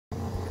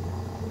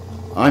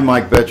I'm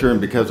Mike Betcher, and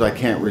because I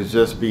can't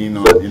resist being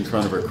in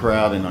front of a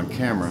crowd and on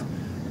camera,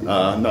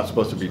 I'm not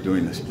supposed to be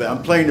doing this, but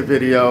I'm playing a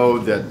video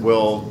that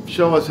will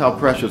show us how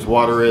precious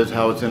water is,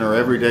 how it's in our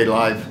everyday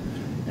life,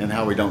 and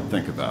how we don't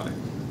think about it.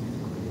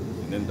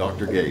 And then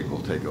Dr. Gabe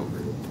will take over.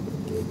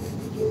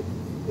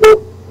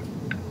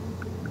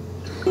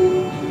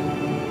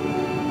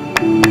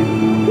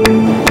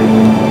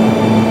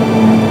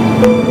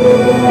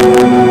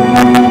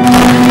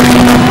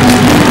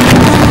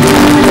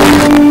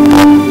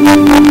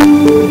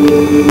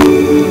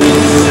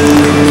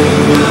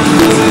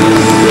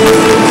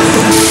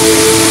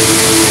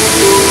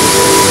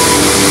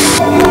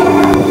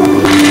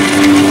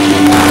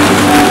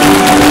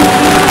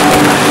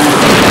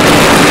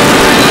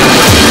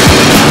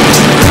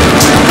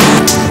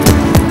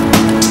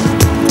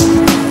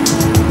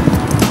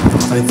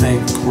 I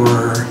think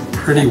we're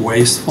pretty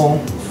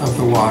wasteful of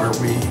the water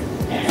we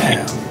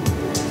have.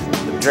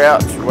 The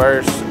drought's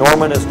worse.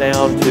 Norman is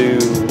down to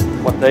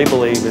what they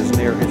believe is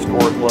near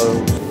historic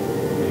lows.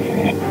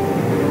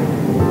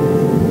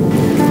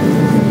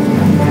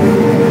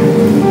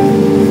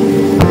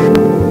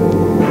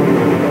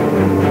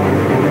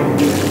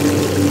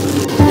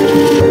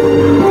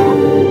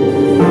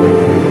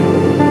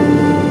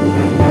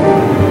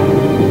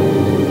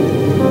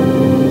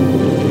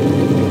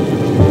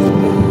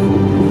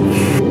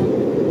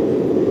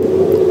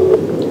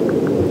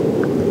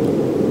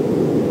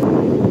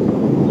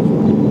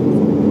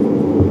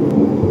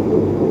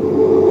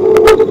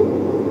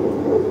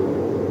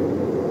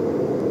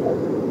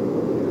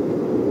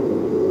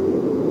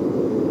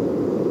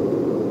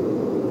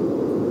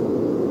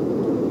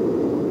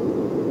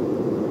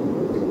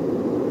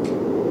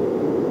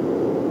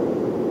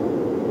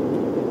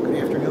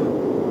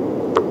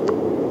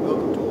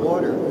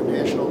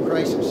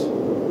 Crisis, a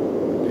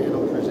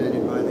panel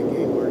presented by the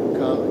Gaylord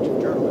College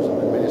of Journalism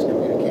and Mass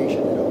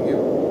Communication at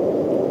OU.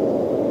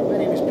 My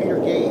name is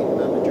Peter Gabe, and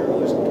I'm the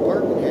Journalism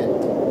Department Head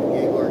at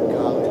Gaylord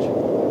College.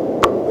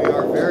 We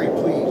are very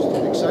pleased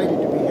and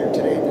excited to be here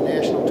today at the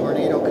National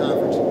Tornado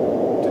Conference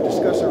to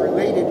discuss a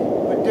related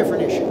but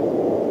different issue: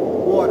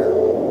 water,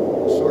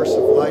 a source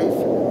of life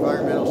and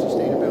environmental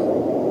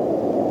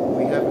sustainability.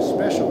 We have a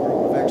special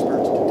group of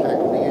experts to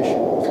tackle the issue.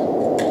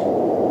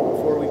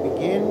 Before we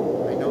begin,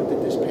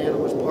 this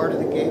panel is part of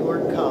the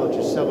Gaylord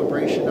College's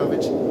celebration of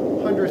its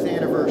 100th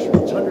anniversary,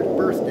 its 100th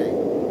birthday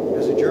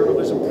as a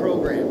journalism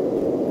program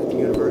at the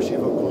University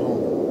of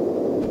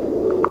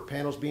Oklahoma. The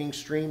panel's being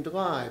streamed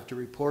live to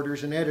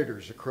reporters and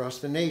editors across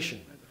the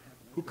nation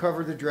who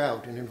cover the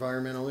drought and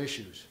environmental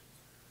issues.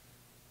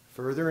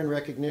 Further, in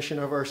recognition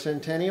of our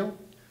centennial,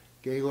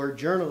 Gaylord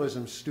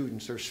journalism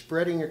students are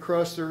spreading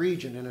across the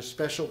region in a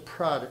special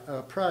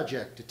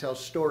project to tell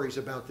stories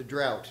about the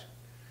drought.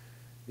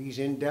 These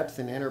in-depth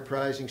and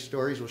enterprising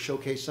stories will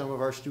showcase some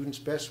of our students'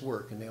 best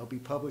work, and they'll be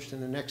published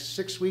in the next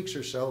 6 weeks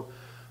or so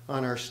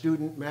on our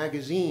student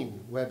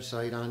magazine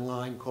website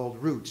online called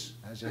Roots,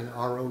 as in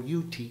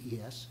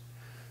R-O-U-T-E-S,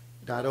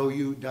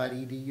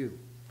 .ou.edu.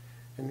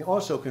 And they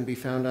also can be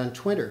found on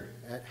Twitter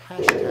at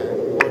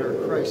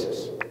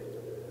 #WaterCrisis.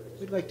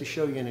 We'd like to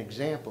show you an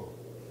example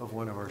of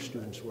one of our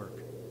students' work.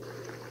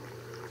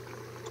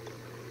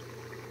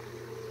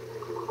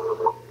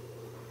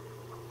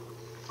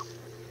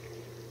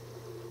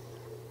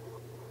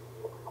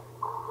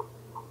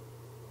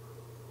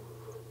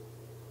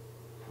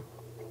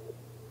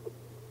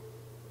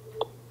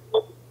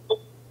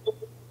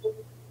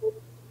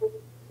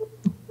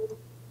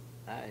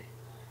 I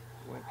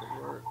went to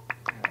work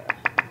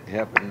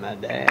helping my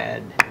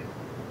dad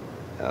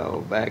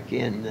back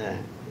in the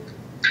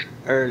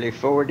early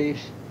 40s,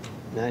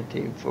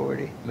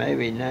 1940,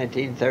 maybe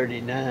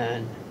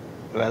 1939.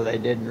 Well, they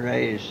didn't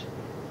raise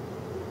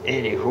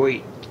any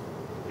wheat.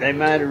 They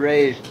might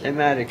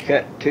have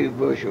cut 2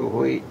 bushel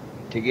wheat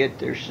to get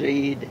their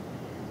seed,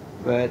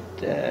 but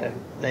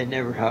they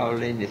never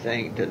hauled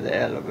anything to the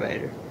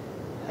elevator.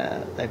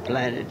 They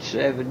planted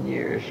 7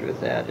 years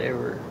without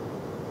ever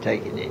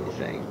taking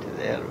anything to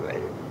the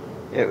elevator.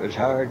 It was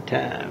hard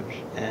times,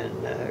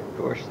 and of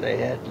course they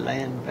had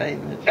land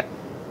payments.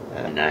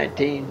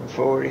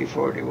 1940,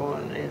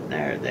 41, in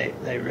there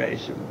they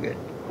raised some good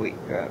wheat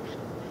crops.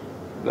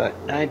 But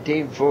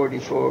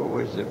 1944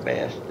 was the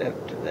best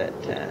up to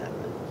that time.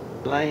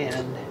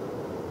 Land,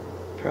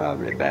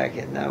 probably back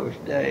in those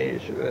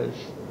days, was,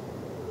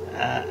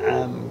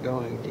 I'm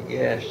going to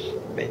guess,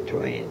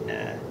 between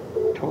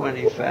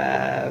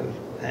 25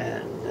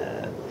 and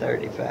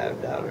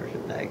 $35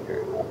 an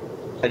acre.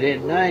 But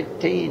in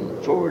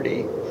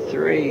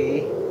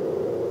 1943,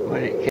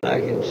 when it came,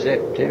 like in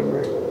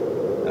September,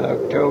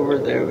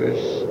 October,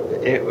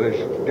 it was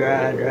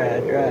dry,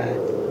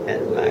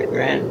 and my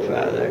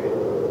grandfather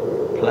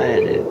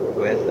planted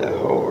with a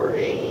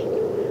horse,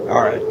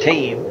 or a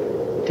team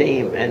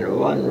and a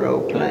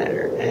 1-row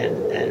planter,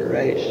 and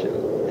raised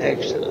some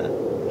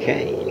excellent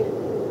cane.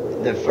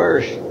 The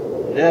first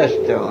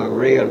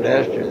real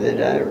duster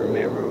that I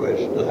remember was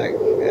like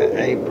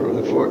April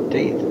the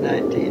 14th,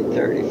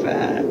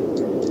 1935.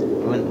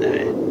 When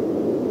the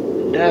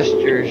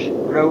dusters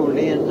rolled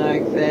in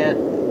like that,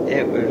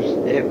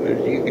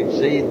 you could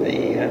see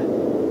the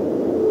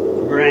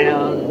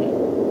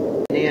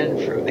ground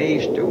in from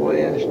east to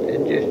west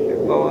and just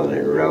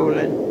boiling,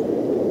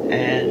 rolling,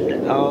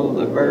 and all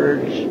the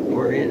birds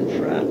were in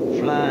front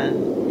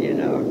flying, you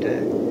know,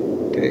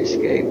 to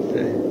escape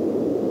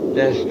the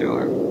dust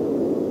storm.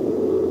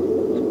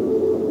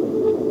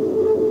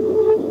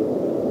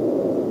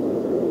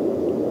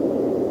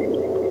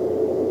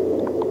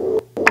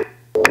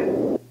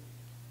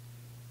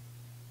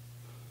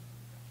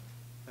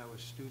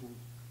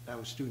 That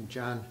was student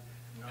John.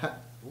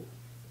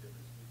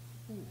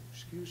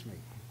 Excuse me,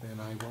 then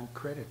I won't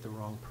credit the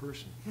wrong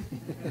person.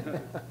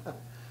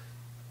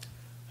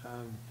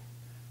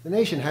 The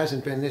nation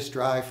hasn't been this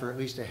dry for at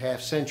least a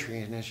half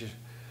century, and as you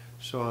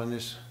saw in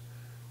this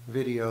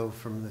video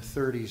from the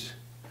 30s,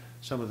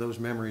 some of those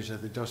memories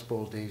of the Dust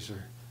Bowl days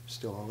are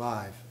still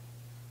alive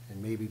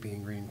and maybe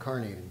being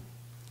reincarnated.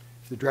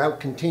 If the drought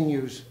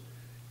continues,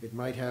 it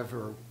might have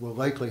or will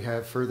likely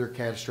have further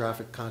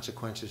catastrophic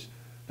consequences,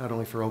 not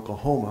only for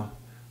Oklahoma,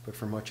 but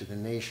for much of the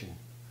nation.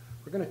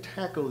 We're going to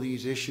tackle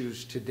these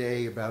issues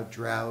today about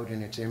drought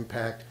and its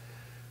impact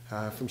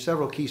from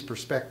several key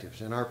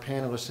perspectives, and our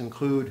panelists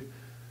include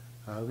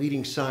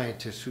leading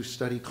scientists who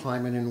study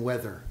climate and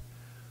weather,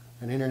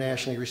 an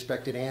internationally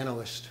respected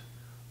analyst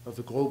of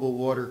the global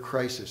water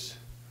crisis,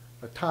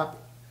 a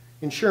top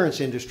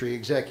insurance industry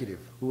executive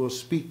who will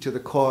speak to the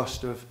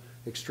cost of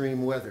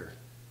extreme weather,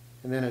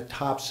 and then a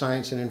top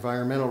science and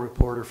environmental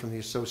reporter from the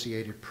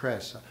Associated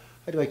Press.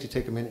 I'd like to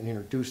take a minute and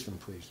introduce them,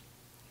 please.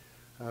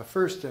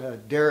 First,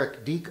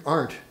 Derek Deke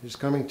Arndt is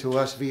coming to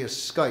us via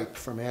Skype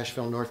from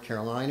Asheville, North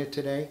Carolina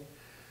today.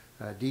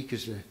 Deke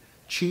is the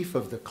chief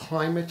of the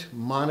Climate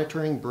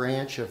Monitoring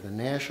Branch of the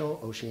National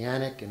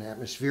Oceanic and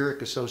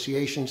Atmospheric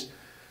Association's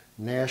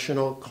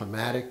National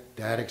Climatic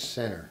Data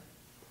Center.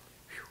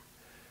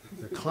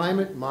 The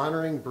Climate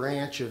Monitoring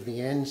Branch of the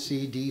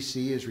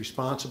NCDC is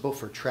responsible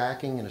for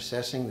tracking and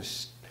assessing the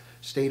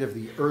state of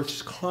the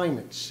Earth's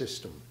climate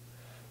system.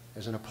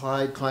 As an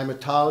applied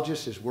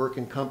climatologist, his work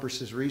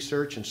encompasses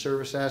research and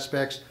service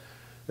aspects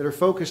that are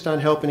focused on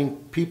helping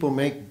people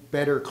make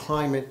better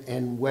climate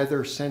and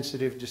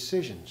weather-sensitive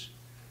decisions.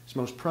 His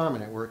most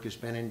prominent work has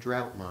been in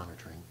drought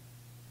monitoring.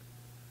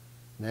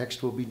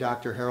 Next will be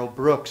Dr. Harold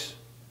Brooks.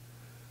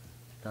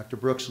 Dr.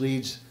 Brooks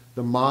leads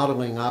the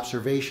modeling,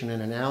 observation,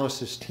 and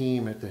analysis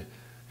team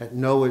at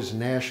NOAA's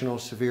National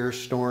Severe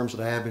Storms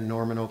Lab in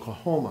Norman,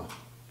 Oklahoma.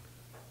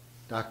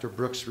 Dr.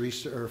 Brooks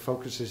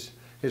focuses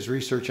his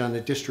research on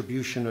the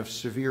distribution of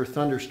severe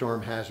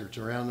thunderstorm hazards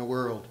around the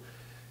world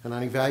and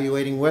on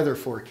evaluating weather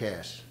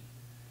forecasts.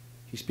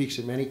 He speaks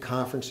at many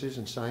conferences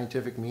and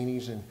scientific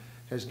meetings and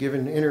has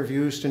given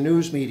interviews to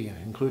news media,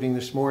 including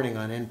this morning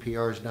on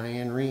NPR's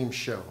Diane Reams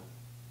show.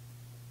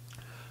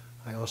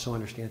 I also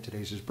understand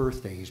today's his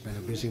birthday. He's been a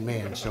busy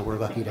man, so we're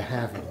lucky to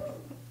have him.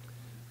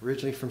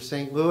 Originally from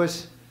St.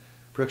 Louis,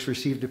 Brooks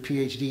received a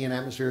PhD in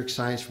atmospheric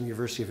science from the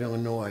University of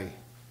Illinois.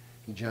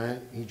 He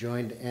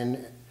joined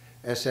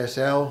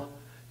NSSL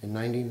in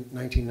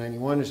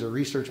 1991 as a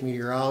research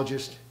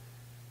meteorologist,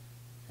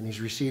 and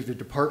he's received a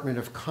Department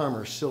of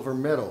Commerce Silver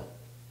Medal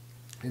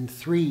and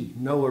 3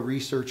 NOAA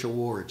Research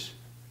Awards.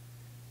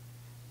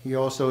 He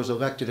also is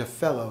elected a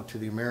Fellow to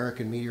the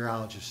American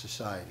Meteorological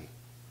Society.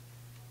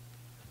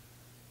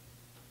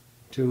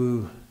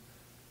 To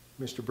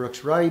Mr.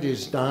 Brooks' right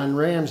is Dan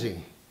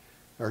Ramsey,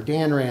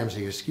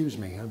 excuse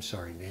me. I'm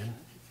sorry, Dan.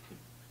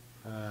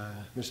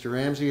 Mr.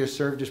 Ramsey has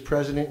served as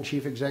President and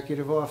Chief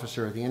Executive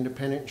Officer of the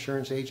Independent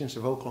Insurance Agents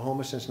of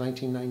Oklahoma since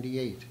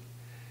 1998.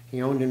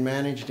 He owned and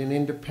managed an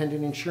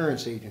independent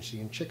insurance agency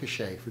in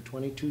Chickasha for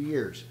 22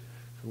 years,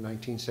 from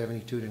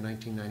 1972 to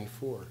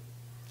 1994.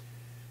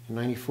 In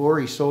 1994,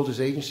 he sold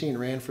his agency and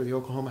ran for the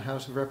Oklahoma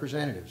House of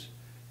Representatives.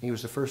 He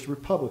was the first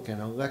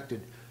Republican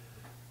elected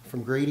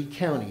from Grady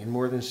County in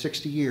more than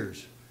 60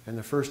 years, and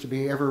the first to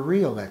be ever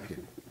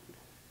re-elected.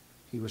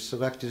 He was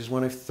selected as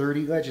one of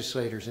 30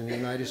 legislators in the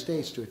United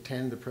States to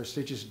attend the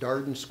prestigious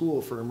Darden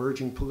School for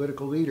Emerging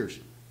Political Leaders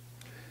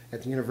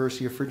at the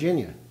University of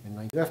Virginia.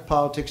 He left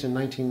politics in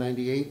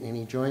 1998 and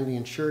he joined the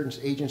Insurance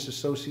Agents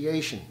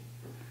Association.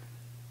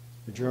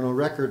 The Journal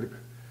Record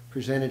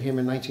presented him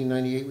in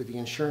 1998 with the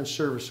Insurance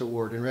Service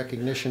Award in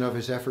recognition of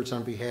his efforts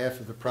on behalf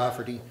of the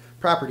property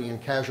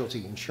and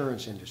casualty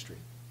insurance industry.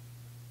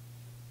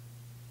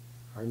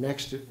 Our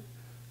next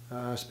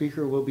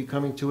speaker will be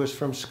coming to us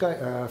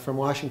from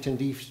Washington,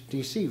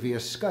 D.C. via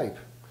Skype,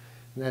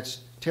 and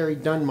that's Terry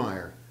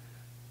Dunmeyer.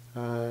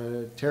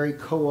 Terry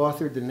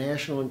co-authored the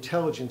National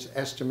Intelligence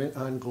Estimate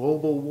on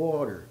Global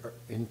Water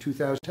in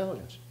 2000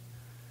 intelligence.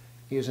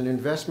 He is an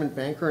investment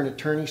banker and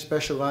attorney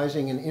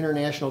specializing in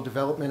international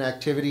development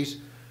activities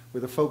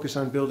with a focus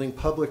on building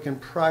public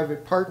and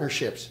private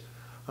partnerships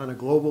on a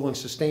global and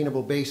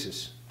sustainable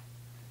basis.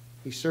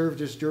 He served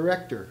as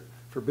director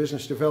for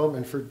business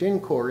development for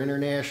DINCOR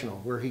International,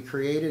 where he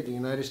created the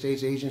United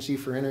States Agency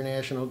for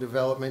International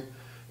Development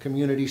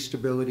Community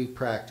Stability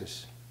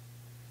Practice.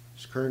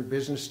 His current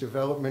business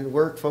development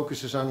work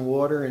focuses on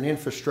water and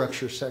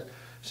infrastructure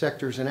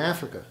sectors in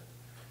Africa,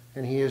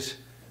 and he has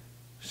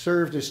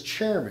served as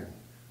chairman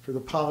for the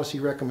policy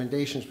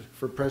recommendations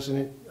for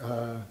President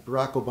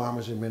Barack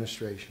Obama's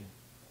administration.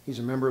 He's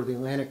a member of the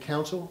Atlantic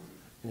Council,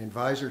 an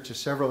advisor to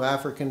several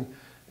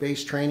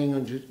African-based training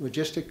and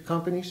logistic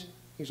companies.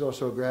 He's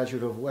also a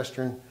graduate of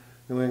Western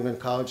New England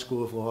College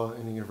School of Law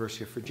and the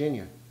University of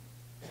Virginia.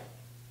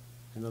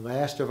 And the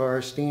last of our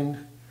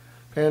esteemed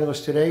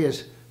panelists today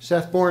is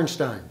Seth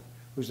Bornstein,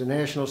 who's the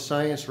national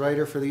science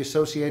writer for the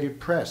Associated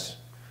Press,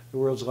 the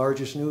world's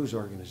largest news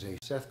organization.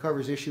 Seth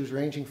covers issues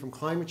ranging from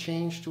climate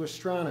change to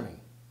astronomy.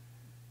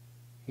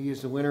 He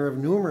is the winner of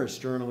numerous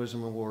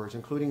journalism awards,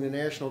 including the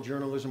National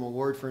Journalism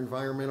Award for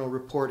Environmental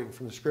Reporting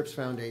from the Scripps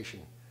Foundation.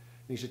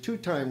 And he's a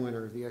two-time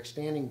winner of the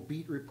Outstanding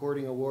Beat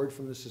Reporting Award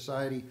from the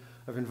Society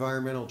of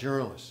Environmental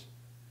Journalists.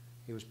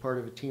 He was part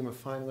of a team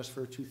of finalists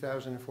for a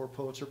 2004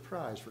 Pulitzer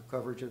Prize for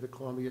coverage of the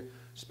Columbia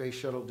Space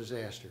Shuttle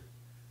disaster.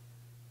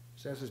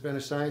 Seth has been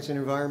a science and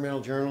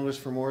environmental journalist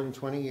for more than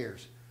 20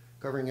 years,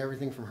 covering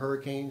everything from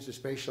hurricanes to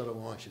space shuttle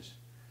launches.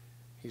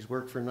 He's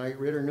worked for Knight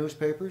Ridder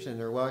newspapers and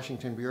their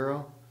Washington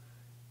bureau,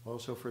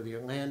 also for the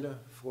Atlanta,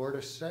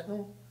 Florida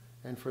Sentinel,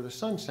 and for the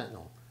Sun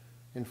Sentinel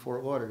in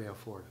Fort Lauderdale,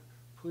 Florida.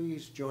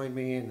 Please join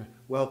me in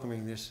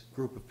welcoming this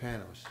group of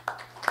panelists.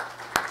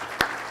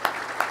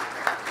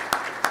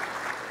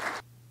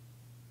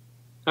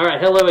 All right,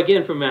 hello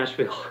again from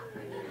Nashville.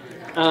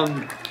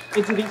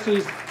 NCDC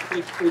is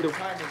basically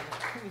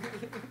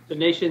the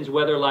nation's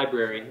weather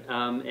library,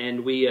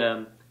 and we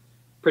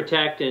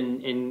protect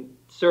and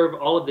serve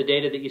all of the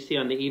data that you see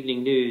on the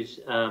evening news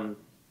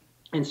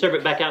and serve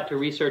it back out to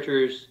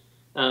researchers,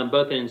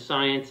 both in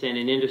science and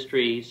in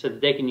industry, so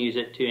that they can use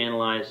it to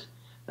analyze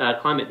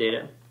climate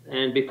data.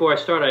 And before I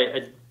start,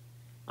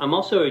 I'm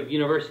also a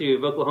University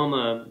of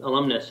Oklahoma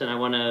alumnus, and I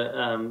want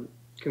to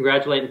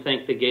congratulate and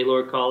thank the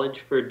Gaylord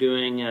College for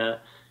doing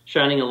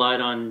shining a light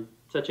on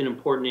such an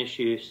important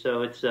issue.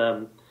 So it's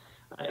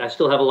I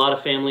still have a lot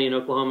of family in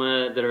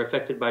Oklahoma that are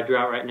affected by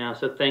drought right now.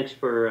 So thanks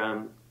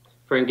for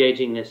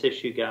engaging this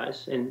issue,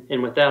 guys.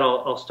 And with that,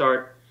 I'll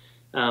start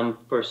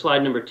for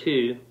slide number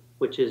 2,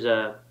 which is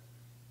the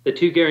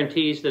 2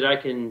 guarantees that I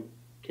can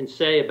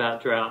say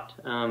about drought.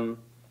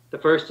 The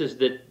first is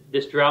that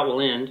this drought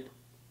will end,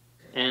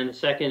 and the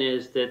second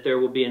is that there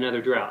will be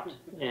another drought.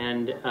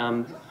 And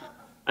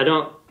I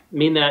don't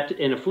mean that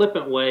in a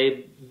flippant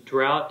way.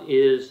 Drought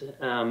is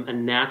a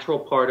natural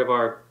part of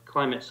our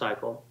climate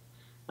cycle.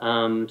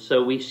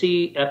 So we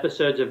see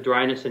episodes of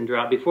dryness and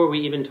drought before we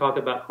even talk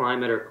about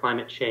climate or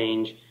climate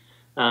change.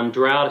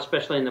 Drought,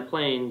 especially in the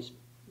plains,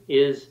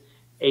 is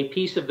a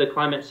piece of the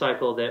climate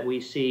cycle that we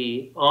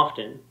see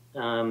often.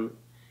 And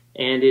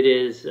it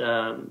is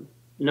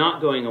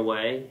not going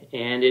away,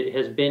 and it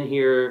has been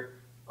here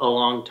a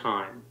long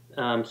time.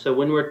 So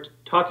when we're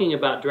talking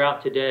about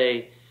drought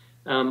today,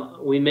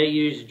 we may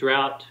use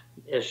drought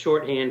as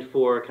shorthand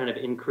for kind of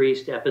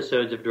increased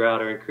episodes of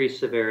drought or increased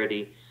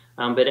severity,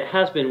 but it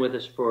has been with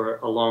us for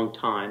a long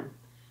time.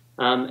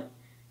 And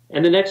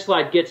the next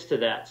slide gets to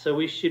that. So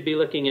we should be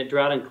looking at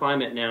drought and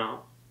climate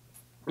now.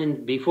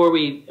 And before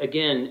we,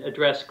 again,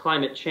 address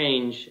climate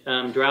change,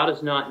 drought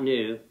is not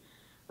new,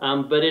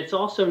 but it's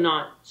also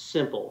not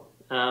simple.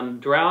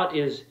 Drought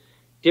is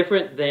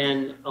different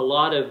than a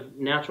lot of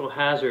natural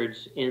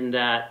hazards in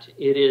that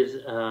it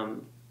is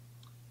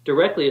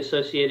directly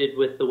associated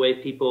with the way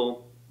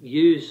people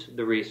use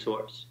the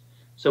resource.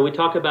 So we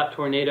talk about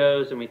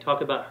tornadoes and we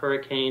talk about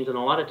hurricanes, and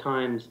a lot of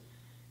times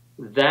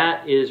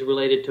that is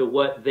related to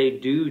what they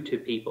do to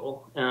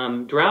people.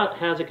 Drought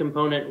has a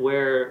component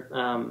where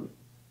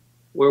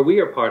we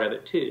are part of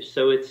it too.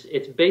 So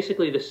it's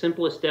basically the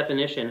simplest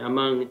definition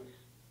among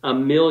a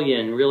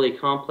million really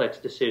complex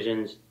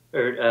decisions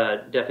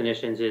or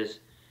definitions is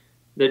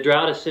the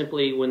drought is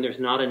simply when there's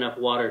not enough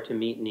water to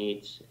meet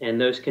needs, and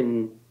those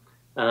can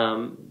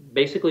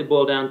basically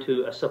boil down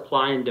to a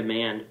supply and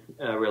demand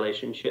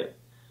relationship.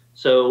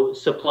 So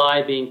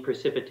supply being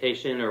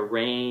precipitation or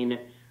rain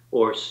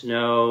or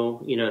snow,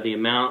 you know, the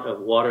amount of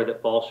water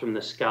that falls from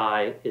the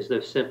sky is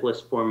the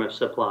simplest form of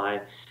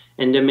supply.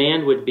 And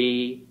demand would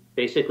be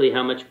basically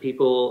how much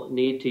people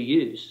need to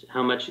use,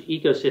 how much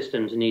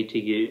ecosystems need to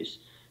use,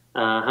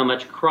 how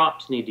much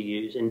crops need to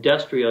use,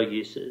 industrial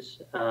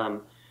uses,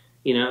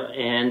 you know,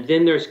 and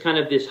then there's kind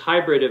of this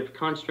hybrid of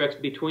constructs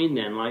between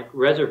them, like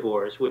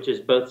reservoirs, which is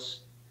both,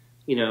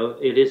 you know,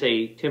 it is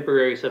a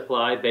temporary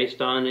supply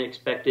based on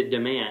expected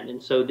demand.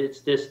 And so it's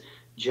this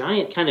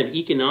giant kind of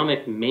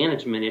economic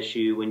management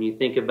issue when you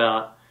think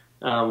about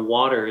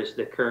water as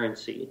the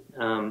currency.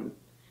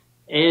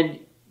 And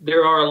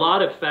there are a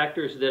lot of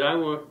factors that I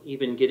won't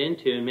even get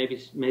into, and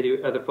maybe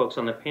other folks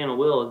on the panel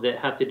will, that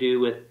have to do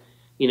with,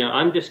 you know,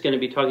 I'm just going to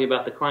be talking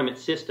about the climate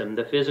system,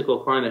 the physical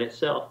climate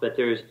itself, but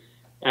there's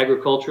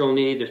agricultural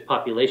need, there's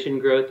population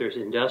growth, there's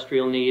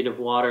industrial need of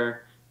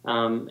water,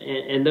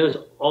 and those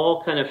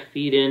all kind of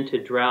feed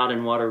into drought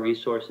and water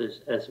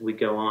resources as we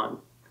go on.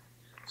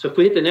 So if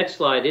we hit the next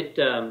slide, it's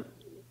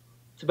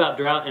about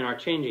drought and our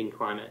changing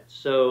climate.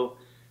 So,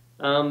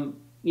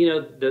 you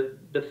know,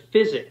 the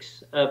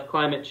physics of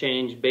climate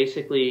change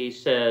basically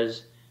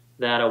says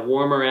that a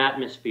warmer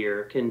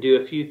atmosphere can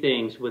do a few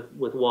things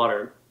with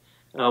water.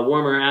 A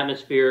warmer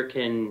atmosphere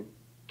can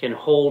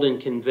hold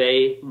and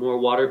convey more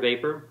water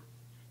vapor.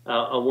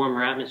 A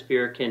warmer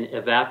atmosphere can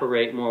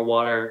evaporate more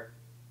water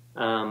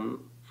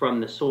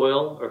from the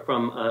soil or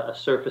from a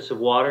surface of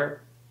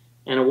water.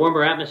 And a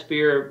warmer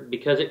atmosphere,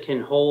 because it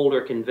can hold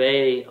or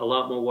convey a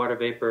lot more water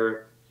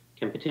vapor,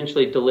 can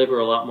potentially deliver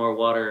a lot more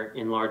water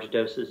in large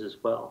doses as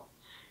well.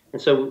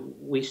 And so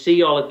we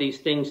see all of these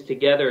things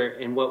together,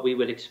 and what we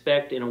would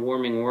expect in a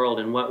warming world,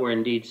 and what we're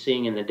indeed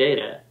seeing in the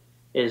data,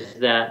 is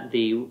that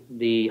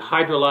the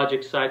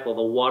hydrologic cycle,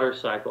 the water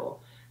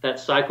cycle, that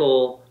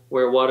cycle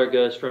where water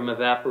goes from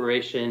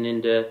evaporation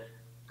into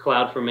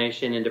cloud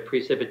formation, into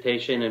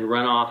precipitation and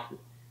runoff,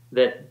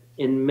 that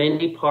in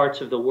many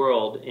parts of the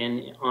world,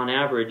 and on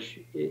average,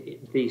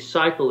 the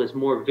cycle is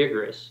more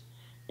vigorous.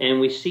 And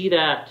we see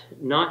that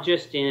not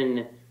just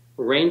in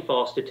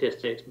rainfall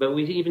statistics, but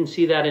we even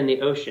see that in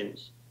the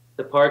oceans.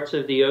 The parts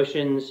of the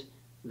oceans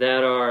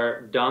that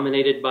are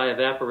dominated by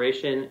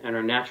evaporation and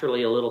are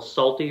naturally a little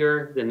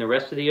saltier than the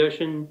rest of the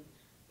ocean,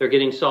 they're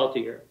getting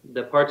saltier.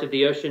 The parts of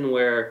the ocean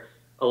where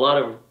a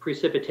lot of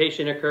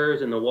precipitation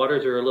occurs and the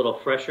waters are a little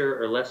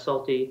fresher or less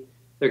salty,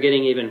 they're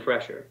getting even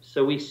fresher.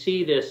 So we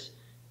see this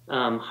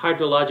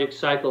hydrologic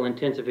cycle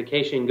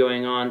intensification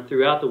going on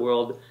throughout the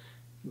world,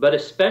 but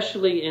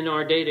especially in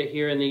our data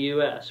here in the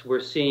U.S.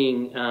 We're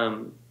seeing,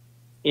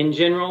 in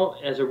general,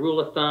 as a rule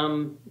of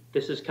thumb,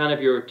 this is kind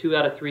of your 2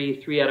 out of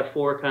 3, 3 out of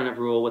 4 kind of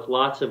rule with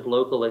lots of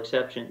local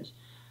exceptions.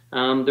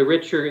 The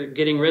rich are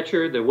getting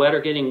richer, the wet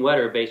are getting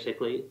wetter,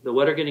 basically. The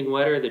wet are getting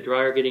wetter, the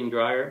dry are getting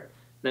drier.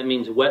 That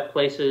means wet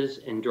places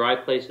and dry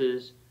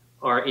places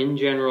are, in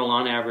general,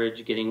 on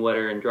average, getting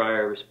wetter and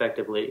drier,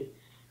 respectively.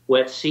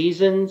 Wet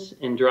seasons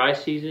and dry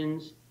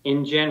seasons,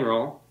 in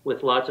general,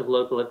 with lots of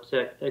local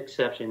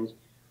exceptions,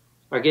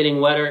 are getting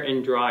wetter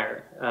and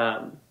drier.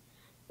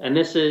 And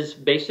this is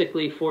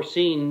basically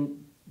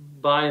foreseen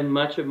by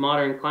much of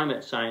modern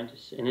climate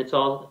science, and it's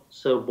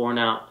also borne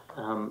out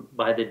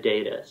by the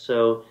data.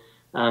 So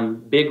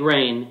big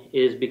rain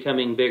is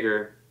becoming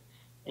bigger,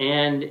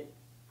 and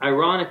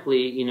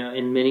ironically, you know,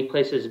 in many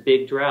places,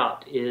 big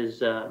drought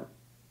is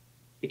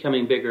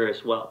becoming bigger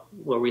as well,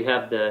 where we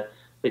have the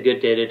good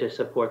data to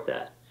support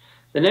that.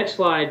 The next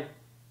slide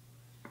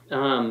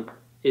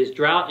is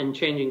drought and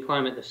changing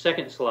climate, the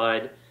second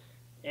slide.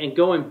 And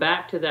going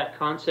back to that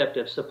concept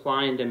of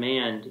supply and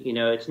demand, you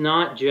know, it's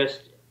not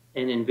just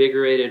an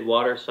invigorated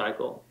water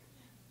cycle.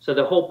 So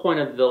the whole point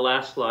of the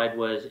last slide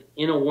was,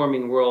 in a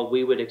warming world,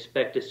 we would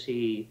expect to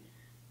see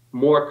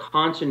more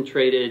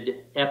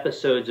concentrated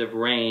episodes of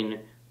rain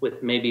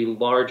with maybe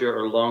larger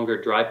or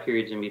longer dry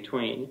periods in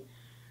between.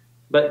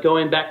 But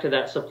going back to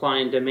that supply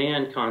and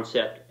demand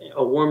concept,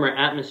 a warmer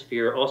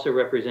atmosphere also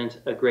represents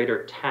a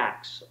greater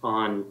tax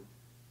on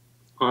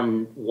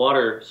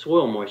water,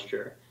 soil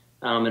moisture,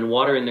 and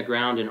water in the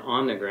ground and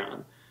on the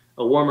ground.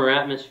 A warmer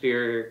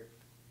atmosphere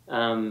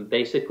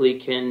basically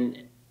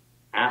can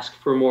ask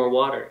for more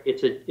water.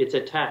 It's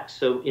a tax.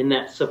 So in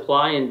that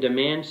supply and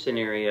demand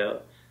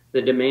scenario,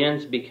 the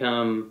demands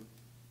become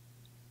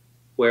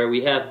where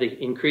we have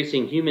the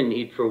increasing human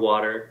need for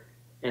water,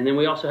 and then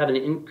we also have an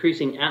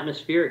increasing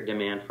atmospheric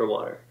demand for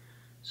water.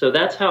 So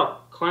that's how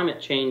climate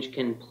change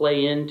can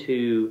play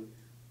into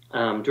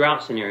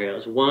drought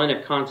scenarios. One,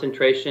 a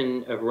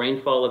concentration of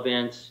rainfall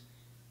events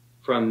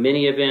from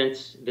many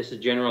events, this is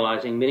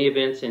generalizing, many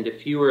events into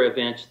fewer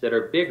events that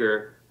are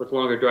bigger with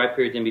longer dry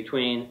periods in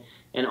between.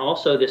 And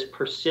also this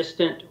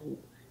persistent,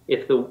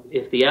 if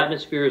the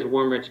atmosphere is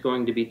warmer, it's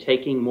going to be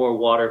taking more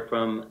water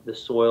from the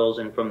soils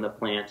and from the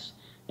plants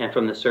and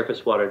from the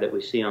surface water that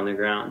we see on the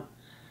ground.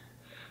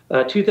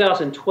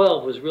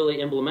 2012 was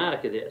really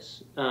emblematic of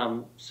this.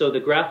 So the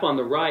graph on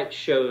the right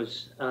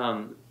shows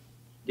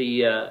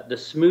the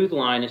smooth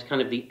line is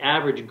kind of the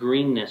average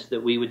greenness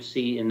that we would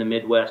see in the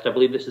Midwest. I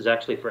believe this is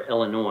actually for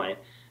Illinois.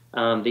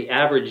 The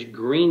average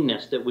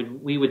greenness that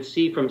we would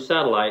see from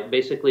satellite,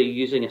 basically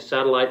using a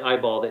satellite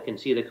eyeball that can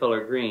see the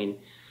color green.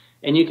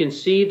 And you can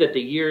see that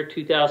the year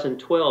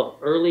 2012,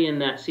 early in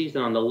that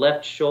season, on the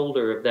left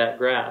shoulder of that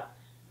graph,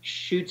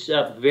 shoots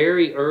up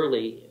very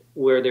early,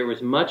 where there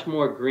was much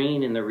more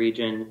green in the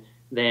region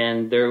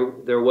than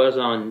there was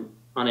on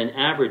an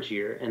average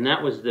year. And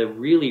that was the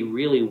really,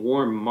 really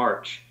warm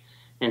March.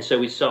 And so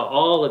we saw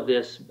all of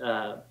this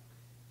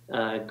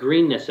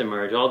greenness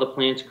emerge, all the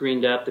plants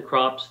greened up, the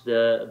crops,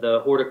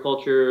 the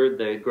horticulture,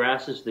 the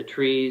grasses, the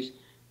trees.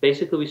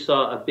 Basically, we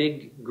saw a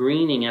big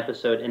greening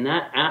episode, and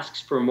that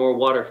asks for more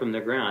water from the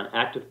ground.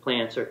 Active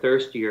plants are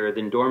thirstier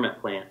than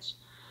dormant plants.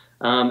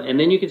 And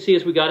then you can see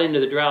as we got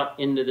into the drought,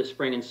 into the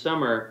spring and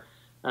summer,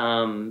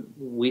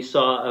 we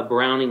saw a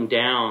browning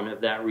down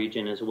of that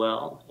region as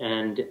well.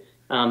 And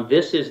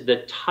this is the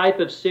type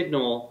of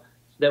signal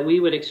that we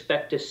would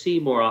expect to see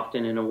more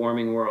often in a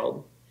warming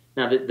world.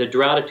 Now, the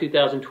drought of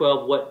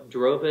 2012, what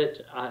drove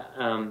it,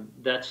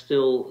 that's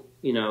still,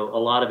 you know, a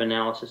lot of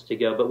analysis to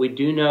go. But we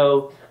do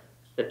know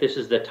that this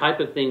is the type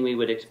of thing we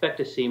would expect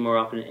to see more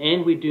often.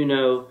 And we do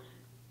know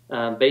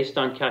based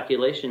on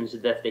calculations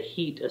that the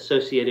heat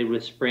associated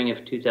with spring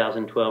of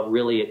 2012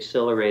 really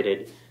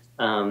accelerated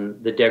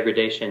the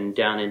degradation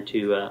down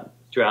into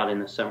drought in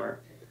the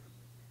summer.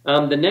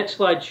 The next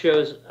slide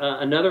shows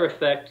another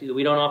effect.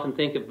 We don't often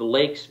think of the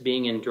lakes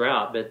being in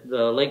drought, but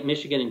the Lake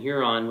Michigan and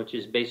Huron, which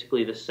is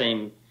basically the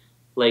same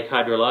lake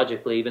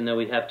hydrologically, even though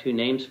we have two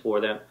names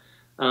for them,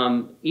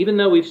 even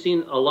though we've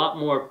seen a lot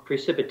more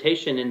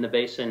precipitation in the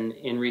basin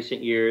in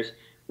recent years,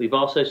 we've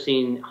also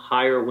seen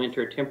higher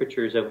winter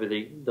temperatures over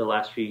the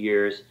last few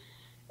years.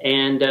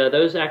 And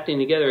those acting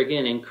together,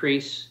 again,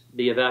 increase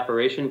the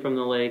evaporation from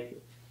the lake.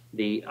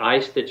 The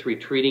ice that's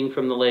retreating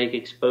from the lake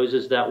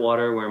exposes that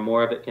water where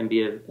more of it can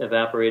be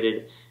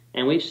evaporated.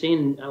 And we've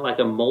seen like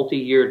a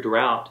multi-year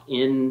drought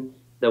in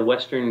the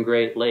Western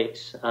Great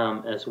Lakes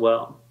as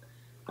well,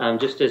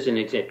 just as an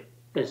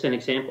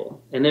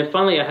example. And then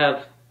finally, I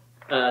have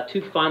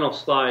two final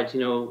slides.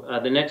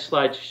 The next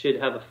slide should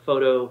have a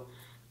photo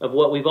of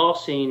what we've all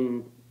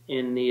seen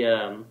in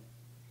the,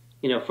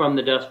 from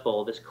the Dust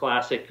Bowl, this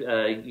classic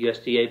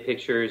USDA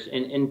pictures.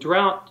 And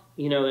drought,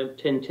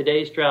 in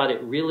today's drought,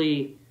 it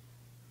really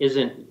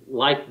isn't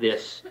like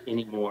this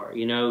anymore,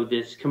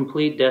 this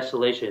complete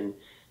desolation.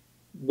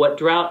 What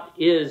drought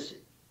is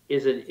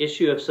an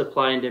issue of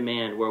supply and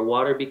demand where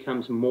water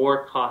becomes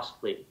more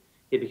costly.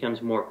 It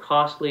becomes more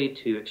costly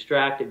to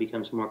extract, it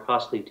becomes more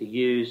costly to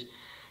use,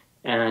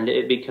 and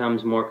it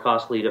becomes more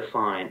costly to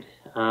find.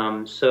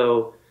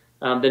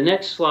 The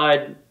next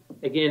slide,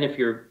 again, if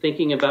you're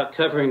thinking about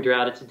covering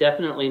drought, it's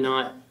definitely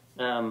not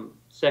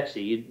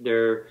sexy.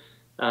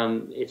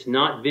 It's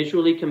not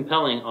visually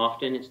compelling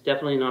often. It's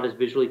definitely not as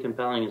visually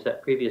compelling as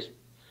that previous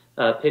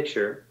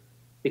picture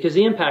because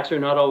the impacts are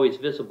not always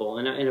visible.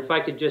 And if I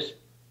could just,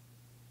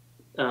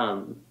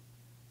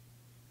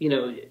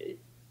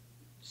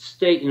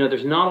 state,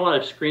 there's not a lot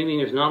of screaming,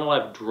 there's not a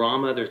lot of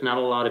drama, there's not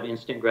a lot of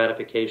instant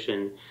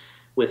gratification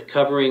with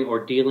covering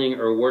or dealing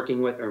or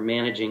working with or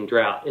managing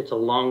drought. It's a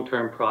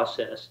long-term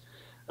process.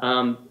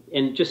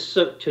 And just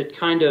so to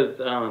kind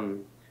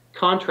of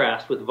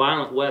contrast with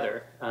violent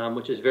weather,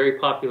 which is very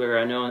popular,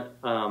 I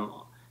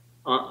know,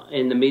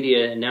 in the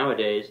media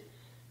nowadays,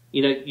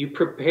 you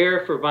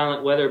prepare for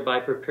violent weather by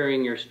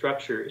preparing your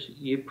structures.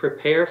 You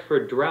prepare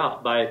for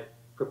drought by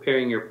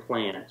preparing your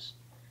plants.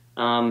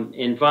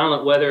 In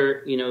violent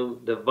weather,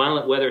 the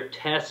violent weather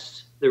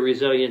tests the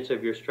resilience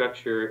of your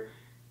structure,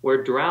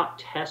 where drought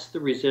tests the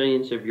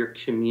resilience of your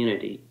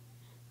community.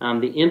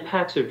 The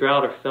impacts of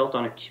drought are felt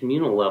on a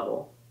communal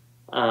level,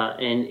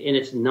 and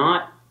it's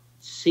not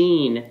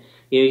seen.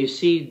 You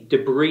see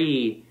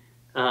debris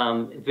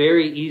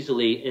very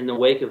easily in the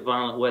wake of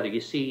violent weather.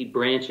 You see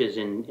branches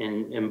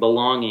and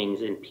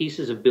belongings and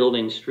pieces of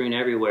buildings strewn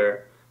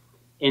everywhere.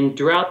 In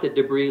drought, the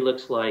debris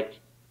looks like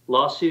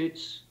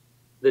lawsuits.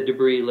 The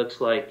debris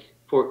looks like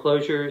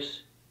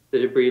foreclosures. The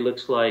debris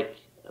looks like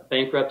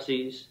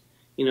bankruptcies.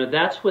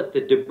 That's what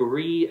the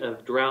debris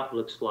of drought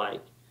looks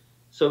like.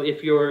 So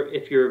if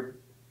you're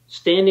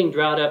standing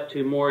drought up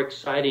to more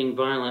exciting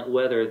violent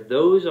weather,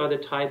 those are the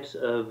types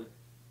of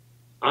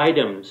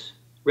items,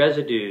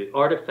 residue,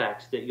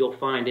 artifacts that you'll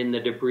find in the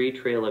debris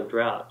trail of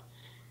drought.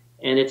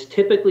 And it's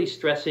typically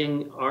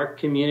stressing our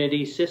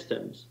community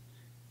systems.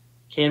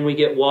 Can we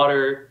get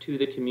water to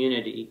the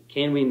community?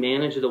 Can we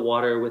manage the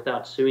water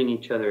without suing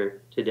each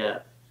other to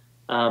death?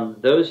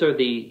 Those are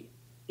the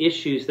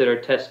issues that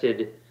are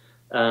tested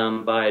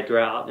by a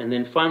drought. And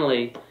then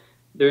finally,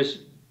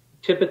 there's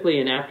typically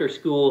an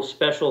after-school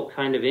special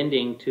kind of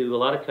ending to a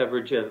lot of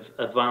coverage of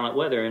violent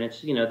weather, and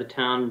it's, the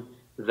town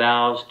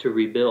vows to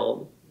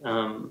rebuild.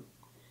 And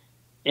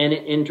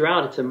in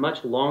drought, it's a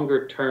much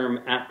longer-term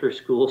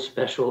after-school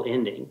special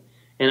ending.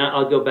 And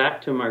I'll go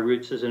back to my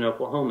roots as an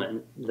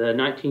Oklahoman. The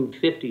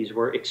 1950s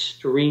were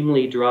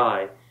extremely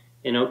dry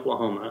in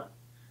Oklahoma,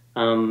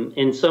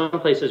 in some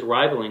places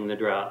rivaling the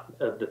drought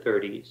of the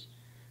 30s.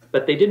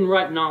 But they didn't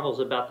write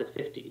novels about the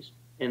 50s,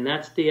 and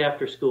that's the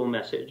after-school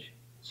message.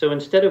 So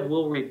instead of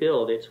we'll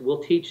rebuild, it's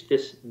we'll teach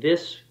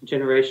this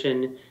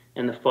generation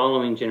and the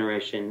following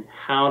generation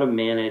how to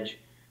manage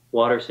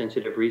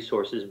water-sensitive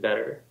resources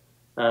better.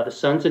 The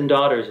sons and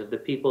daughters of the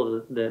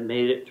people that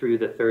made it through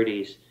the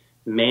 30s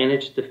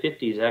managed the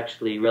 50s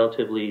actually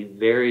relatively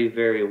very,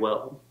 very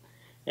well.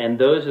 And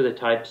those are the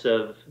types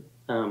of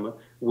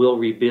we'll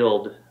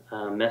rebuild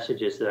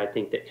messages that I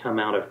think that come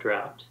out of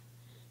drought.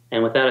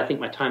 And with that, I think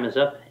my time is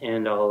up,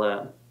 and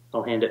I'll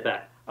hand it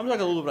back. I'm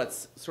talking a little bit about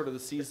sort of the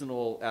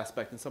seasonal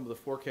aspect and some of the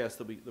forecasts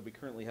that we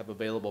currently have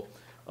available,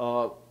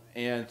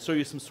 and show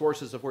you some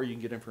sources of where you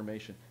can get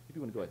information. If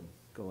you want to go ahead and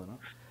go on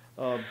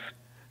up.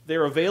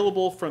 They're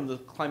available from the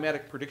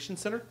Climatic Prediction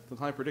Center,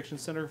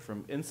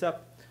 from INSEP,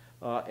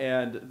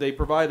 and they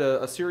provide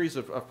a series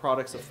of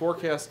products that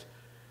forecast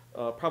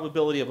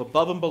probability of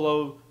above and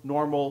below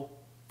normal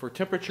for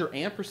temperature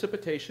and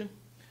precipitation,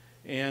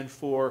 and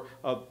for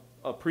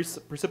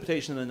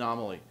precipitation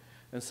anomaly.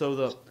 And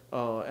so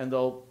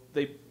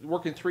they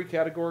work in three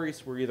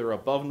categories. We're either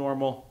above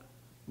normal,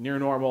 near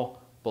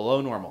normal, below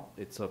normal.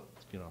 It's the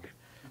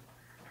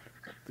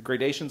the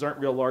gradations aren't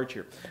real large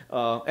here.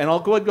 And I'll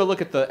go ahead and go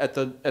look at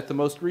the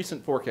most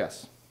recent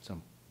forecasts.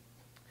 So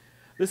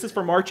this is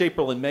for March,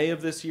 April, and May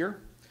of this year.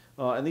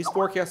 And these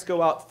forecasts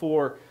go out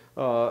for,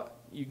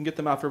 you can get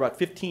them out for about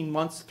 15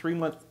 months,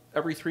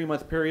 every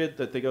 3-month period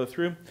that they go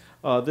through.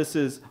 This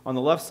is, on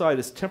the left side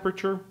is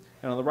temperature,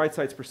 and on the right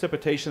side is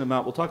precipitation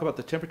amount. We'll talk about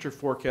the temperature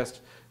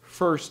forecast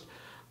first.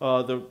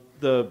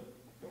 The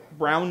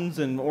browns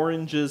and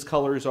oranges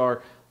colors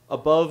are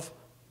above,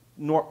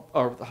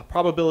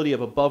 probability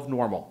of above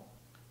normal.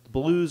 The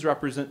blues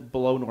represent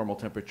below normal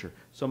temperature.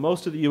 So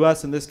most of the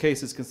U.S. in this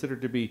case is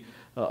considered to be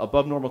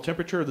above normal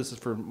temperature. This is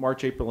for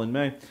March, April, and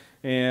May.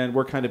 And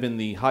we're kind of in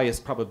the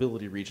highest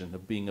probability region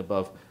of being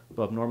above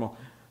normal.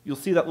 You'll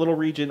see that little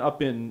region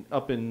up in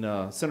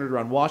centered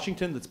around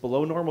Washington that's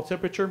below normal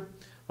temperature.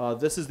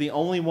 This is the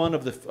only one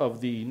of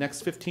the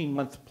next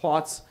 15-month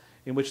plots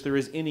in which there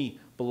is any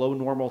below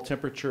normal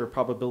temperature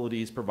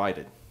probabilities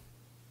provided.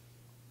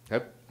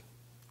 Okay.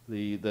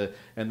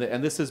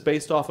 And this is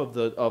based off of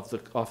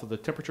the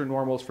temperature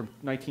normals from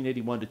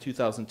 1981 to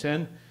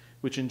 2010,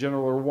 which in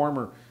general are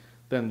warmer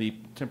than the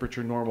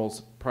temperature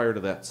normals prior to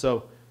that.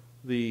 So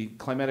the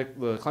Climate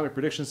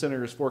Prediction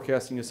Center is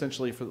forecasting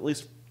essentially for at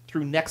least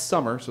through next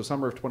summer, so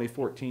summer of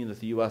 2014, that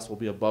the U.S. will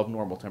be above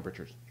normal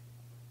temperatures.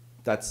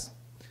 That's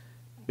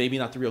maybe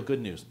not the real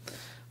good news.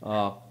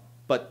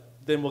 But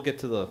then we'll get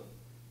to the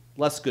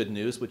less good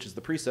news, which is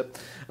the precip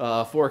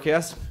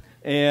forecast.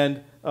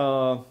 And,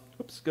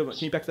 oops, can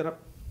you back that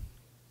up?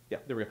 Yeah,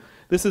 there we go.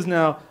 This is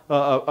now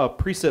a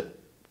precip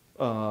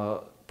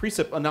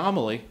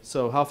anomaly.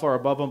 So how far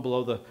above and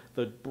below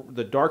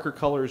the darker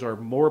colors are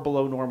more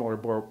below normal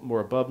or more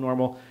above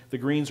normal. The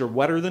greens are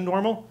wetter than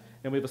normal.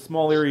 And we have a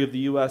small area of the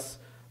U.S.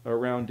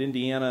 around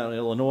Indiana and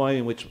Illinois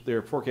in which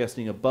they're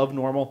forecasting above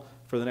normal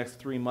for the next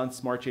 3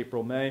 months, March,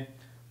 April, May.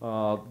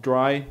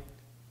 Dry.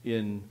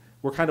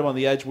 We're kind of on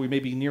the edge. We may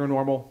be near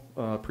normal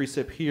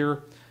precip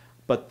here,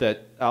 but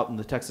that out in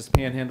the Texas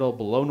Panhandle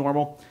below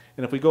normal.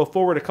 And if we go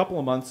forward a couple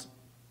of months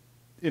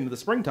into the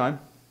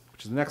springtime,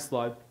 which is the next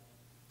slide,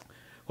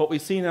 what we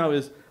see now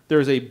is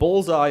there's a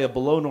bullseye of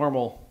below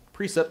normal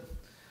precip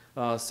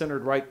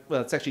centered right,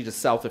 well, it's actually just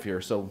south of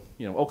here, so,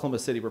 you know, Oklahoma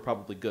City, we're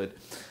probably good.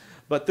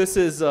 But this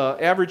is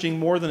averaging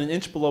more than an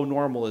inch below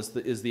normal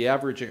is the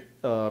average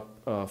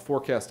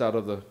forecast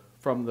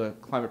from the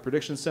Climate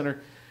Prediction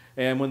Center.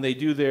 And when they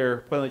do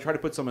when they try to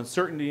put some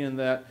uncertainty in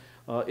that,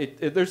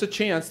 there's a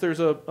chance, there's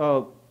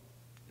about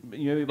a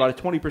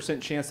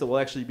 20% chance that will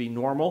actually be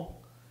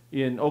normal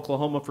in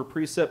Oklahoma for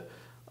precip.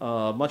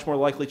 Much more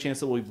likely chance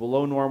that will be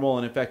below normal,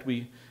 and in fact,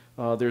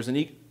 there's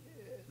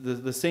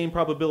the same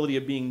probability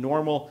of being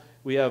normal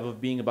we have of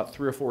being about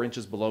 3 or 4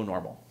 inches below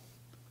normal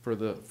for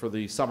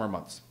the summer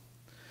months.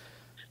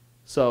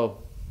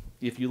 So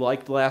if you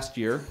liked last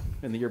year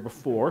and the year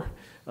before,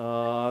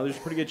 there's a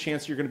pretty good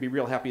chance you're going to be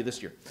real happy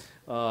this year.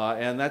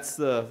 And that's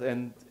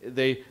the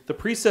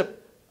precip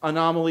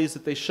anomalies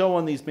that they show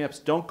on these maps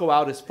don't go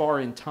out as far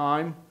in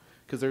time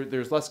because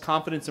there's less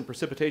confidence in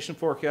precipitation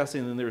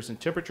forecasting than there is in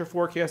temperature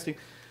forecasting.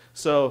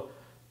 So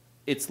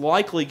it's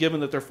likely,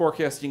 given that they're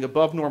forecasting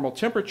above normal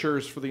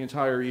temperatures for the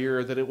entire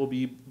year, that it will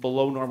be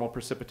below normal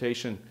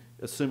precipitation,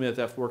 assuming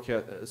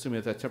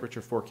that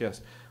temperature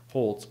forecast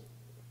holds.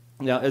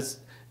 Now, as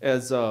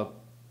Dr.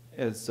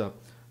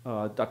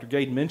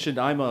 Gaden mentioned,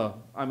 I'm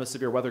a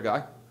severe weather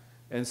guy,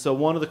 and so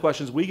one of the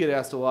questions we get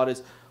asked a lot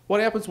is, what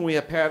happens when we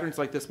have patterns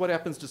like this? What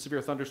happens to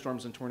severe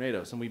thunderstorms and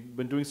tornadoes? And we've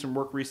been doing some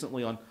work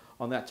recently on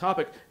that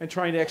topic and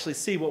trying to actually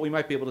see what we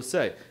might be able to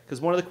say. Because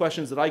one of the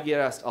questions that I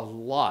get asked a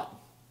lot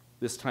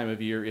this time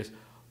of year is,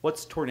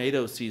 what's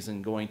tornado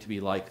season going to be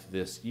like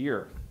this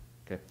year?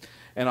 Okay,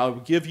 and I'll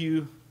give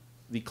you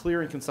the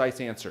clear and concise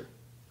answer.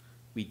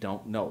 We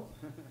don't know.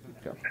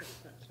 Okay.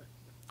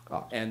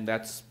 And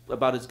that's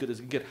about as good as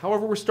it can get.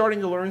 However, we're starting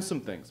to learn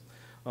some things.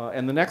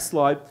 And the next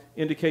slide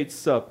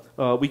indicates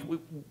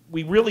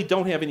we really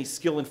don't have any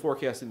skill in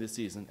forecasting this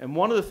season. And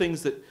one of the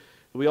things that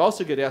we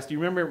also get asked, do you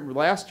remember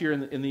last year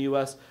in the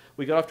U.S.,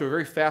 we got off to a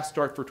very fast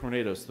start for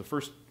tornadoes. The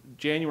first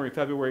January,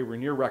 February were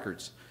near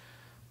records.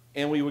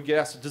 And we would get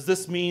asked, does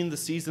this mean the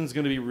season's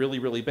going to be really,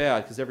 really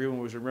bad? Because everyone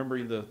was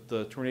remembering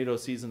the tornado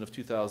season of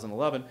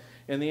 2011.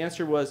 And the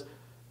answer was,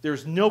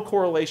 there's no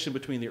correlation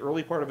between the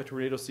early part of a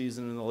tornado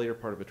season and the later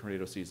part of a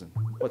tornado season.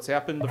 What's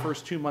happened the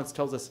first 2 months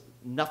tells us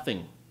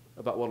nothing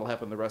about what will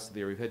happen the rest of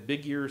the year. We've had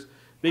big years,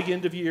 big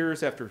end of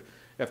years after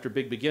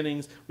big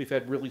beginnings. We've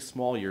had really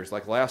small years,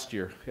 like last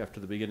year after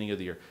the beginning of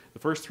the year. The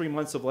first 3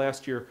 months of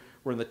last year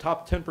were in the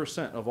top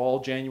 10% of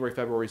all January,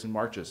 Februarys, and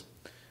Marches.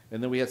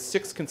 And then we had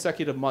 6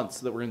 consecutive months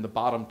that were in the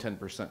bottom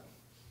 10%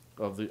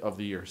 of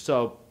the year.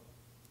 So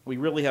we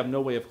really have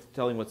no way of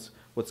telling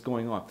what's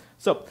going on.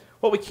 So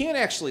what we can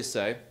actually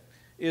say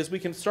is we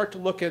can start to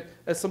look at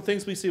some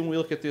things we see when we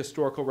look at the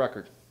historical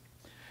record.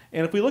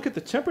 And if we look at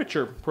the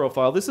temperature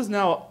profile, this is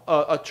now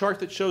a chart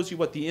that shows you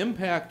what the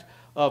impact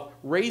of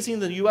raising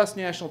the U.S.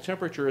 national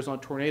temperature is on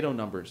tornado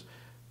numbers.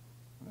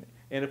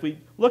 And if we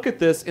look at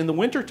this, in the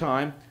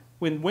wintertime,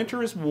 when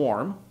winter is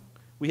warm,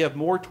 we have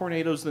more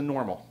tornadoes than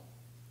normal.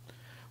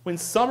 When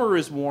summer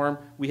is warm,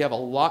 we have a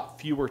lot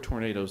fewer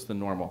tornadoes than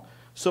normal.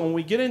 So when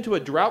we get into a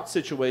drought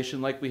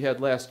situation like we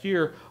had last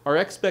year, our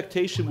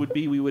expectation would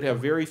be we would have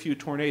very few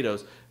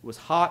tornadoes. It was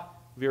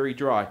hot, very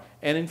dry.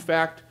 And in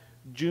fact,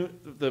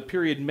 the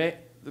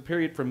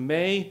period from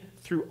May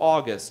through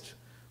August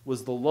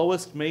was the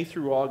lowest May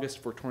through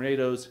August for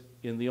tornadoes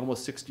in the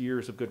almost 60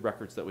 years of good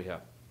records that we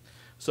have.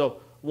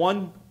 So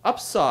one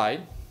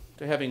upside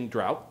to having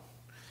drought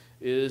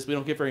is we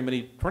don't get very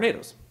many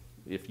tornadoes,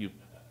 if you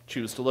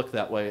choose to look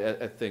that way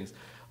at things.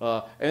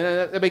 And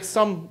that makes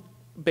some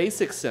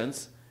basic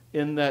sense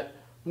in that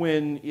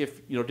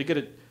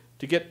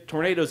to get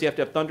tornadoes, you have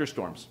to have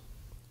thunderstorms,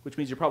 which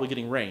means you're probably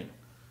getting rain.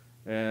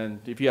 And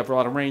if you have a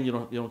lot of rain,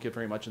 you don't get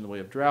very much in the way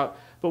of drought.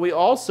 But we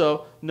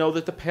also know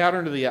that the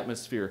pattern of the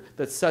atmosphere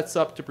that sets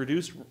up to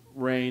produce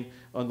rain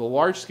on the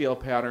large-scale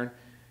pattern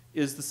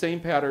is the same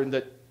pattern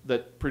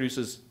that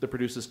produces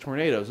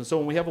tornadoes. And so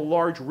when we have a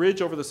large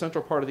ridge over the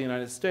central part of the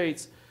United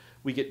States,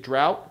 we get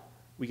drought,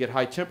 we get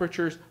high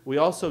temperatures. We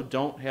also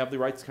don't have the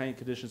right kind of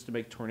conditions to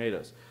make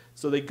tornadoes.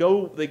 So they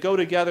go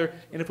together,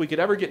 and if we could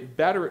ever get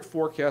better at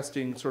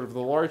forecasting sort of the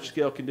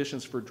large-scale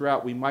conditions for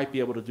drought, we might be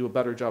able to do a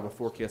better job of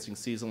forecasting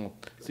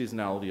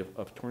seasonality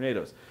of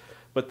tornadoes.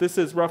 But this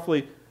is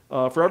roughly,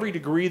 for every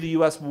degree the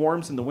U.S.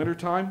 warms in the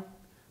wintertime,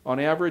 on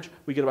average,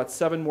 we get about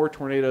 7 more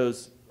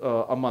tornadoes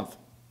a month,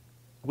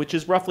 which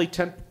is roughly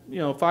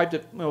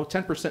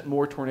 10%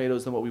 more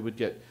tornadoes than what we would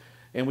get.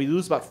 And we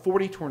lose about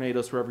 40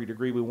 tornadoes for every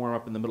degree we warm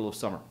up in the middle of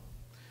summer,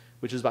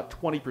 which is about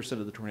 20%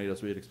 of the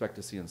tornadoes we'd expect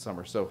to see in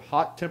summer. So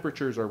hot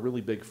temperatures are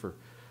really big for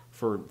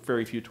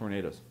very few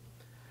tornadoes.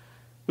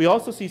 We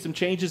also see some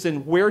changes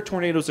in where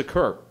tornadoes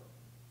occur.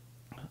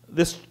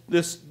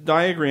 This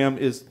diagram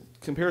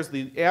compares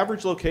the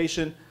average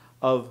location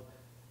of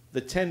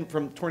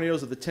from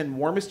tornadoes of the 10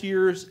 warmest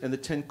years and the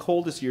 10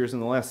 coldest years in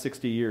the last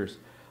 60 years.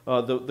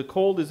 The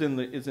cold is in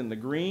the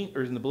green,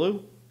 or is in the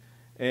blue,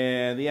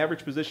 and the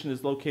average position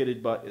is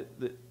located.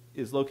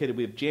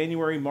 We have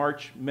January,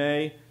 March,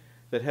 May,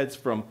 that heads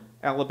from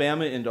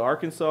Alabama into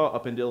Arkansas,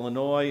 up into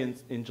Illinois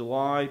in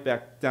July,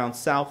 back down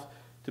south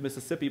to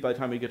Mississippi by the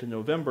time we get to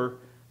November.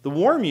 The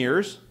warm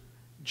years,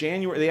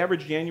 the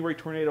average January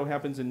tornado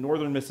happens in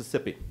northern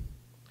Mississippi,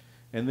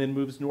 and then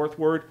moves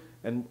northward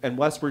and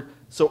westward.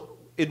 So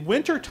in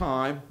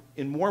wintertime,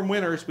 in warm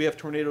winters, we have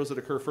tornadoes that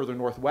occur further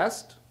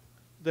northwest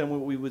than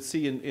what we would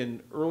see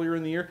earlier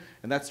in the year,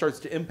 and that starts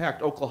to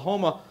impact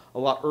Oklahoma a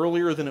lot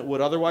earlier than it would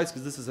otherwise,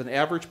 because this is an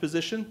average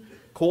position.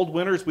 Cold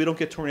winters, we don't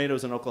get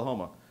tornadoes in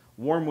Oklahoma.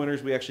 Warm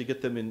winters, we actually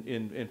get them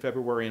in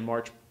February and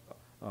March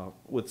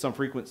with some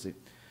frequency.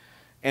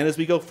 And as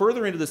we go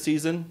further into the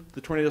season,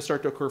 the tornadoes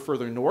start to occur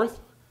further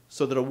north,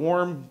 so that a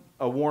warm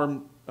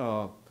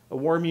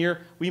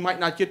year, we might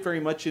not get very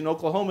much in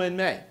Oklahoma in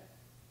May,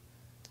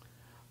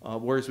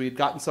 whereas we had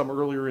gotten some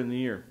earlier in the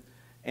year.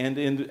 And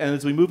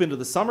as we move into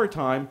the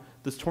summertime,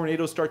 the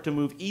tornadoes start to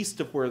move east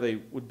of where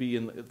they would be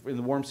in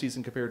the warm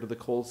season compared to the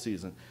cold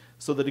season.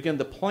 So that, again,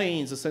 the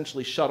plains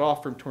essentially shut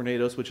off from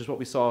tornadoes, which is what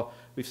we've seen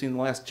in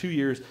the last 2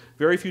 years.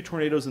 Very few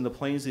tornadoes in the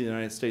plains of the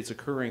United States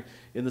occurring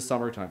in the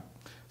summertime.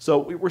 So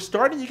we're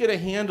starting to get a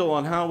handle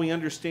on how we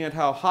understand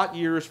how hot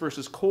years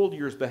versus cold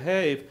years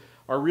behave.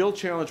 Our real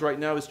challenge right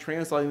now is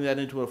translating that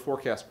into a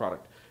forecast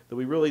product. That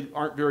we really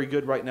aren't very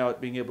good right now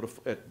at being able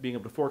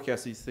to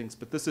forecast these things.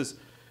 But this is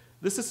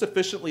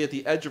sufficiently at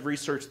the edge of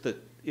research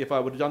that if I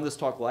would have done this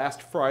talk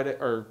last Friday,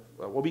 or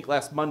a week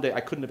last Monday,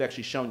 I couldn't have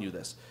actually shown you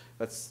this.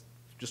 That's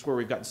just where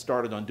we've gotten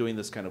started on doing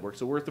this kind of work.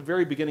 So we're at the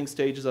very beginning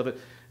stages of it,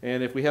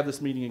 and if we have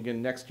this meeting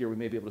again next year, we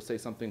may be able to say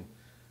something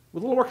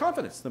with a little more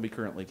confidence than we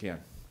currently can.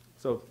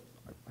 So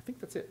I think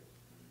that's it.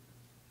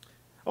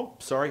 Oh,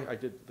 sorry,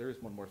 there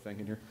is one more thing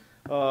in here.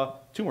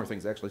 2 more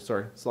things, actually,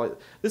 sorry.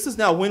 This is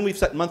now when we've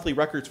set monthly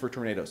records for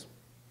tornadoes.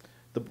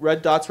 The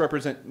red dots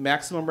represent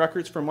maximum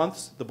records for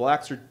months. The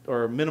blacks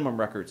are minimum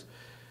records.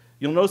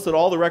 You'll notice that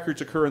all the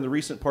records occur in the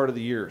recent part of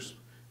the years.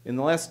 In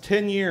the last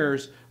 10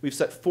 years, we've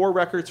set 4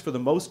 records for the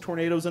most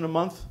tornadoes in a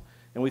month,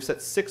 and we've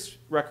set 6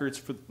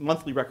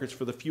 monthly records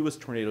for the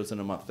fewest tornadoes in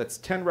a month. That's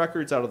 10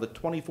 records out of the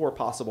 24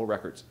 possible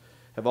records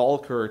have all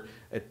occurred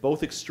at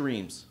both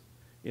extremes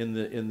in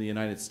the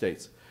United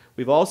States.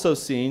 We've also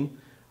seen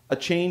a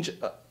change,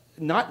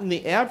 not in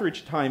the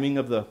average timing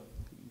of the,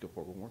 go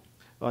forward more.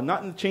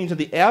 Not in the change of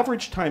the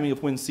average timing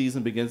of when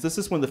season begins. This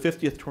is when the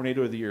 50th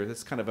tornado of the year.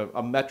 That's kind of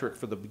a metric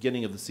for the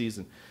beginning of the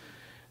season.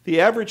 The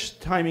average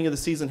timing of the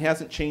season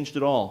hasn't changed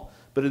at all.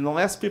 But in the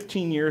last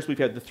 15 years, we've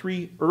had the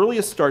 3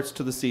 earliest starts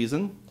to the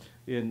season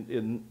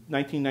in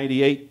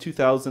 1998,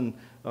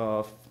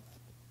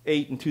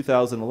 2008, and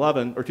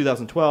 2011, or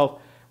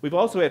 2012. We've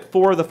also had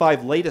 4 of the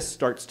 5 latest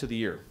starts to the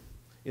year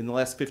in the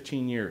last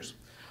 15 years.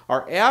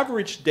 Our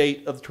average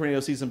date of the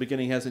tornado season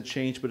beginning hasn't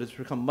changed, but it's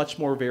become much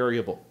more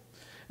variable.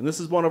 And this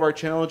is one of our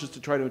challenges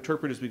to try to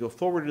interpret as we go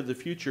forward into the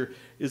future,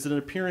 is an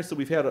appearance that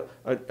we've had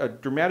a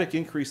dramatic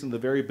increase in the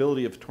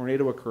variability of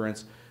tornado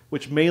occurrence,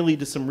 which may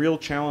lead to some real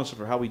challenges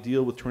for how we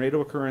deal with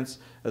tornado occurrence,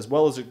 as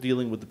well as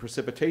dealing with the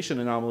precipitation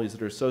anomalies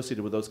that are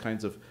associated with those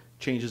kinds of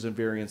changes and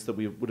variants that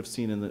we've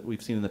seen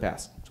in the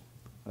past.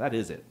 that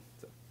is it.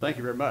 So, Thank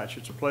you very much.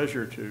 It's a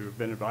pleasure to have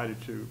been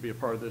invited to be a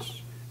part of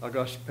this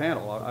august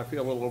panel. I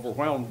feel a little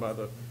overwhelmed by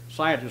the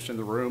scientists in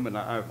the room, and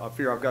I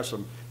fear I've got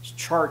some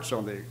charts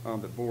on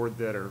the board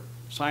that are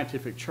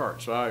scientific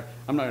charts. So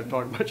I'm not going to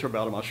talk much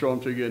about them. I'll show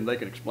them to you and they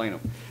can explain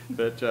them.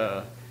 But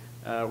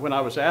when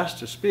I was asked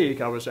to speak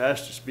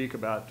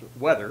about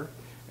weather,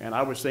 and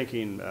I was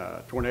thinking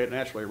tornado.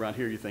 Naturally, around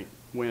here you think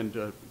wind,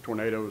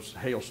 tornadoes,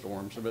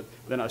 hailstorms. But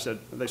then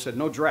they said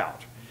no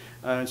drought.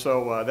 And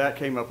so that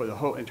came up with a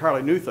whole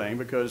entirely new thing,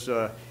 because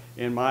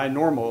in my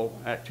normal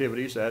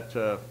activities, that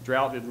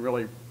drought isn't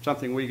really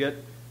something we get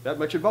that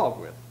much involved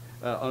with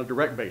on a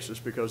direct basis,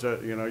 because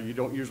you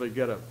don't usually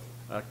get a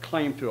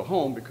claim to a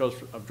home because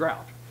of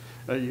drought.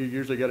 You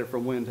usually get it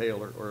from wind,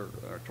 hail, or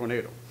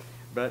tornado.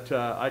 But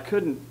I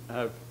couldn't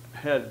have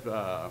had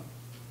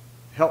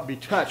helped be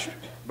touched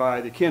by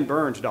the Ken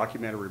Burns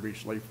documentary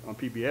recently on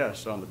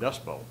PBS on the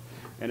Dust Bowl.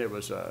 And it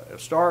was a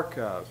stark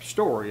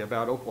story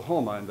about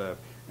Oklahoma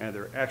and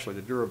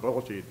the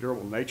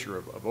durable nature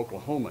of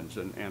Oklahomans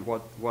and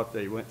what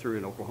they went through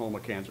in Oklahoma,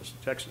 Kansas,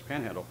 and Texas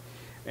Panhandle.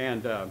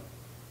 And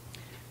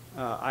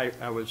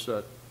I was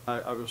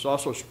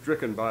also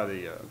stricken by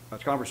a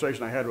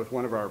conversation I had with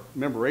one of our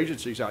member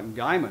agencies out in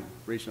Guymon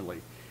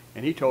recently.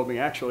 And he told me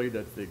actually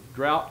that the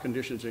drought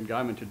conditions in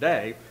Guymon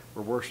today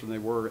were worse than they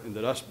were in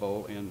the Dust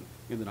Bowl in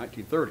the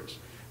 1930s.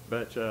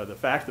 But the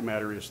fact of the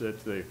matter is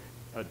that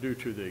due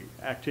to the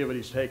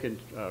activities taken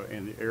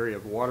in the area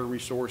of water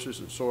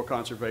resources and soil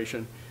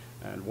conservation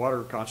and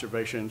water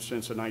conservation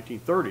since the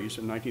 1930s,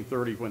 in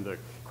 1930 when the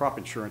Crop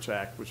Insurance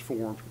Act was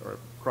formed, or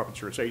Crop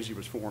Insurance Agency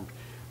was formed,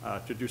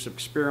 to do some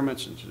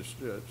experiments and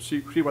to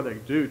see what they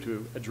could do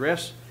to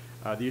address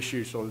the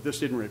issue so that this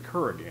didn't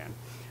recur again.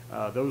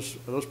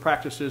 Those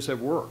practices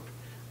have worked,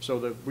 so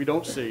that we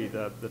don't see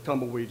the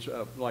tumbleweeds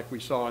like we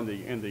saw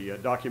in the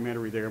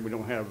documentary there. We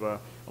don't have a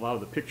lot of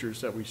the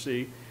pictures that we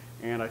see,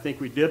 and I think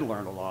we did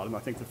learn a lot. And I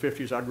think the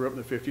 50s, I grew up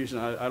in the 50s, and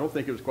I don't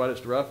think it was quite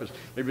as rough as,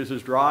 maybe it was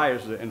as dry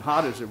as and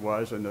hot as it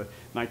was in the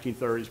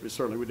 1930s, but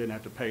certainly we didn't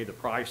have to pay the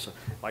price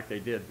like they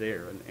did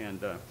there, and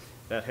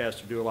that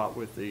has to do a lot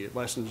with the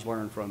lessons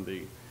learned from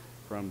the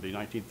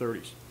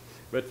 1930s.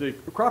 But the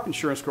Crop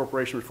Insurance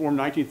Corporation was formed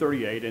in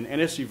 1938,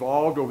 and it's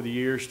evolved over the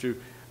years to,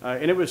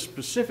 and it was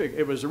specific.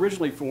 It was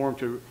originally formed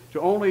to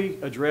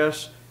only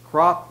address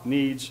crop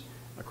needs,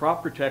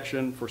 crop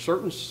protection for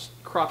certain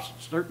crops,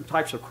 certain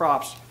types of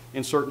crops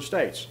in certain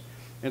states.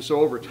 And so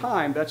over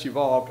time, that's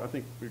evolved. I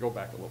think we go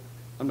back a little.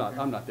 I'm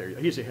not there yet.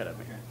 He's ahead of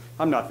me.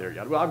 I'm not there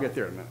yet. Well, I'll get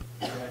there in a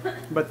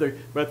minute.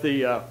 But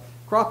the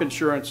crop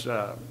insurance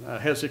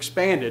has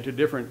expanded to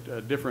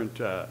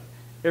different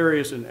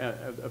areas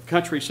of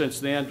country since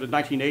then. The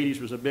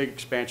 1980s was a big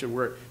expansion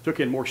where it took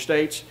in more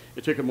states.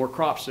 It took in more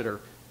crops that are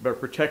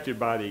protected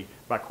by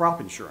crop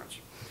insurance,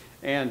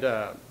 and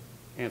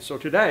so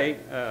today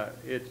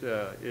it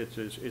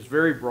is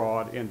very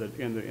broad in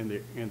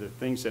the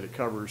things that it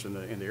covers and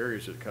in the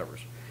areas that it covers.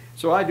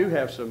 So I do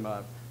have some.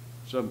 I'll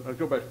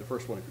go back to the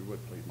first one if you would,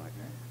 please,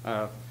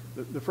 Mike.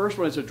 The first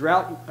one is a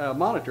drought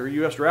monitor,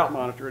 U.S. drought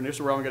monitor, and this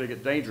is where I'm going to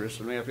get dangerous.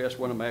 I may have to ask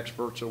one of my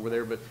experts over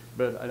there, but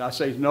I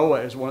say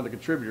NOAA is one of the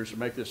contributors to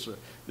make this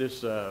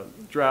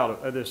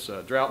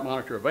drought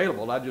monitor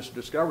available. And I just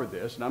discovered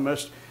this, and I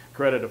must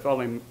credit a fellow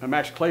named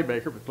Max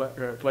Claybaker with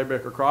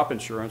Claybaker Crop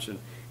Insurance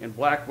in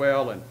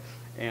Blackwell,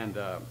 and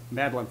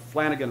Madeline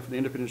Flanagan from the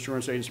Independent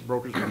Insurance Agency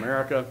Brokers of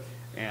America,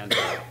 and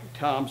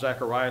Tom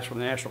Zacharias from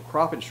the National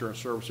Crop Insurance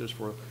Services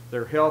for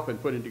their help in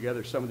putting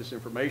together some of this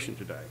information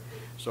today.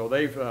 So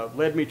they've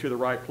led me to the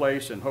right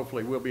place, and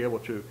hopefully we'll be able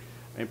to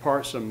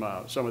impart some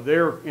of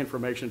their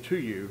information to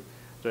you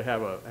to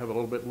have a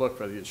little bit look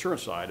for the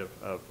insurance side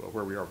of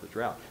where we are with the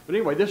drought. But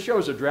anyway, this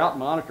shows a drought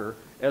monitor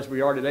as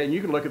we are today, and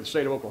you can look at the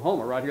state of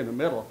Oklahoma right here in the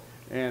middle.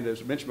 And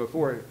as I mentioned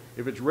before,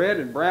 if it's red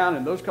and brown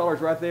and those colors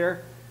right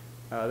there,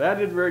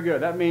 that isn't very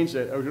good. That means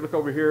that if you look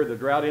over here, the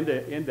drought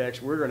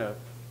index, we're going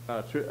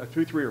to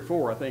 2, 3, or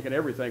 4, I think, in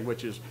everything,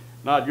 which is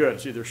not good.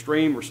 It's either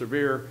extreme or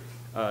severe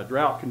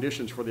drought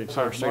conditions for the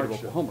entire state of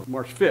Oklahoma,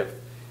 March 5th.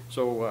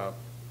 So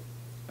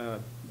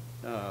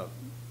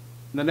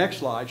the next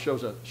slide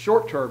shows a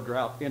short-term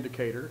drought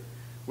indicator,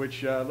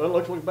 which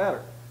looks a little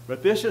better.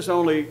 But this is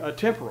only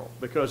temporal,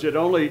 because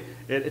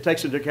it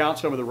takes into account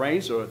some of the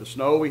rain, so the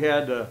snow we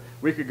had a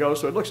week ago.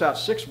 So it looks out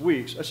 6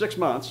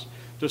 months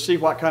to see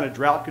what kind of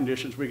drought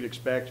conditions we could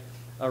expect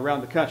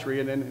around the country.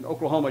 And then in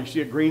Oklahoma, you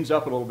see it greens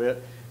up a little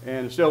bit,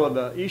 and still on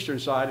the eastern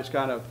side, it's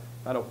kind of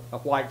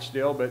white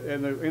still. But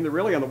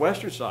really on the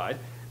western side,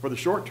 for the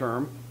short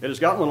term, it has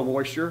got a little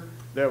moisture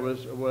that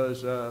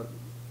was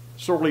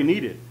sorely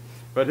needed.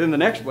 But in the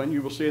next one,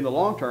 you will see in the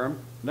long term,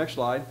 next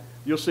slide,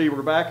 you'll see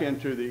we're back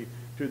into the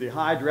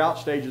high drought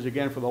stages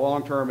again for the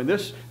long term. And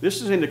this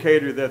is an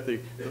indicator that the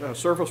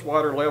surface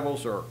water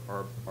levels are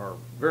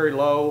very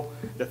low,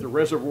 that the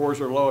reservoirs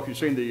are low. If you've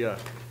seen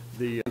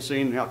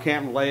seen now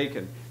Canton Lake,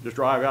 and just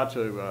drive out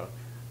to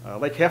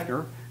Lake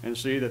Hefner and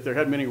see that there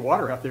hadn't been any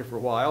water out there for a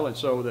while, and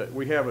so that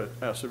we have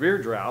a severe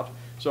drought.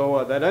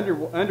 So that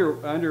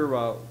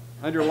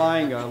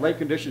underlying lake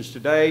conditions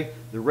today,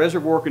 the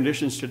reservoir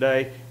conditions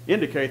today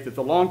indicate that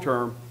the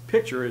long-term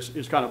picture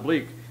is kind of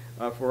bleak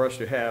for us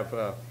to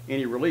have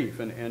any relief.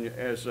 And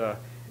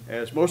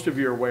as most of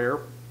you are aware,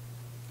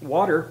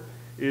 water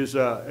is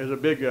a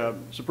big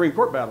Supreme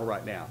Court battle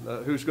right now.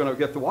 Who's going to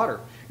get the water?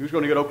 Who's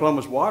going to get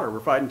Oklahoma's water? We're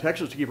fighting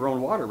Texas to keep our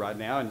own water right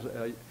now,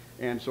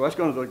 and so that's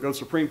going to go to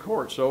Supreme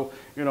Court. So,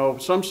 you know,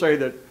 some say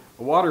that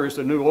water is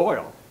the new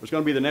oil. It's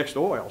going to be the next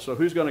oil. So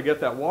who's going to get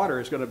that water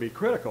is going to be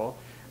critical.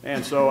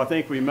 And so I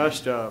think we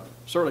must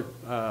certainly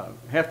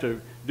have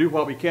to do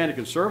what we can to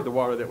conserve the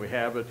water that we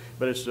have,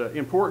 but it's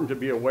important to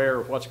be aware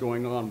of what's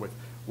going on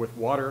with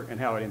water and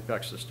how it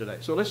impacts us today.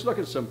 So let's look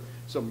at some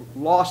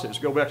losses.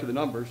 Go back to the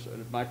numbers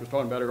that Mike was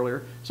talking about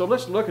earlier. So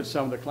let's look at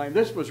some of the claims.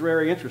 This was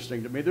very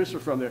interesting to me. This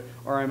is from the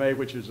RMA,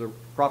 which is the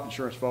crop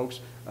insurance folks.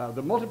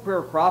 The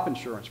multi-employer crop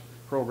insurance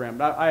program.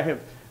 I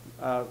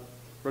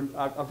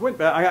went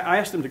back. I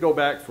asked them to go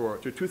back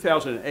to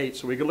 2008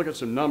 so we could look at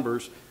some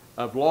numbers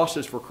of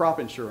losses for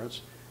crop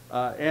insurance.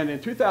 And in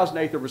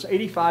 2008, there was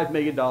 $85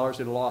 million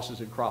in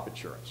losses in crop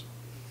insurance.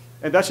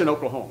 And that's in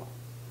Oklahoma.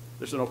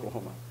 That's in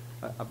Oklahoma.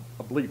 I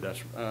believe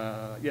that's,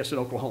 yes, in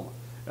Oklahoma.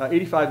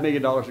 $85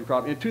 million in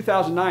crop. In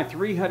 2009,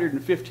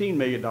 $315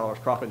 million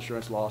crop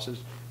insurance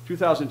losses.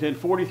 2010,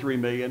 $43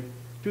 million.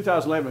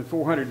 2011,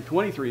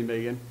 $423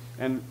 million.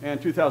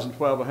 And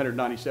 2012,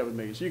 $197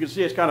 million. So you can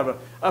see it's kind of an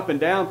up and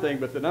down thing,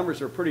 but the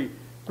numbers are pretty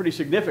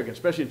significant,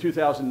 especially in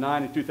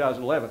 2009 and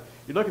 2011.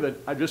 You look at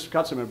I just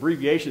got some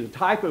abbreviations.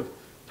 Type of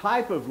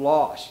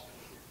loss.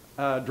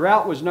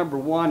 Drought was number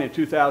 1 in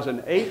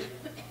 2008,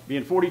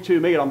 being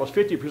 $42 million. Almost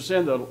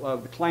 50%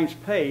 of the claims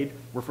paid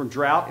were from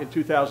drought in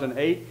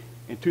 2008.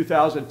 In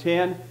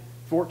 2010,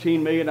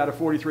 $14 million out of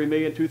 $43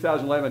 million.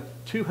 2011,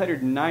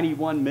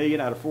 $291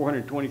 million out of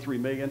 $423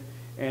 million.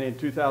 And in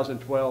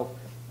 2012,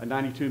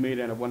 $92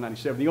 million out of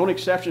 $197. The only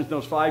exceptions in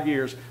those 5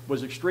 years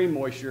was extreme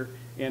moisture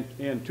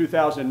in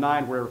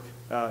 2009, where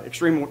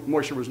extreme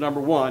moisture was number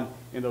 1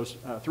 in those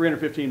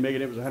 $315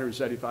 million. It was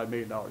 $175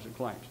 million in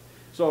claims.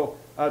 So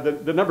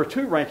the number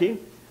 2 ranking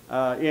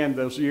in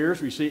those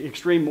years, we see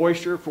extreme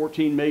moisture,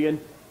 $14 million,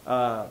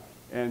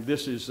 and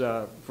this is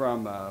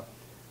from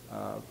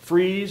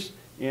freeze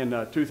in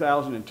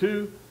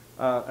 2002.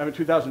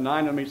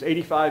 2009, that means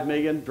 $85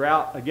 million.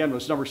 Drought again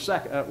was number 2.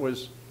 I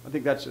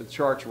think that's the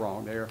chart's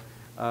wrong there.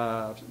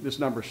 This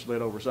number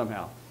slid over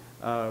somehow.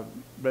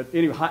 But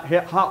anyway,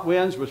 hot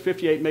winds was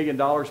 $58 million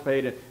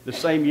paid in the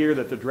same year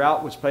that the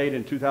drought was paid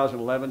in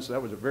 2011. So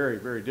that was a very,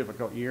 very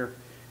difficult year.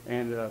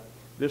 And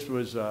this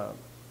was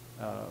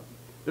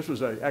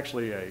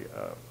actually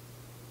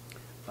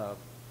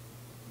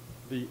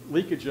the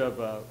leakage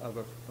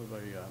of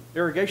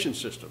irrigation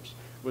systems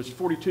was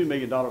 $42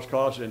 million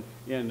caused in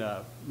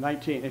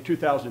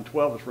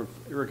 2012 was from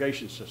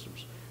irrigation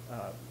systems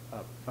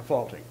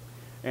faulting.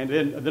 And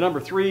then the number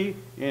 3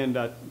 in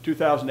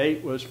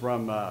 2008 was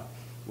from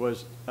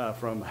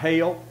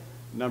hail.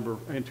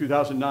 In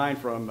 2009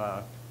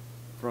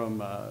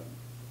 from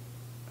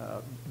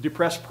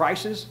depressed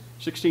prices,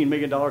 $16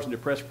 million in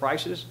depressed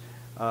prices.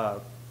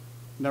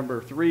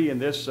 Number 3 in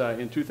this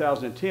in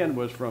 2010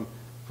 was from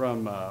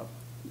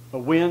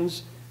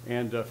winds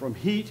and from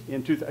heat.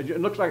 It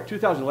looks like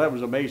 2011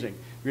 was amazing.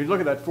 When you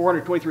look at that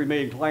 423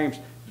 million claims,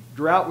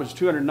 drought was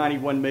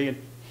 291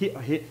 million.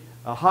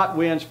 Hot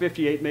winds,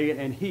 58 million,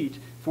 and heat,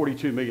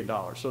 $42 million.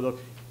 So the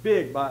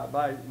big,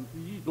 by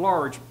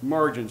large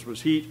margins,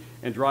 was heat,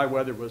 and dry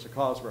weather was the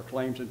cause of our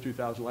claims in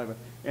 2011.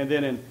 And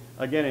then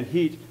again in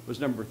heat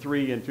was number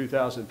 3 in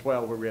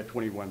 2012, where we had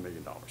 $21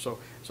 million. So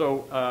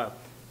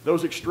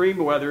those extreme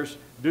weathers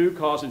do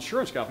cause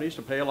insurance companies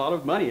to pay a lot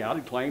of money out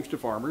in claims to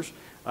farmers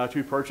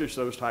to purchase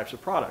those types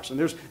of products. And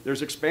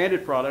there's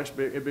expanded products.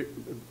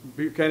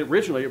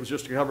 Originally, it was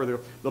just to cover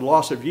the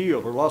loss of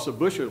yield or loss of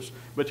bushels.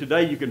 But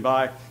today, you can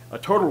buy a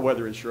total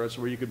weather insurance,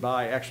 where you could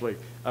buy actually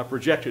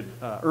projected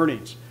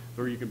earnings,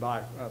 or you can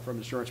buy from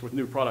insurance with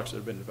new products that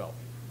have been developed.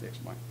 Thanks,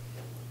 Mike.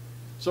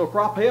 So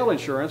crop hail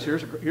insurance,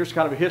 here's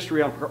kind of a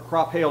history on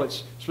crop hail.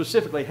 It's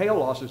specifically hail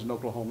losses in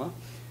Oklahoma.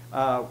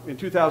 In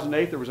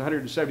 2008, there was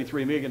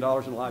 $173 million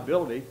in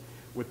liability,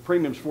 with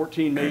premiums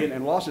 $14 million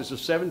and losses of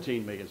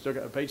 $17 million. So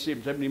paid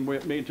 $17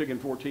 million, took in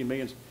 $14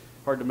 million. It's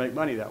hard to make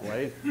money that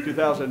way.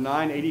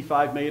 2009,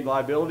 $85 million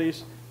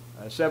liabilities,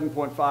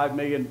 $7.5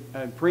 million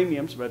in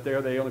premiums, but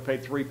there they only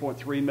paid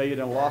 $3.3 million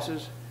in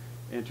losses.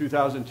 In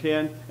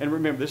 2010, and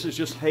remember, this is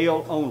just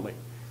hail only.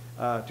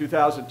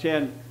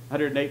 2010,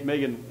 $108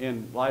 million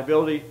in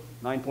liability,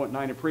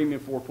 9.9 in premium,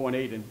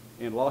 4.8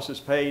 in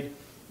losses paid.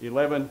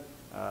 11.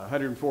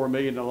 $104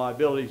 million in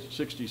liabilities,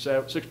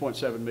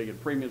 6.7 million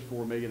premiums,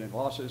 4 million in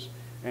losses,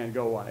 and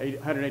go on.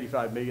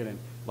 $185 million in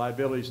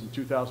liabilities in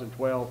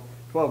 2012,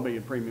 12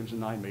 million premiums,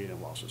 and 9 million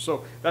in losses.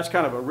 So that's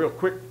kind of a real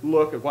quick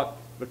look at what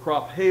the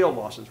crop hail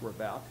losses were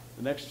about.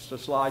 The next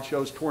slide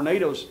shows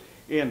tornadoes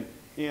in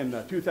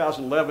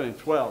 2011 and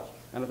 12.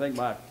 And I think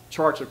my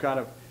charts are kind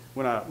of,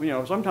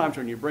 sometimes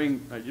when you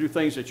do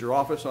things at your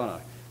office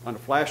on a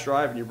flash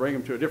drive and you bring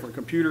them to a different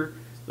computer,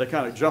 they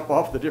kind of jump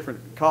off the different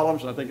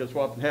columns, and I think that's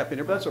what happened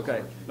here, but that's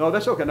okay. No,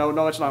 that's okay.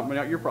 No, it's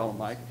not your problem,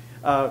 Mike.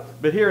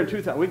 But here in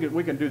 2000,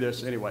 we can do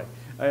this anyway.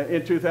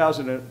 In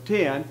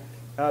 2010,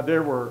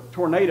 there were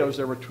tornadoes.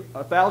 There were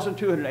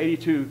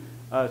 1,282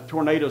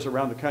 tornadoes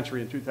around the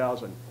country in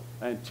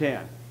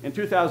 2010. In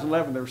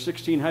 2011, there were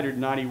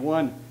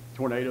 1,691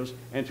 tornadoes.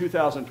 In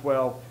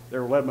 2012,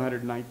 there were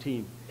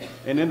 1,119.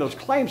 And in those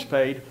claims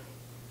paid,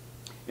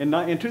 in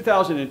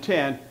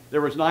 2010,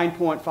 there was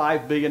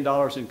 $9.5 billion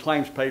in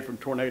claims paid from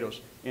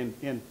tornadoes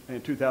in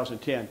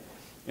 2010.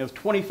 It was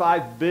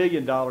 $25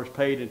 billion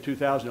paid in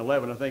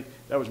 2011. I think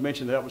that was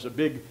mentioned. That was a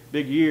big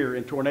year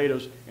in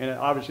tornadoes, and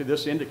obviously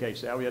this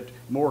indicates that we had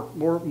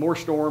more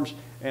storms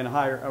and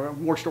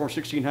more storms,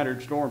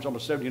 1,600 storms,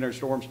 almost 1,700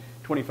 storms,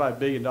 $25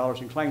 billion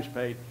in claims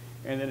paid,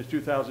 and then in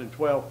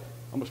 2012,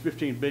 almost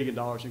 $15 billion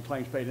in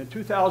claims paid. In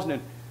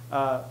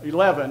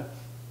 2011,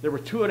 there were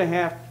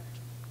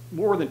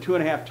more than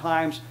 2.5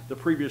 times the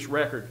previous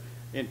record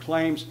in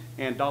claims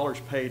and dollars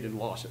paid in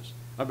losses.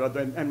 And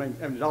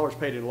dollars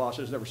paid in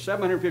losses. There were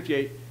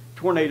 758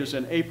 tornadoes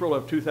in April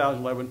of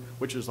 2011,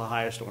 which is the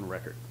highest on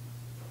record.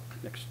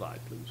 Next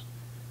slide, please.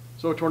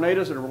 So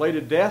tornadoes and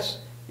related deaths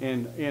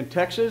in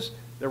Texas,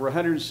 there were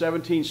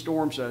 117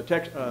 storms,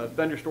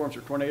 thunderstorms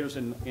or tornadoes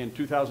in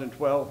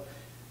 2012.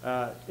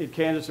 In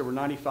Kansas, there were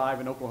 95.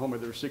 In Oklahoma,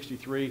 there were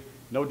 63.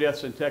 No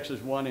deaths in Texas,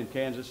 1 in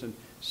Kansas, and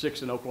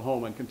 6 in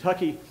Oklahoma. And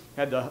Kentucky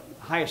had the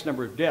highest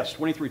number of deaths,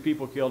 23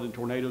 people killed in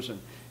tornadoes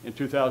in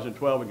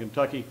 2012 in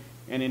Kentucky,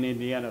 and in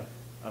Indiana,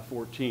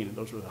 14. And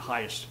those were the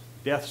highest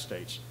death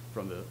states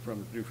from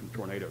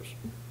tornadoes.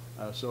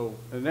 So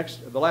the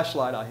last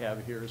slide I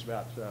have here is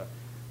about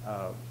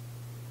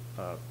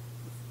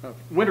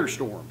winter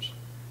storms.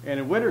 And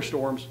in winter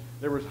storms,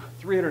 there was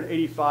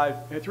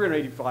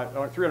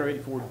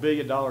 $384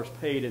 billion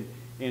paid in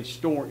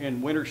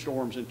winter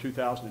storms in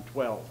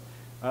 2012.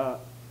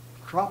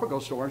 Tropical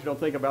storms, you don't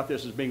think about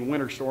this as being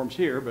winter storms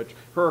here, but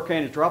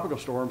hurricane and tropical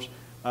storms,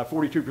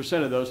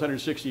 42% of those,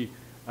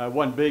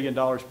 $161 billion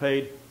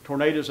paid.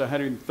 Tornadoes,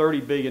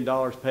 $130 billion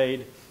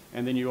paid.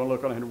 And then you want to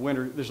look on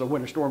there's a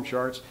winter storm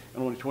charts,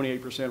 and only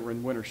 28% were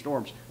in winter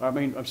storms.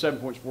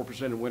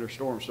 7.4% in winter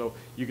storms. So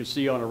you can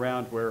see on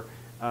around where,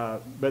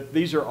 but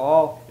these are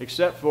all,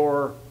 except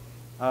for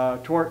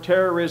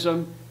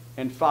terrorism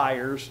and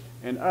fires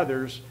and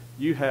others,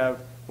 you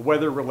have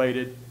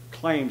weather-related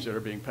claims that are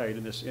being paid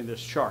in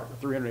this chart,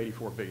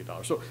 $384 billion.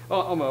 So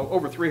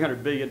over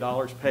 $300 billion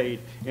paid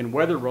in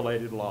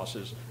weather-related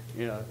losses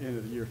in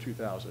the year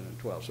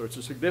 2012. So it's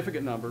a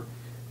significant number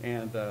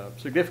and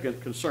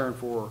significant concern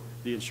for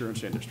the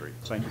insurance industry.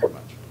 Thank you very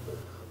much.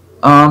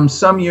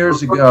 Some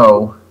years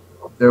ago,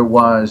 there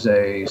was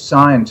a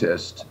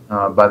scientist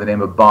by the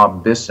name of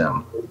Bob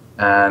Bisson,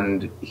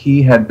 and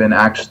he had been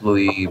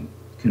actually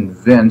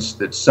convinced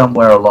that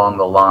somewhere along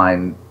the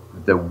line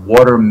the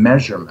water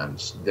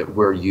measurements that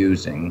we're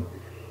using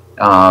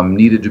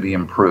needed to be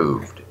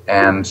improved.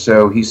 And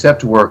so he set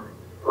to work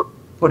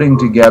putting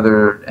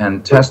together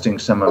and testing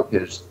some of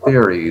his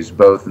theories,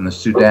 both in the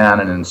Sudan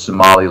and in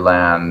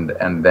Somaliland,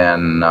 and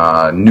then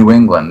New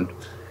England,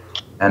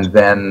 and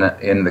then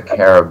in the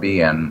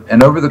Caribbean.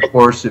 And over the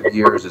course of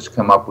years has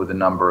come up with a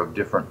number of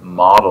different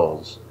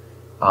models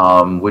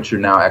which are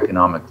now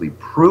economically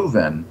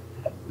proven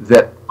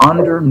that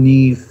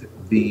underneath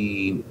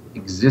the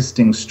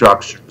existing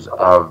structures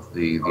of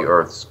the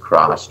Earth's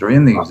crust, or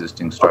in the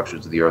existing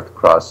structures of the Earth's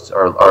crust,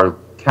 are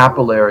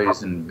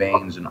capillaries and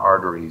veins and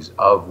arteries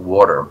of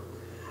water,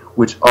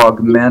 which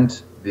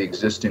augment the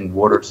existing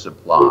water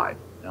supply.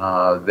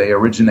 They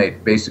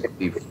originate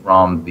basically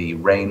from the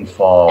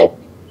rainfall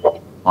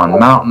on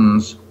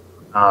mountains,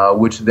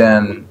 which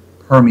then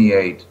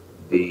permeate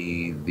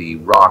the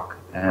rock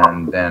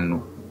and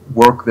then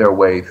work their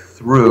way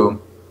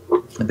through.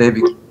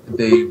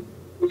 They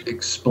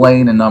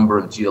explain a number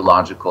of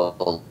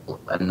geological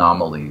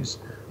anomalies,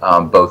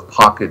 both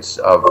pockets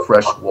of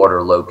fresh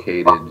water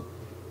located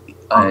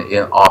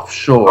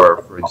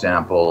offshore, for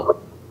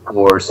example,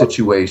 or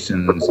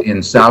situations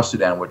in South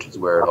Sudan, which is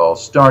where it all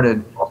started,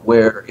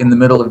 where in the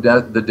middle of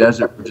the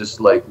desert were just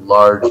like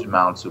large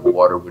amounts of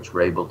water which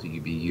were able to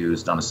be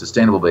used on a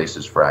sustainable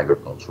basis for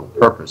agricultural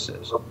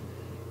purposes.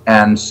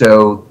 And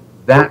so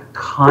that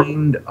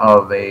kind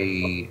of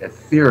a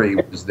theory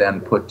was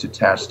then put to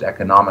test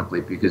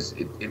economically, because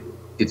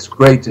it's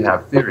great to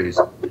have theories,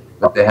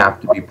 but they have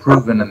to be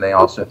proven and they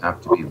also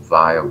have to be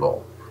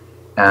viable.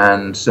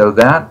 And so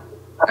that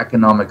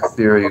economic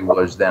theory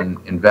was then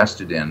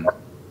invested in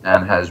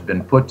and has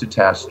been put to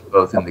test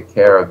both in the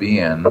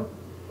Caribbean,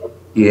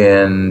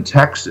 in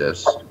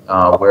Texas,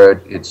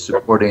 where it's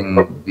supporting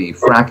the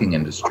fracking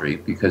industry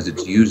because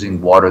it's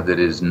using water that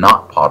is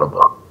not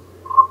potable.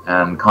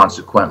 And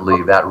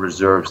consequently, that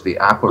reserves the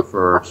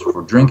aquifers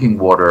for drinking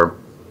water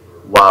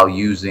while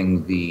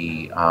using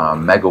the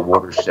mega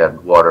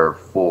watershed water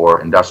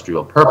for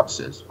industrial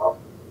purposes.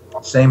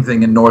 Same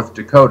thing in North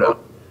Dakota.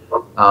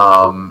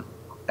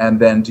 And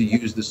then to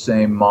use the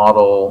same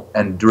model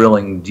and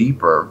drilling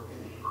deeper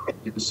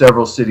in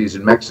several cities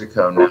in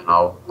Mexico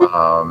now,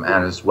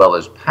 and as well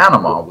as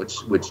Panama,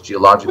 which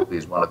geologically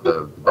is one of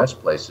the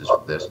best places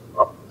for this.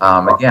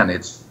 Again,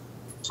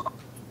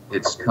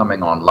 it's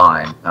coming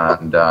online,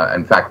 and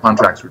in fact,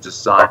 contracts were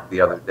just signed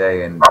the other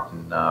day in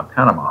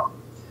Panama.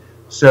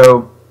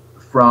 So,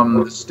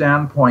 from the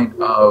standpoint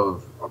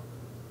of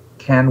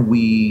can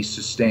we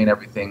sustain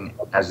everything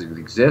as it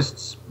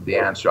exists, the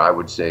answer I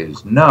would say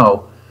is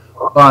no.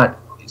 But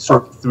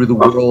sort of through the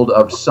world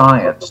of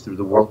science, through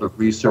the world of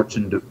research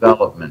and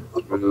development,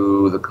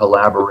 through the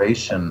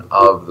collaboration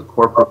of the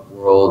corporate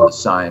world, the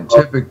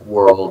scientific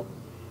world,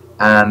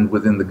 and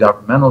within the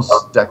governmental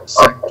sectors,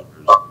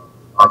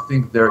 I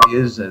think there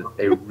is a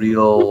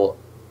real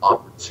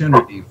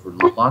opportunity for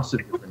lots of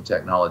different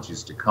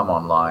technologies to come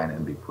online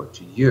and be put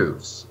to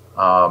use.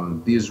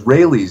 The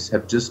Israelis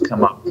have just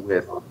come up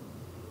with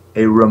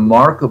a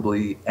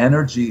remarkably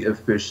energy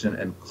efficient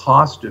and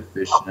cost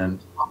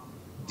efficient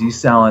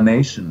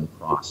desalination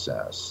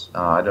process.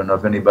 I don't know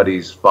if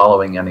anybody's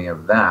following any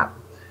of that,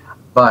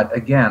 but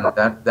again,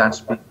 that's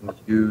being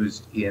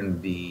used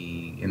in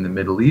the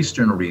Middle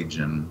Eastern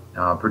region,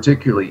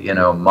 particularly in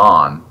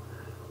Oman.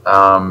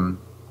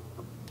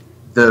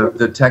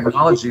 The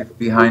technology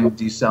behind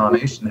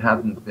desalination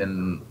hadn't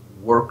been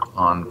worked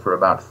on for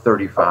about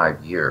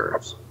 35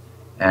 years.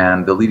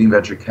 And the leading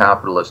venture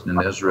capitalist in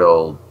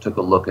Israel took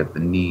a look at the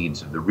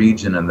needs of the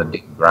region and the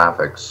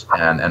demographics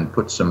and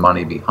put some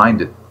money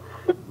behind it.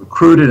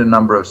 Recruited a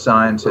number of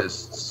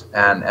scientists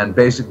and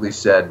basically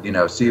said, you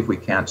know, see if we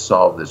can't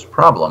solve this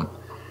problem.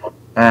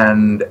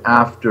 And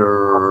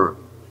after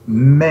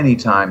many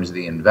times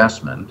the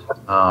investment,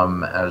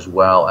 as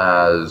well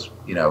as,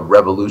 you know,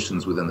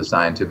 revolutions within the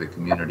scientific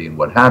community and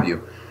what have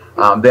you,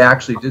 they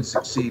actually did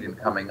succeed in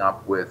coming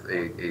up with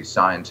a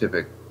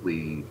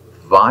scientifically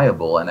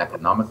viable and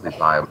economically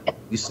viable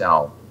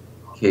desal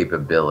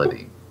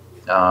capability.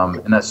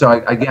 And so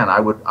again, I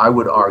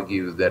would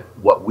argue that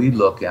what we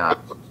look at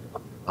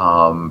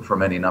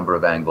from any number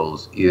of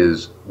angles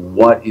is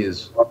what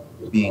is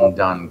being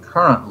done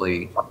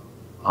currently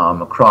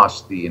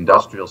across the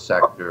industrial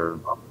sector,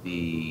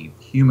 the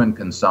human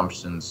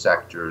consumption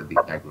sector, the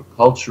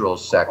agricultural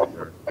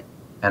sector,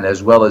 and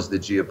as well as the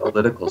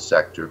geopolitical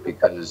sector,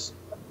 because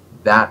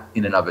that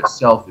in and of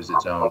itself is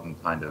its own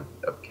kind of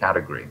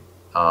category.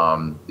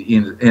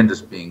 The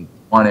Indus being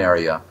one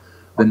area,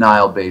 the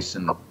Nile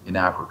Basin in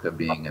Africa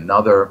being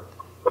another.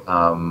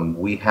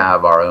 We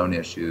have our own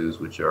issues,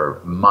 which are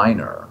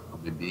minor,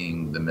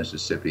 being the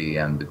Mississippi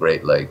and the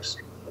Great Lakes.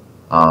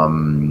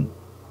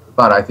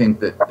 But I think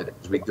that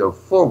as we go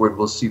forward,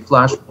 we'll see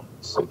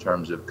flashpoints in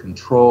terms of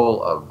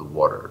control of the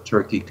water.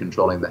 Turkey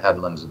controlling the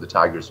headlands of the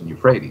Tigris and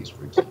Euphrates,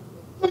 for example.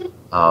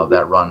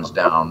 That runs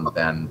down,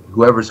 then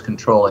whoever's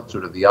controlling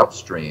sort of the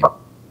upstream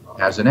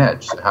has an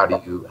edge. So how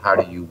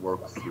do you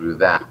work through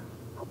that?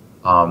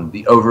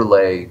 The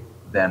overlay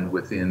then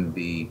within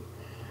the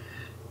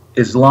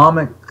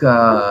Islamic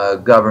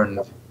governed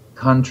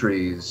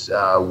countries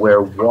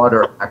where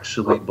water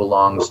actually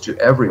belongs to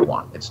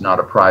everyone. It's not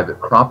a private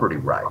property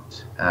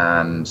right.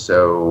 And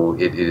so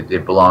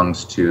it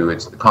belongs to,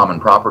 it's the common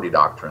property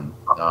doctrine,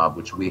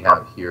 which we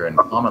have here in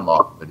common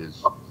law, but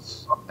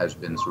has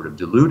been sort of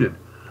diluted.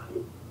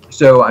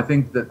 So I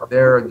think that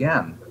there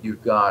again,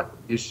 you've got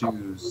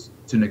issues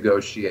to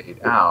negotiate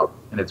out,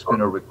 and it's going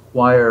to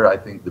require, I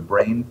think, the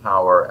brain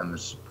power and the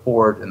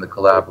support and the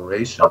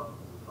collaboration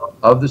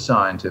of the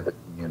scientific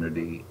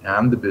community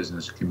and the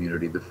business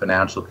community, the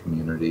financial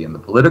community, and the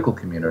political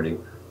community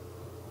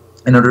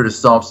in order to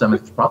solve some of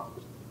these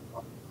problems.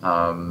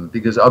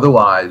 Because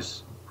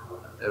otherwise,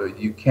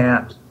 you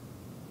can't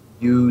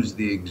use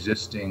the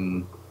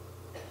existing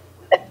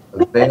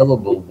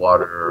available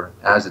water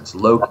as it's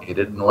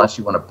located unless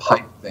you want to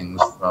pipe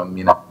things from,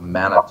 you know,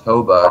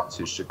 Manitoba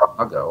to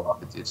Chicago.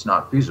 It's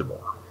not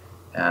feasible.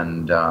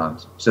 And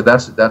so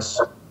that's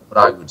what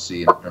I would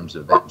see in terms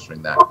of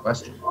answering that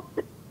question.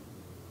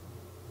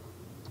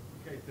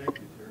 Okay, thank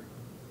you, sir.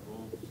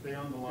 We'll stay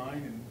on the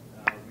line,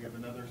 and we have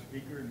another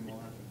speaker, and we'll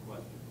have some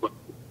questions.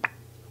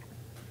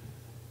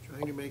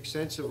 Trying to make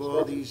sense of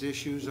all these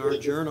issues are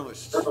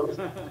journalists.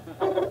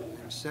 And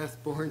Seth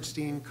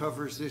Bornstein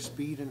covers this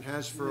beat and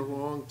has for a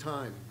long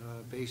time.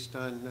 Based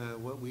on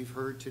what we've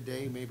heard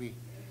today, maybe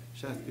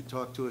Seth could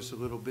talk to us a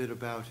little bit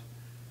about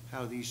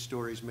how these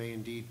stories may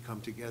indeed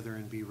come together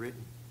and be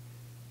written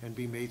and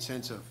be made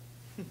sense of.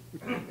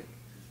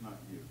 It's not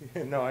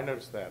you. No, I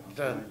noticed that.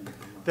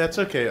 That's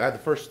okay. The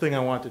first thing I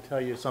want to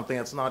tell you is something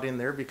that's not in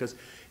there because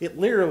it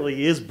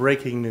literally is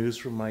breaking news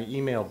from my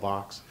email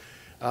box.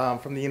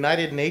 From the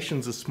United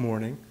Nations this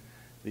morning,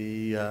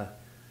 the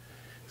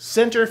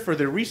Center for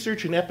the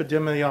Research and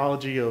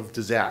Epidemiology of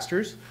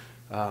Disasters,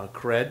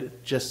 CRED,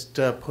 just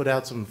put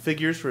out some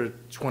figures for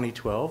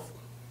 2012.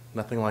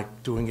 Nothing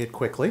like doing it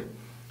quickly.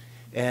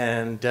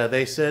 And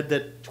they said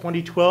that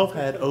 2012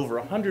 had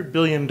over $100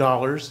 billion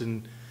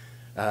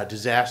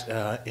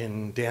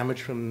in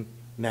damage from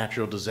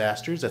natural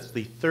disasters. That's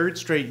the third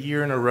straight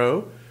year in a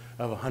row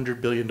of $100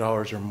 billion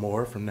or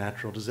more from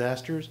natural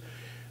disasters.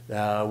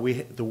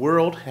 The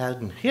world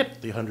hadn't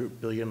hit the 100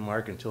 billion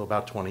mark until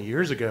about 20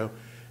 years ago.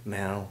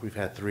 Now we've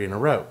had 3 in a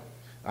row.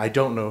 I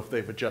don't know if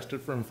they've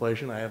adjusted for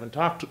inflation. I haven't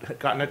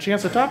gotten a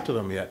chance to talk to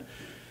them yet.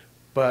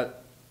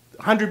 But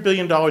 $100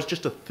 billion,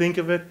 just to think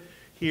of it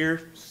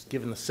here,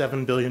 given the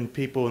 7 billion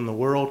people in the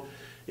world,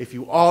 if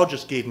you all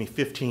just gave me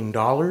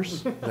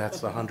 $15,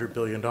 that's the $100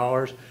 billion,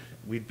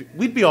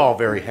 we'd be all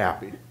very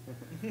happy.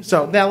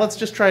 So now let's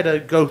just try to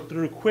go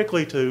through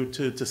quickly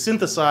to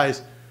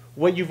synthesize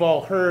what you've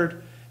all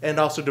heard, and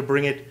also to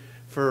bring it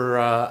for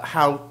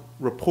how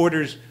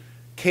reporters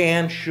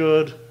can,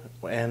 should,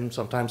 and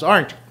sometimes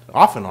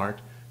often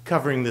aren't,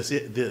 covering this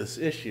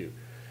issue.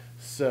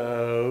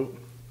 So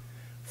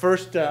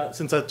first,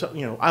 since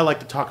I like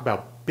to talk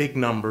about big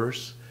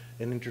numbers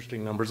and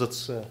interesting numbers,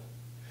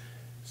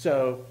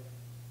 so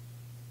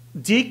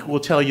Deke will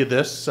tell you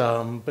this,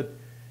 but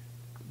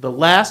the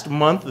last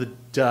month, the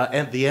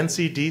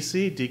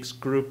NCDC, Deke's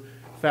group,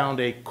 found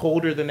a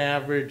colder than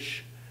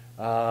average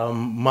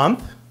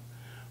month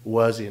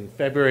was in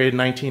February of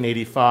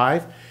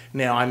 1985.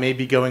 Now, I may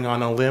be going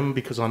on a limb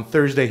because on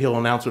Thursday he'll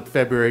announce what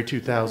February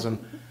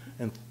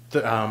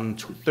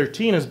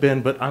 2013 has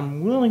been, but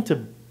I'm willing to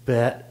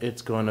bet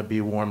it's going to be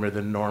warmer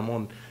than normal.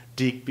 And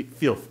Deke,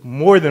 feel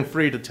more than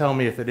free to tell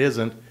me if it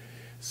isn't.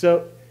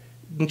 So,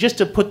 just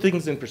to put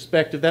things in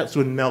perspective, that's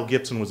when Mel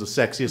Gibson was the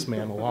sexiest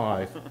man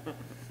alive.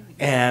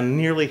 And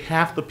nearly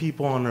half the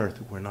people on Earth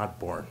were not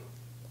born.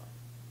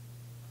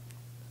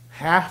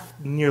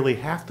 Nearly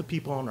half the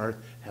people on Earth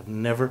have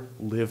never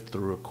lived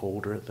through a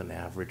colder than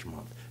average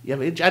month. Yeah,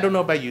 I don't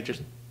know about you,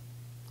 just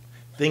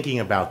thinking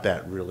about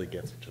that really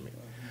gets it to me.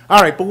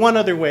 All right, but one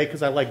other way,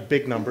 because I like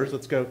big numbers,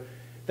 let's go.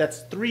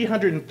 That's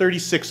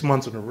 336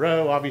 months in a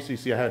row. Obviously, you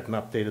see I hadn't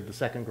updated the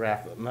second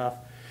graph enough.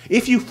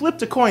 If you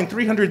flipped a coin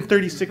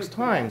 336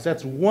 times,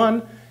 that's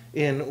one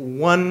in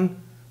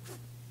one,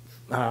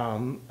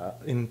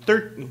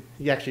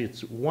 actually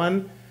it's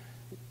 1,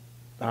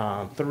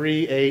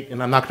 3, 8,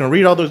 and I'm not going to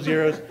read all those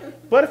zeros.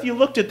 But if you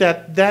looked at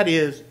that, that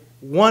is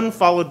 1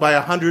 followed by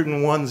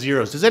 101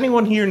 zeros. Does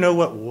anyone here know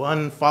what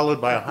 1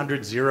 followed by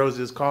 100 zeros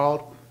is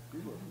called?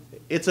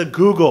 It's a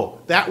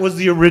Google. That was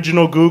the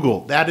original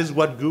Google. That is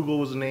what Google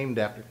was named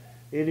after.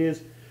 It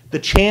is, the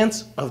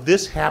chance of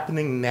this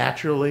happening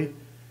naturally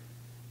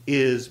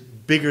is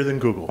bigger than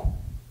Google.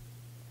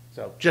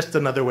 So just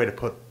another way to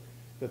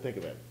think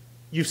of it.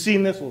 You've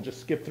seen this, we'll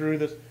just skip through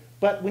this.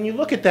 But when you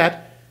look at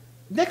that,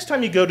 next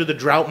time you go to the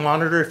drought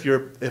monitor, if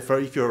you're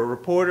a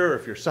reporter or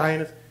if you're a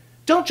scientist,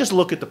 don't just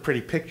look at the pretty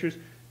pictures.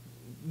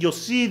 You'll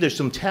see there's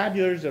some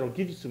tabulars that'll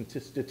give you some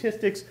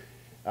statistics.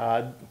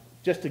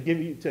 Just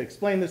to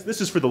explain this,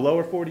 this is for the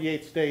lower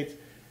 48 states.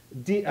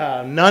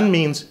 None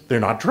means they're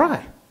not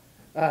dry.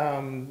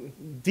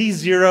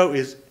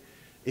 D0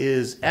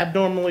 is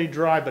abnormally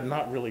dry but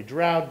not really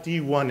drought.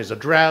 D1 is a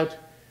drought.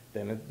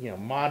 Then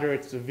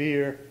moderate,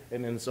 severe,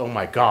 and then it's oh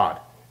my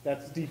God.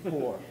 That's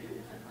D4.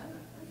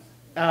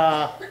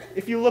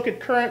 If you look at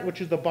current, which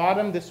is the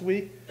bottom this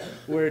week,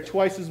 we're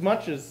twice as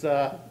much as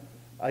a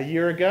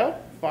year ago,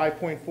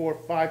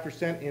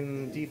 5.45%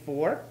 in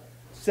D4,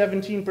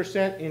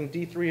 17% in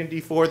D3 and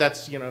D4.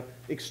 That's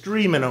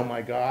extreme and oh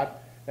my God,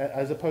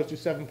 as opposed to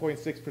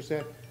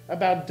 7.6%,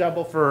 about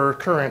double for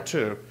current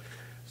too.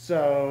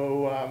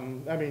 So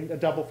I mean a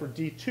double for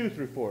D2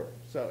 through 4.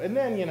 So and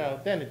then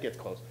then it gets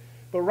close.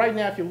 But right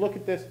now, if you look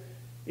at this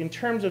in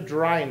terms of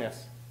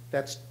dryness,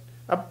 that's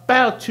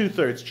about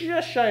 2/3,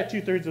 just shy of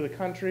 2/3 of the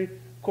country.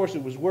 Of course,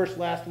 it was worse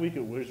last week.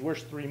 It was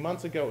worse 3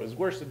 months ago. It was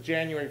worse on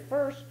January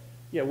 1st.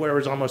 Yeah, where it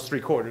was almost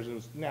 3/4. It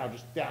was now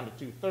just down to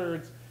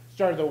 2/3.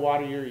 Started the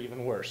water year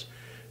even worse.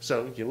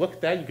 So if you look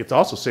at that, you could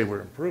also say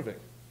we're improving.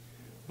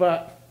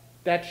 But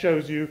that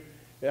shows you.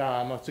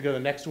 Let's go to the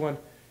next one.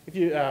 If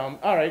you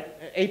all right,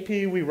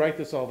 AP, we write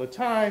this all the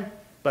time.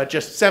 But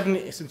just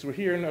 70, since we're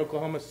here in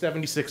Oklahoma,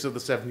 76 of the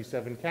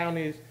 77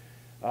 counties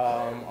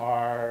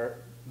are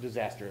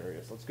disaster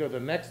areas. Let's go to the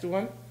next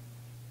one.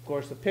 Of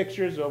course, the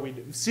pictures. Well,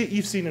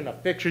 you've seen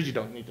enough pictures. You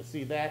don't need to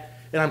see that.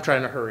 And I'm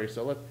trying to hurry.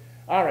 So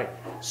all right.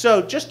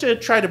 So just to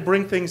try to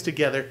bring things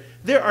together,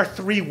 there are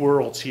 3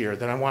 worlds here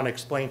that I want to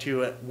explain to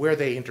you where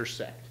they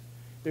intersect.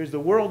 There's the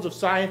worlds of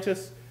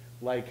scientists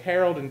like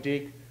Harold and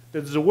Deke.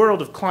 There's the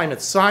world of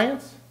climate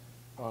science,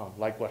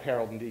 like what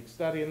Harold and Deke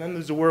study. And then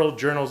there's the world of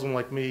journalism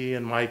like me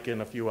and Mike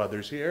and a few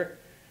others here.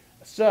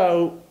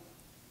 So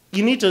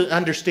you need to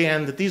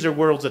understand that these are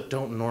worlds that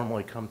don't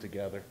normally come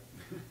together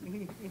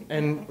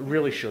and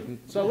really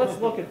shouldn't. So let's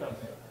look at them.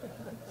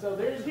 So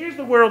here's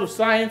the world of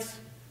scientists.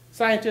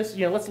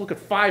 Let's look at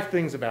 5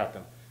 things about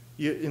them.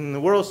 In the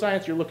world of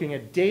science, you're looking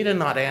at data,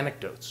 not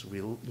anecdotes.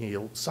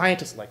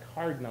 Scientists like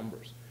hard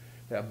numbers,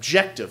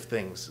 objective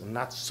things, and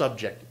not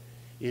subjective.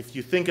 If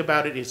you think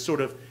about it, it's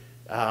sort of,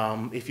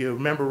 if you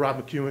remember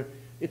Rob McEwen,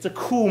 it's a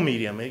cool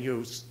medium.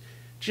 You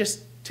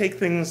just take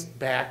things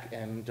back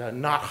and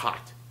not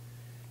hot.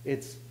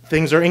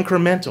 Things are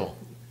incremental.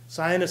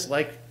 Scientists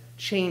like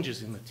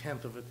changes in the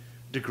 1/10 of a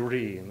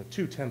degree, in the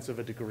 2/10 of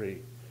a degree.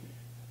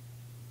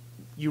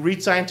 You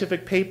read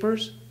scientific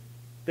papers,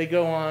 They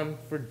go on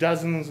for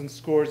dozens and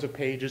scores of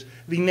pages.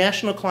 The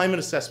National Climate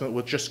Assessment,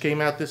 which just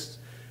came out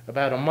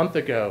about a month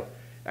ago,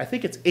 I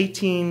think it's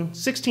 16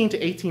 to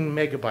 18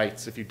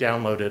 megabytes if you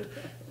download it.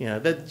 You know,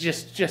 that's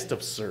just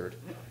absurd.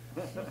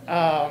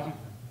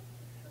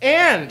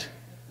 And,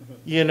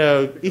 you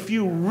know, if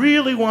you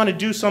really want to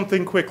do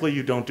something quickly,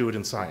 you don't do it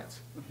in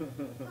science.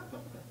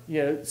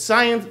 You know,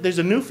 science, there's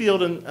a new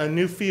field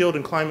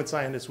in climate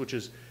science, which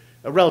is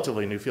a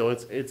relatively new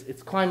field.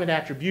 It's climate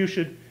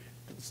attribution,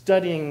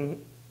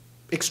 studying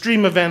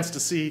extreme events to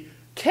see,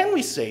 can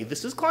we say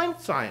this is climate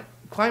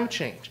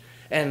change?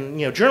 And,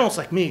 you know, journalists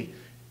like me,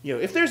 you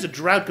know, if there's a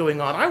drought going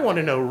on, I want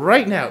to know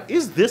right now,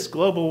 is this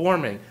global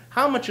warming?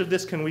 How much of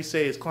this can we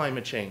say is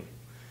climate change?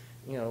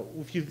 You know,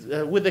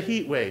 with the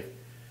heat wave.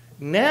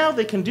 Now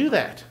they can do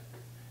that.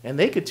 And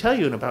they could tell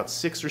you in about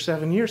 6 or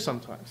 7 years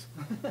sometimes.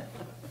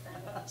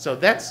 So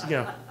that's, you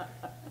know,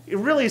 it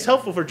really is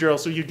helpful for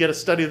journalists. So you get a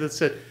study that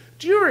said,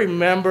 do you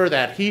remember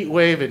that heat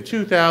wave in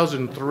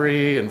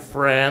 2003 in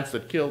France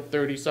that killed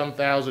 30-some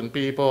thousand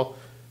people?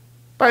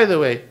 By the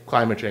way,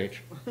 climate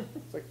change.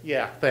 It's like,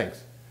 yeah,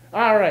 thanks.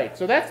 All right,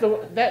 so that's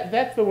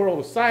the world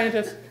of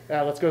scientists.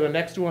 Let's go to the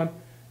next one.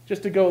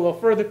 Just to go a little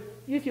further,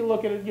 if you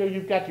look at it, you know,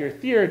 you've got your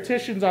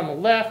theoreticians on the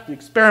left, the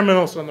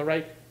experimentalists on the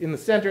right, in the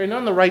center, and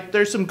on the right,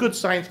 there's some good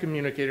science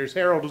communicators.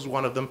 Harold is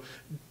one of them.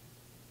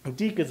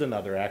 Deke is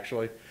another,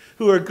 actually,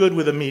 who are good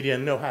with the media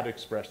and know how to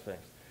express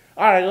things.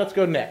 All right, let's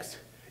go next.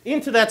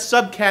 Into that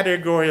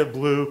subcategory of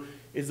blue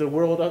is the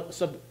world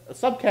of, a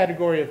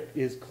subcategory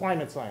is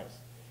climate science.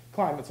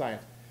 Climate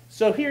science.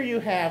 So here you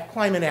have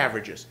climate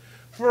averages.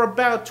 For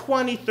about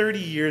 20, 30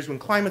 years, when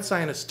climate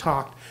scientists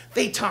talked,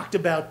 they talked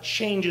about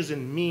changes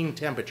in mean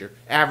temperature,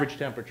 average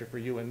temperature for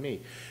you and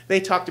me.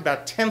 They talked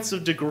about tenths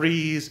of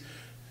degrees,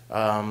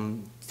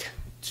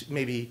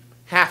 maybe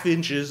half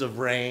inches of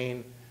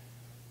rain.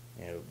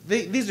 You know,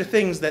 these are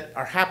things that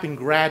are happening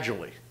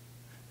gradually.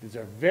 These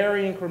are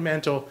very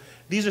incremental.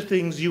 These are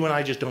things you and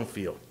I just don't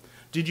feel.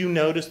 Did you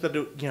notice that,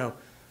 you know,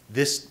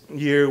 this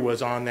year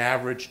was on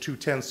average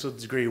 0.2 of a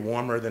degree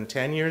warmer than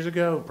 10 years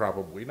ago?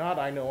 Probably not.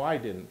 I know I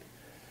didn't.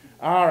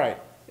 All right.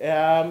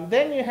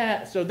 Then you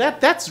have, so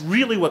that's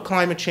really what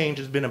climate change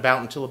has been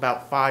about until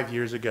about 5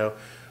 years ago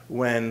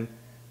when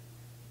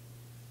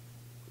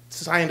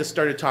scientists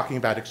started talking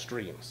about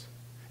extremes.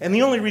 And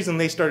the only reason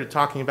they started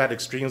talking about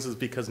extremes is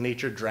because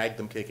nature dragged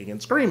them kicking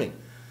and screaming.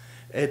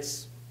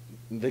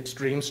 The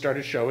extremes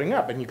started showing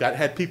up, and you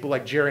had people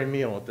like Jerry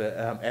Meal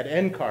at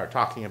NCAR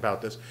talking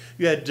about this.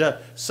 You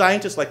had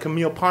scientists like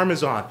Camille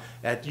Parmesan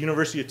at the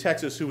University of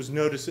Texas who was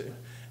noticing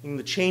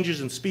the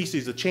changes in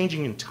species, the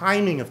changing in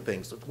timing of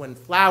things, when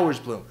flowers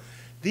bloom.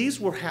 These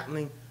were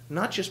happening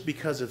not just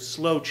because of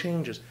slow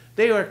changes.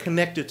 They are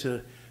connected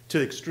to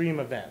extreme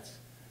events.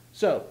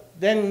 So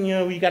then, you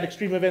know, you got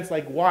extreme events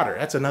like water.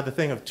 That's another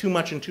thing of too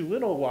much and too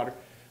little water.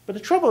 But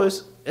the trouble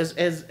is,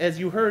 as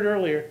you heard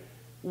earlier,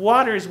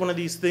 water is one of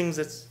these things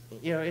that's,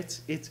 you know,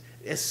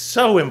 it's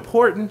so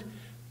important,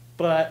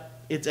 but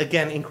it's,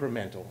 again,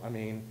 incremental. I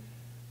mean,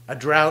 a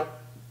drought,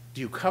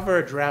 do you cover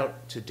a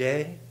drought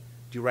today?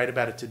 Do you write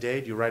about it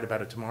today? Do you write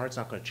about it tomorrow? It's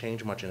not going to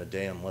change much in a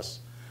day unless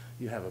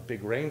you have a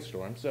big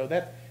rainstorm. So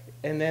that,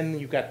 and then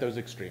you've got those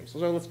extremes. So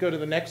let's go to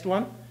the next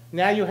one.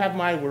 Now you have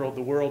my world,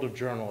 the world of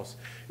journalists.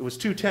 It was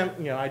you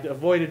know, I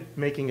avoided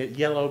making it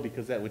yellow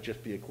because that would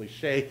just be a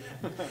cliche.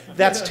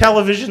 That's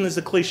television is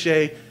a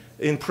cliche.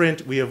 In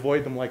print, we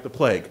avoid them like the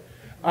plague.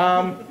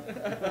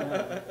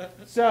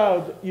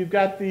 So you've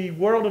got the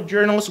world of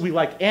journalists. We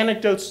like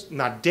anecdotes,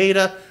 not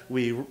data.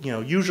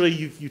 Usually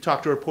you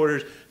talk to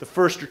reporters, the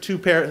first or two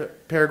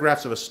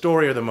paragraphs of a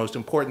story are the most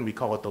important. We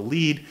call it the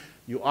lead.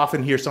 You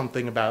often hear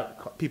something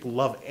about, people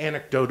love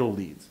anecdotal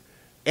leads.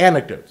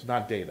 Anecdotes,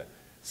 not data.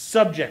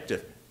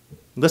 Subjective.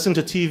 Listen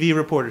to TV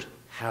reporters.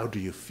 How do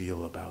you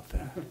feel about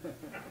that?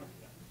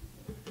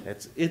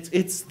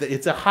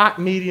 It's a hot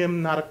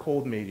medium, not a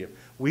cold medium.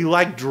 We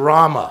like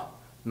drama,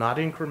 not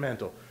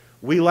incremental.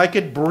 We like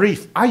it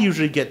brief. I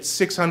usually get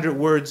 600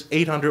 words,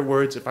 800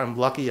 words, if I'm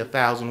lucky,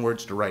 1,000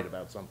 words to write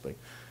about something.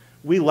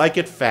 We like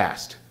it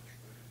fast.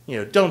 You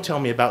know, don't tell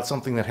me about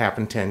something that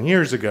happened 10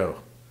 years ago.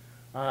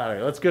 All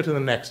right, let's go to the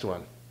next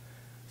one.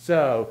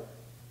 So,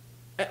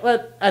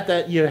 at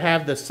that you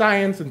have the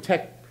science and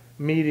tech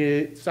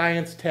media,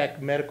 science,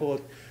 tech,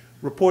 medical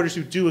reporters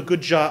who do a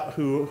good job.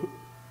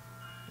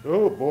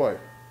 Oh boy,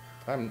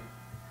 I'm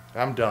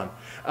done.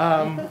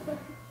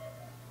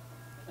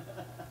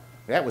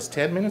 That was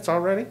 10 minutes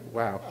already?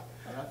 Wow.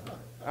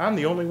 I'm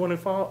the only one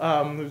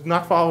who's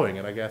not following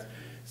it, I guess.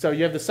 So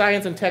you have the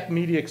science and tech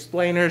media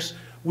explainers.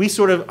 We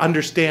sort of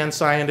understand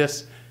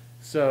scientists,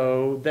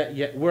 so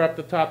that we're up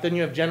the top. Then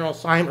you have general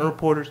assignment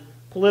reporters,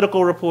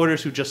 political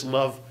reporters who just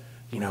love,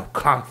 you know,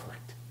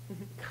 conflict,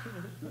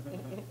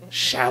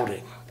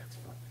 shouting. That's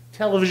fun.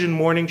 Television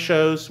morning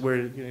shows where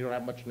you don't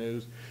have much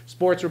news.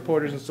 Sports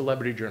reporters and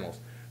celebrity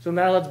journalists. So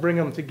now let's bring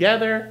them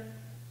together.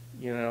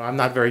 You know, I'm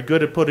not very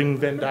good at putting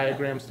Venn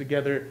diagrams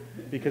together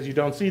because you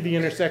don't see the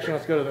intersection.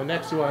 Let's go to the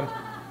next one.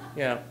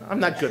 You know, I'm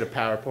not good at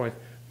PowerPoint.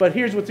 But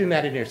here's what's in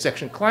that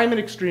intersection. Climate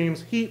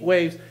extremes, heat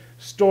waves,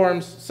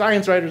 storms,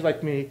 science writers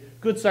like me,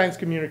 good science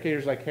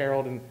communicators like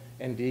Harold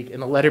and Deke,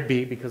 and the letter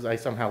B because I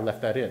somehow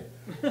left that in.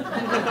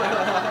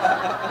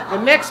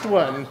 The next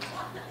one.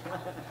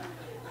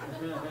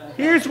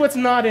 Here's what's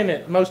not in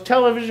it. Most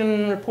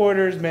television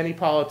reporters, many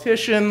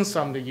politicians,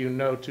 some that you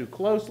know too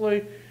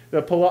closely,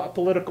 the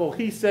political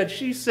he said,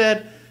 she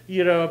said,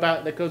 you know,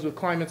 about that goes with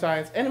climate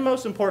science, and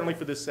most importantly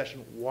for this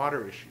session,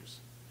 water issues.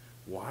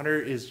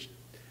 Water is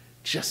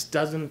just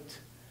doesn't,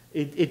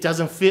 it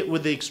doesn't fit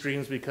with the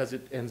extremes because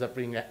it ends up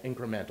being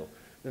incremental.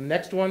 The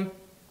next one,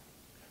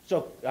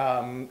 so,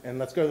 and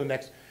let's go to the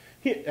next,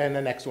 and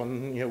the next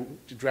one, you know,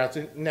 droughts,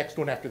 next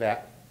one after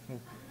that.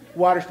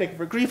 Water's taken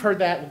for, you've heard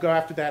that, we'll go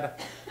after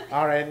that.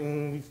 All right,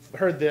 and we've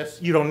heard this,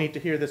 you don't need to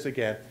hear this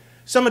again.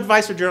 Some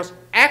advice for journalists.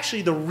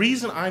 Actually, the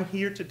reason I'm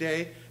here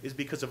today is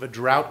because of a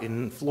drought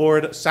in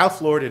Florida, South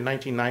Florida in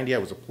 1990. I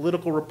was a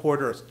political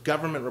reporter, a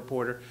government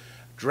reporter.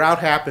 Drought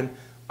happened.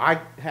 I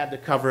had to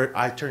cover it.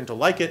 I turned to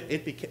like it.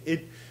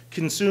 It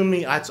consumed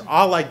me. That's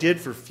all I did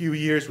for a few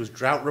years was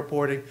drought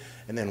reporting,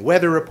 and then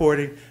weather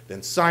reporting,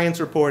 then science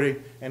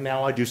reporting, and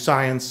now I do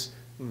science,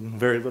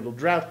 very little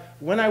drought.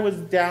 When I was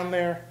down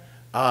there,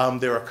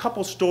 there are a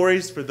couple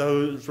stories for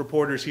those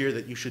reporters here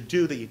that you should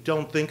do that you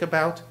don't think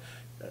about.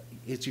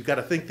 You've got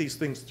to think these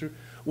things through.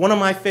 One of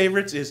my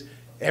favorites is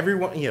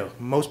everyone, you know,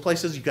 most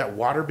places you've got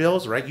water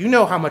bills, right? You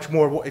know how much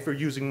more, if you're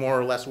using more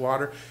or less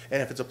water.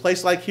 And if it's a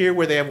place like here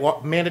where they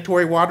have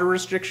mandatory water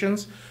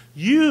restrictions,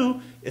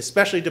 you,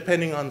 especially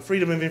depending on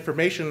Freedom of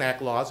Information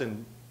Act laws,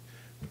 and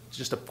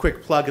just a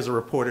quick plug as a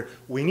reporter,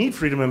 we need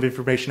Freedom of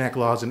Information Act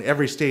laws in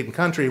every state and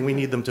country, and we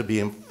need them to be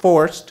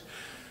enforced.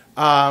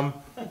 One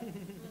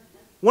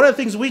of the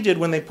things we did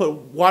when they put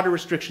water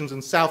restrictions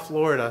in South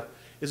Florida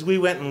is we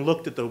went and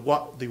looked at the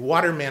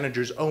water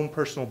manager's own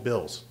personal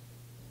bills.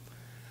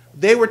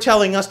 They were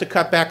telling us to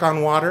cut back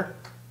on water.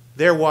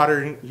 Their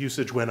water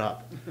usage went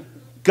up.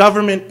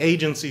 Government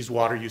agencies'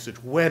 water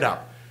usage went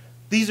up.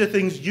 These are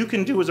things you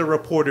can do as a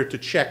reporter to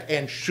check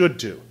and should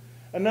do.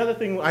 Another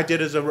thing I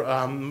did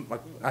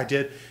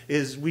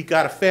is we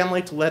got a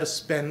family to let us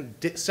spend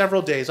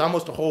several days,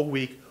 almost a whole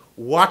week,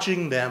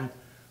 watching them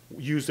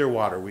use their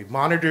water. We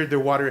monitored their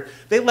water.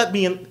 They let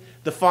me in.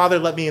 The father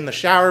let me in the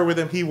shower with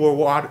him. He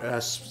wore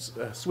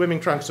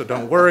swimming trunks, so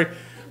don't worry.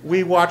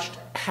 We watched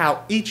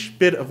how each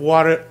bit of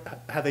water,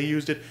 how they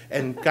used it,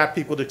 and got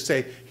people to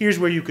say, here's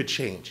where you could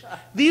change.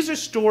 These are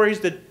stories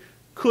that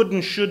could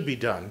and should be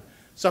done.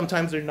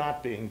 Sometimes they're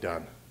not being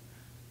done.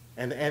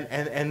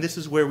 And this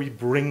is where we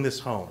bring this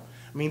home.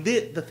 I mean,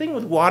 the thing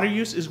with water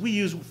use is we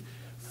use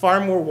far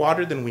more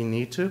water than we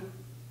need to,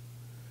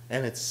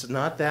 and it's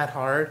not that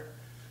hard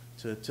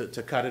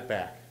to cut it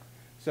back.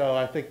 So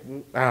I think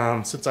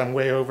since I'm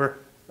way over,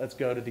 let's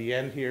go to the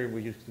end here.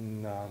 We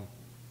can,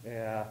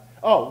 yeah.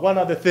 Oh, one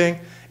other thing.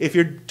 If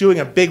you're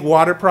doing a big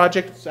water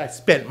project, I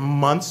spent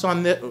months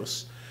on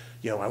this.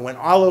 You know, I went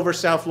all over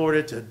South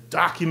Florida to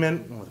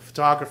document with a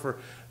photographer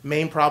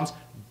main problems.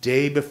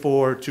 Day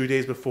before, 2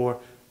 days before,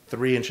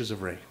 3 inches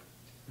of rain.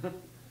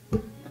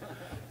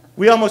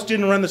 We almost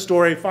didn't run the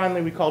story.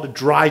 Finally, we called it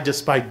dry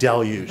despite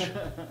deluge.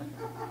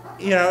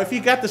 You know, if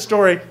you got the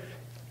story,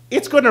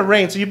 it's going to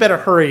rain, so you better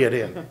hurry it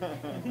in.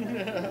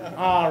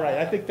 All right,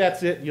 I think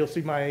that's it. You'll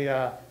see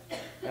my,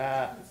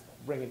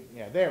 bring it,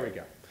 yeah, there we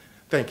go.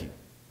 Thank you.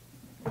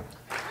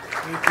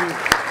 Thank you.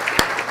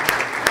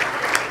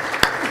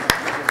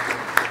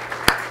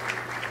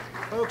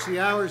 Folks, the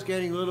hour is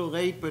getting a little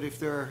late, but if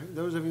there are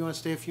those of you who want to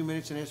stay a few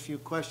minutes and ask a few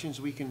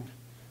questions, we can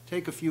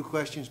take a few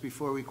questions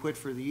before we quit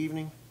for the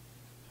evening.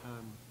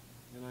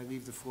 And I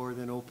leave the floor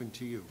then open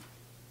to you.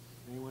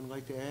 Anyone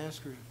like to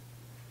ask or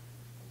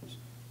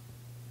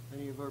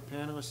any of our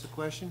panelists a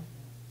question?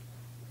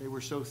 They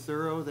were so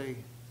thorough, they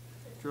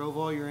drove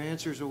all your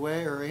answers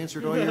away or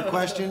answered all your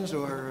questions,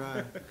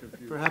 or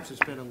perhaps it's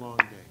been a long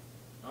day.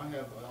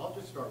 I'll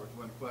just start with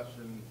one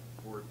question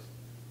for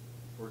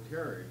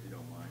Terry, if you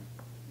don't mind.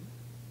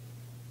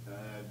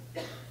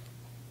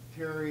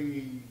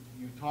 Terry,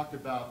 you talked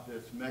about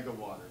this mega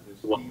water,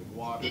 this deep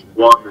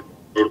water.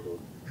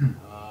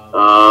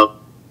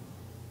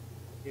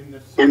 In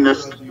the center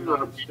of the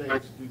United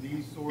States, do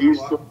these sort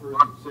of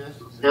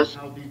aquifers exist?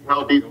 How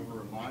deep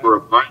over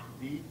a mile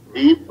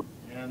deep?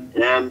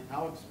 And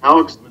how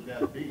expensive would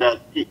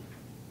that be?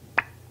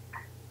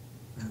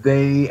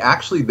 They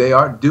actually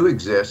do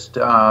exist.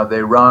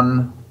 They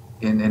run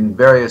in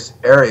various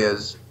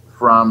areas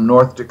from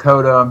North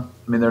Dakota.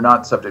 I mean, they're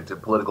not subject to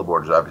political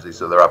borders, obviously,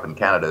 so they're up in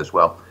Canada as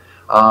well.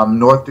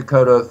 North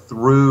Dakota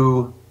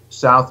through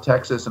South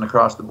Texas and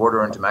across the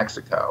border into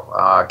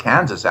Mexico.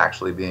 Kansas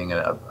actually being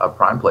a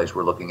prime place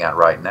we're looking at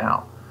right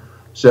now.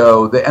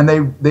 So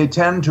they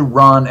tend to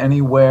run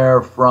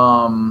anywhere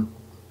from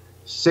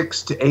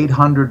 600 to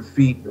 800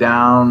 feet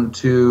down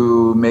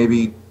to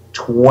maybe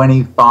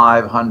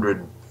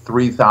 2,500,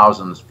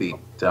 3,000 feet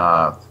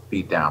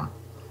down.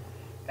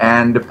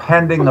 And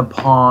depending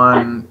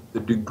upon the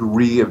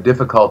degree of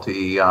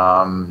difficulty,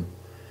 to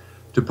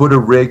put a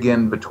rig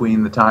in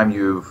between the time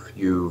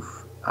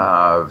you've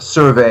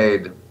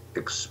surveyed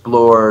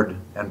explored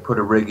and put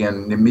a rig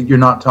in, I mean, you're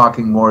not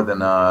talking more than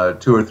 $2 or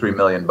 $3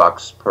 million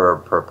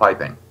per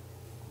piping.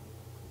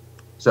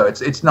 So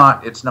it's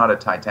not a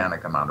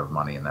titanic amount of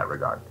money in that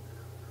regard.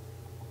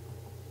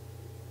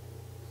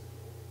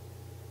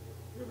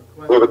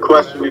 We have a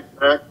question in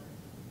back.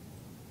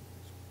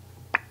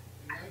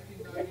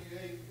 In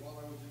 1998, while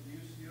I was at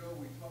UCO,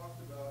 we talked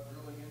about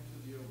drilling into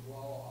the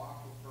Ogallala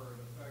Aquifer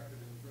and the fact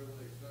that it's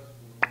readily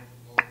accessible in most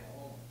of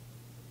Oklahoma.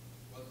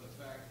 But the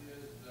fact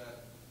is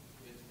that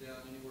it's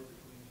down anywhere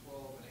between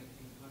 12 and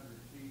 1,800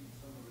 feet, and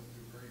some of it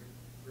through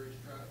very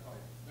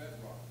stratified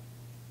bedrock.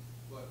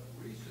 But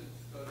recent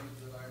studies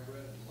that I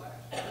read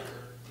last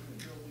year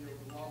drilled the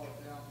Ogallala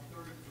down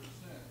 30%,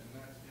 and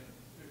that's in a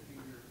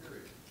 15-year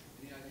period.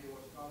 Any idea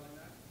what's causing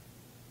that?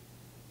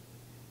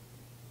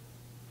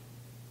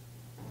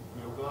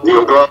 The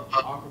Ogallala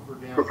Aquifer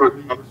down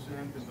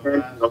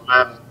 30% in the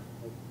last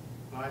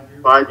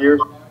 5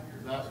 years.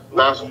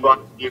 Last 5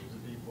 years.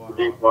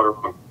 Deep water.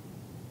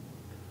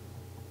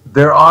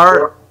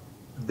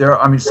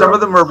 I mean, some of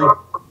them are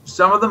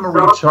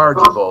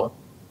rechargeable,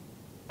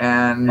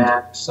 and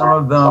some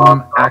of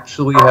them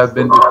actually have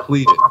been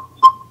depleted.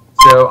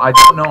 So I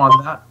don't know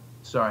on that.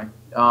 Sorry.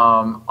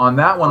 On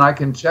that one, I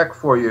can check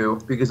for you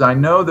because I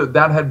know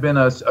that had been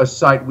a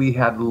site we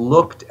had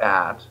looked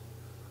at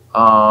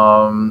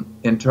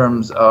in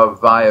terms of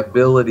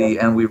viability,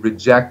 and we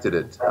rejected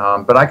it.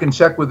 But I can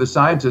check with the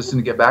scientists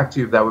and get back to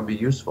you if that would be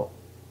useful.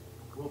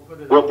 We'll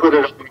put it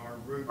on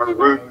our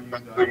route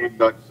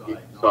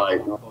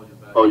site. I'll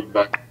call you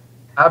back.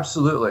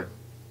 Absolutely.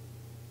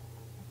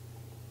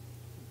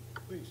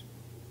 Please.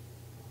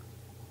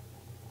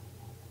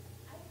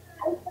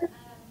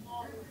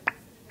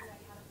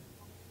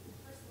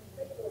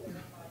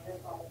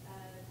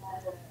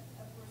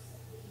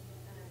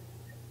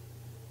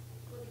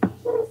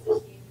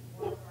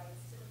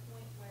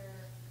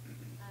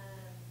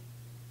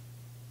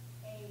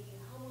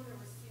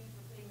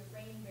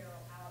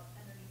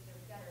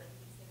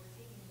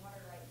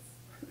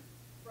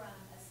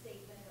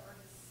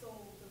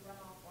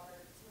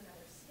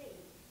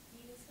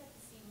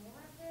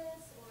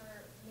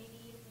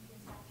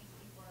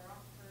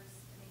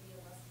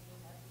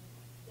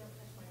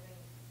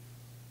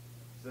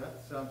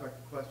 That sounds like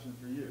a question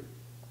for you.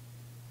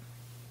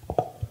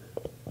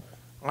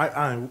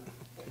 I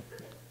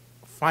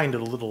find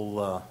it a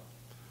little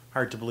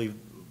hard to believe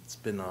it's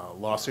been a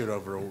lawsuit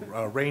over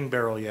a rain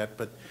barrel yet,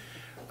 but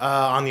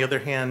on the other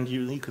hand,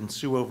 you can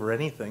sue over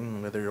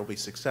anything. Whether it'll be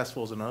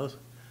successful is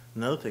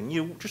another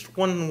thing. Just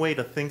one way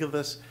to think of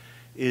this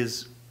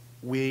is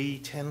we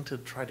tend to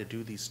try to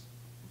do these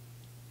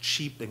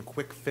cheap and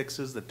quick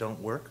fixes that don't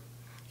work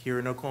here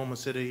in Oklahoma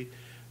City.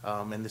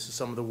 And this is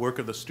some of the work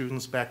of the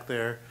students back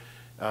there.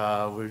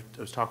 I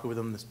was talking with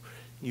them.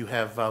 You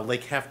have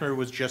Lake Hefner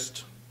was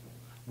just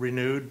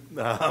renewed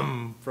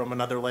from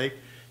another lake.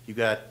 You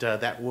got,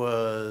 that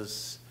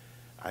was,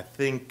 I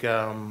think,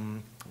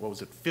 what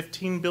was it,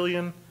 15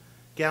 billion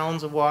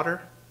gallons of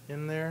water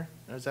in there?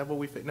 Is that what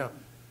we think? No.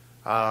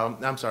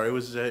 I'm sorry,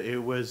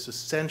 it was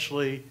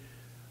essentially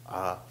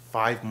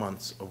 5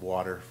 months of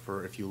water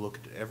for, if you look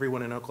at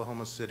everyone in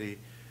Oklahoma City,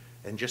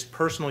 and just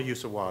personal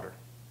use of water.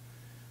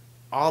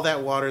 All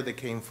that water that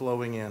came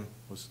flowing in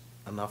was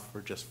enough for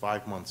just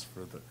 5 months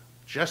for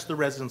just the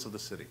residents of the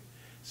city.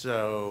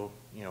 So,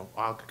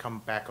 I'll come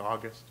back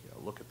August,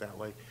 look at that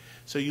lake.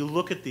 So you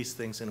look at these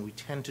things, and we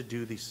tend to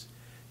do these.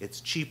 It's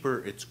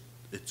cheaper, it's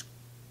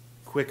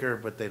quicker,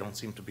 but they don't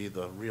seem to be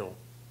the real.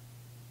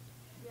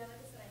 Yeah,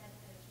 like I said, I hadn't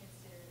had a chance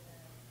to,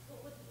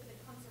 with the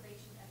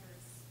conservation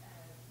efforts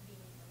being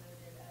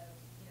promoted of,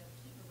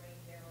 keep a rain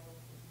barrel,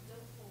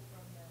 don't pull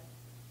from the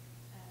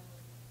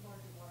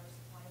larger water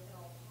supply if at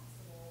all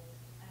possible,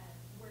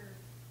 where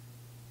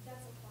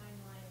that's a fine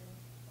line.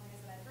 Like I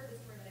said, I've heard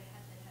this story, but I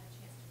hadn't had a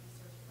chance to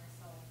research it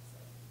myself.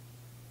 So.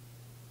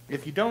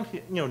 If you don't,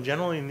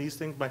 generally in these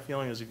things, my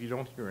feeling is if you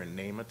don't hear a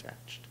name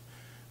attached,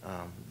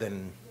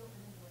 then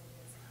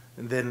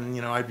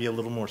I'd be a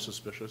little more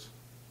suspicious.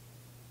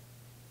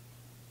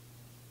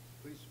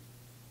 Please.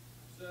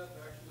 Seth,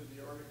 actually,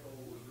 the article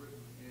was written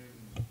in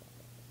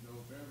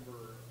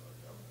November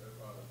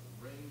about a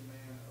Rain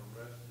Man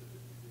arrested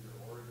in either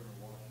Oregon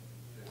or Washington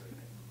State, I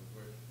can't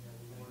remember which.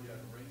 He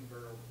had rain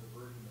barrels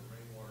diverting the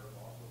rainwater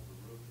off of the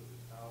roof of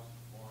his house,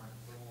 barn,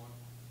 and so on,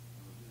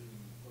 and was using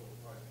them to fill a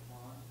private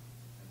pond.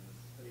 And the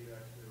state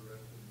actually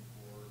arrested him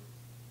for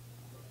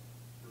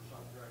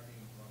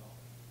subtracting runoff.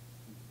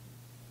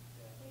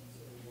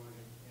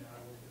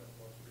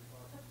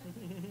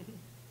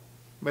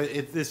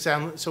 But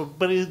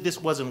this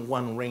wasn't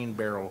one rain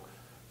barrel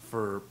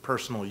for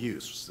personal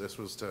use. This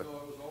was to. No, it was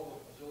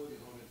all the facilities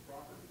on his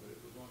property, but it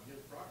was on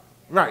his property.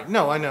 Right.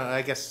 No, I know.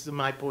 I guess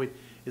my point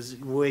is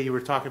the way you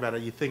were talking about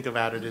it. You think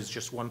about it as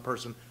just one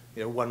person,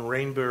 one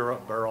rain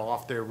barrel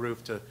off their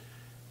roof to,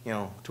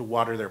 to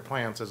water their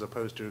plants, as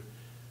opposed to,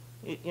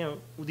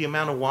 the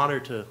amount of water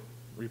to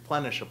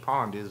replenish a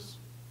pond is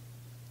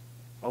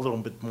a little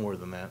bit more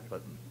than that.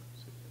 But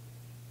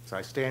so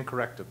I stand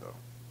corrected, though.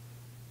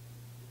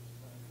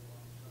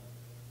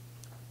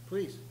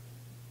 Please.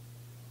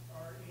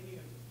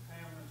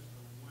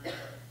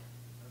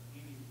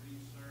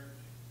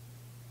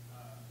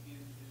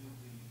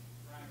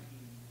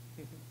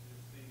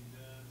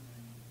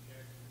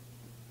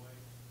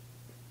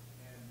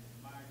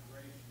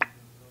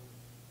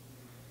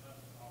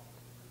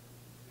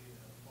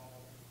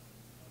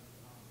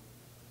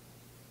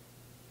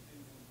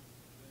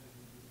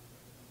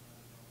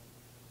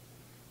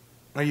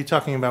 Are you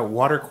talking about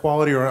water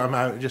quality, or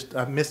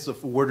I missed a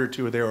word or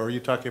two there, or are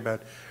you talking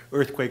about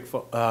earthquake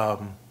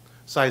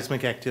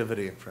seismic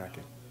activity in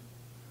fracking?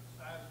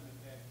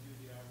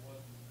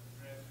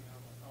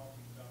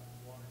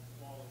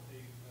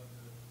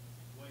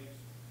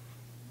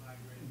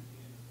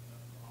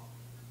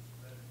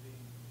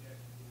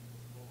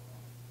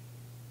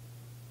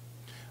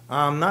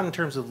 Not in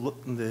terms of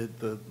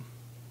the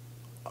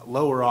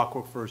lower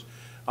aquifers.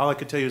 All I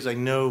could tell you is I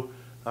know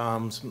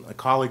a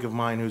colleague of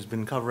mine who's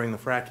been covering the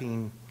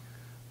fracking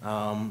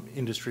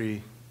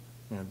industry,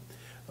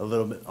 a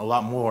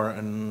lot more,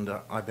 and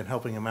I've been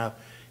helping him out.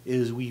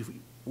 Is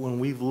when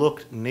we've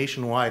looked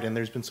nationwide, and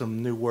there's been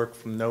some new work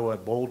from NOAA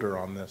at Boulder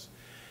on this,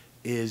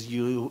 is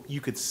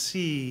you could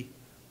see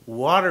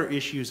water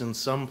issues in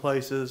some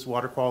places,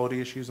 water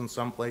quality issues in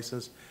some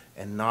places,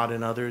 and not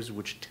in others,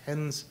 which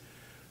tends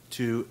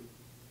to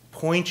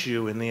point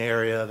you in the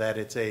area that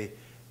it's a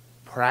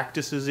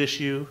practices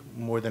issue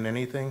more than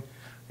anything.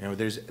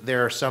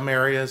 There are some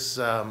areas,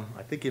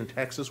 I think in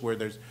Texas, where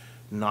there's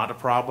not a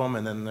problem,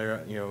 and then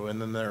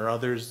there are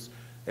others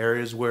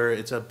areas where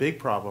it's a big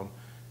problem,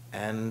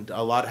 and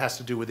a lot has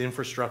to do with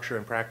infrastructure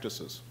and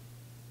practices.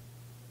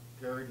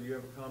 Terry, do you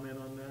have a comment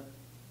on that?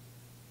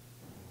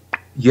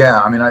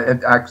 Yeah, I mean,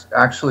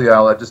 actually,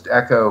 I'll just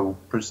echo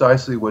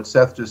precisely what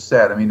Seth just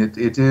said. I mean,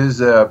 it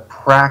is a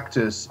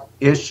practice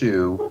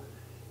issue,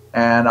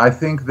 and I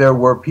think there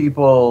were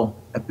people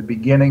at the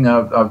beginning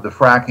of the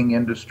fracking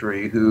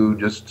industry who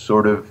just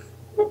sort of,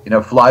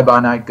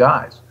 fly-by-night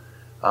guys.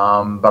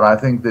 But I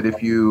think that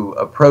if you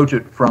approach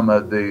it from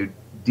the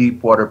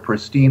deep water,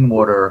 pristine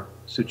water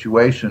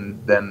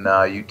situation, then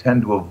you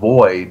tend to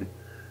avoid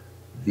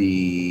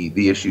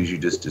the issues you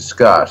just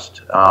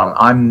discussed.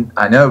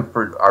 I know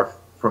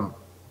from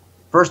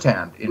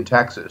firsthand in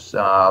Texas,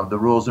 the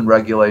rules and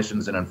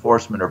regulations and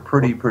enforcement are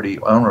pretty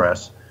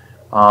onerous.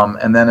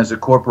 And then as a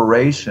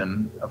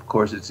corporation, of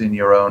course, it's in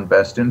your own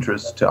best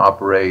interest to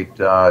operate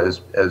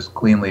as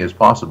cleanly as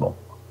possible.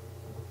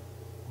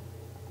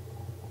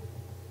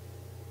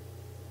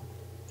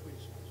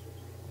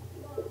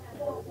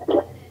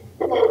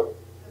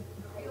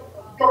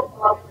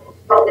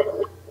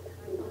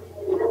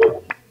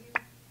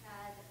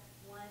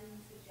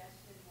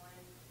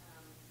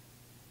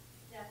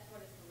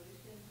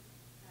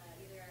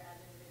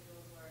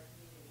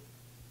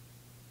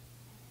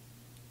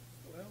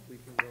 We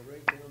can go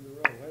right down the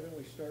road. Why don't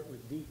we start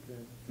with Deke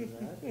then for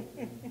that?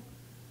 And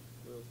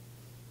we'll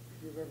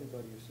give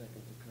everybody a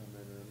second to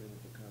comment or a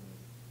minute to comment.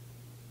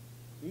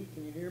 Deke,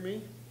 can you hear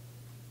me?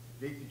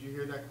 Deke, did you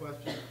hear that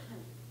question?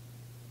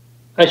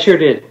 I sure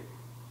did.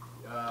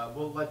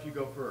 We'll let you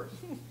go first.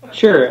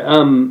 Sure.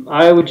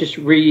 I would just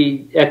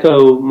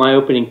re-echo my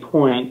opening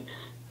point,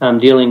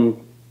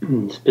 dealing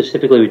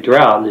specifically with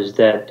drought, is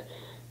that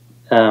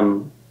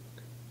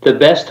the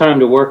best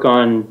time to work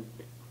on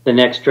the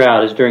next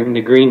drought is during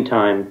the green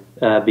time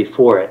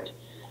before it.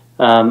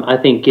 I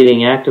think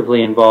getting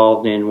actively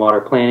involved in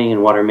water planning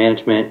and water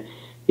management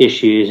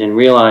issues, and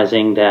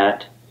realizing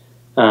that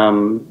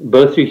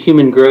both through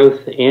human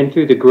growth and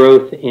through the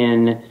growth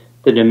in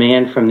the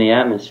demand from the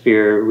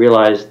atmosphere,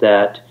 realize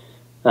that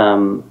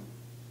the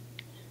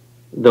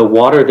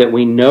water that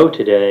we know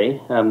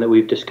today, that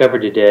we've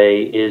discovered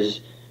today,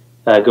 is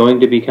going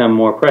to become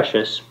more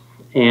precious.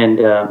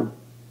 And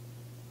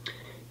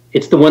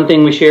it's the one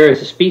thing we share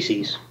as a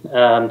species.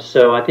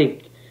 So I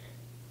think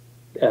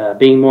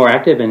being more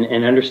active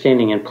and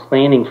understanding and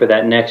planning for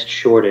that next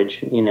shortage,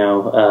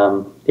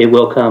 it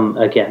will come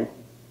again.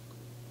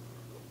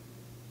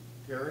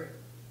 Terry?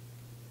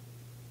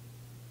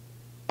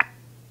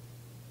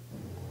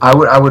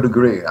 I would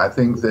agree. I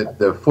think that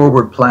the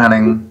forward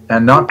planning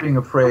and not being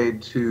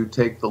afraid to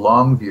take the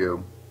long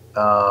view,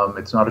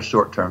 it's not a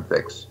short-term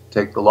fix.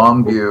 Take the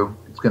long view.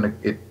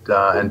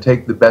 And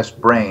take the best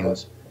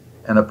brains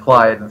and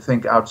apply it and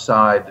think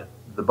outside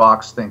the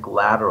box, think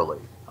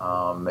laterally.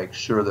 Make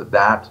sure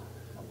that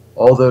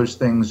all those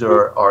things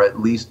are at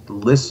least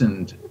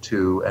listened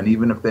to, and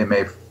even if they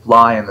may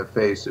fly in the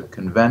face of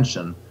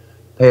convention,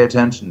 pay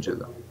attention to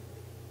them.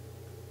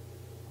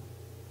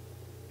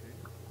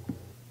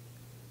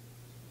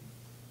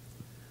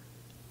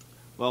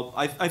 Well,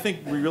 I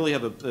think we really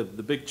have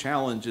the big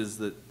challenge is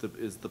the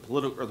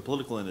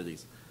political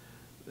entities,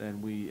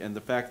 and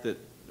the fact that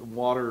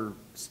water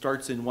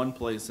starts in one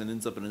place and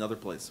ends up in another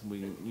place.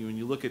 When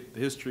you look at the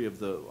history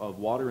of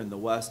water in the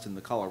West in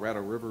the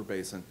Colorado River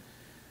Basin,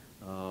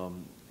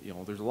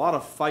 there's a lot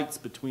of fights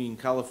between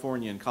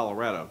California and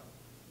Colorado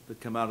that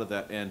come out of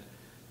that. And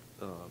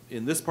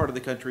in this part of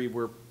the country,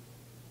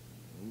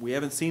 we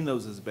haven't seen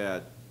those as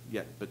bad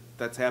yet, but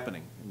that's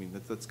happening. I mean,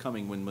 that's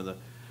coming when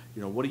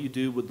what do you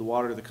do with the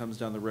water that comes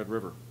down the Red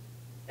River?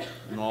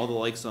 And all the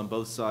lakes on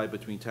both sides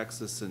between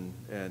Texas and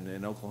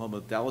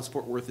Oklahoma.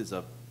 Dallas-Fort Worth is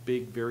a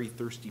big, very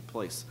thirsty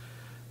place.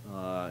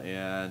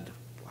 And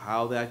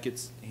how that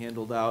gets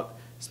handled out,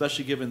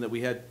 especially given that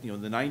we had, the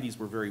 90s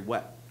were very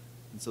wet.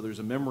 And so there's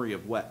a memory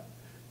of wet.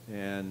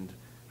 And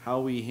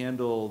how we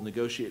handle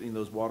negotiating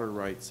those water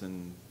rights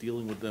and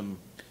dealing with them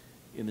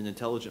in an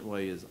intelligent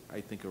way is,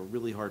 I think, a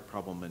really hard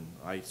problem, and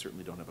I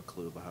certainly don't have a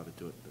clue about how to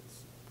do it.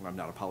 I'm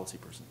not a policy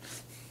person.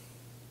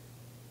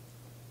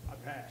 I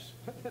pass.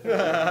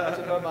 That's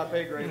above my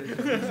pay grade.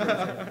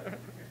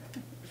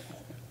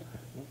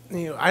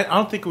 I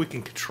don't think we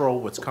can control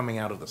what's coming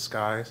out of the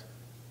skies.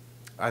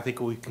 I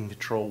think we can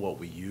control what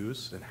we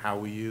use and how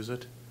we use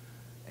it,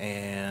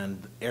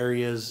 and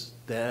areas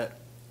that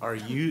are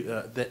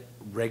that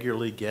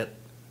regularly get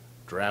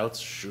droughts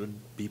should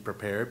be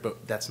prepared,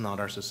 but that's not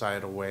our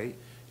societal way.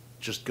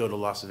 Just go to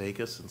Las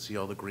Vegas and see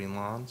all the green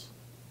lawns.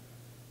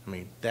 I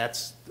mean,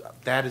 that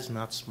is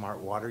not smart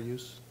water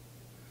use.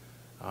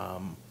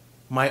 One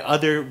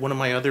of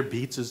my other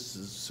beats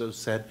is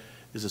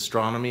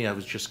astronomy. I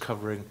was just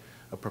covering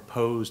a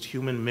proposed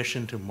human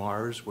mission to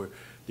Mars where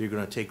they're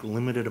going to take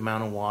limited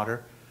amount of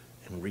water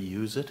and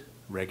reuse it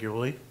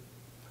regularly.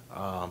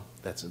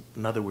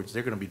 In other words,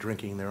 they're going to be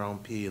drinking their own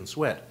pee and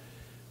sweat.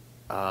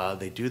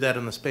 They do that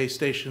on the space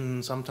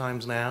station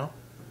sometimes now.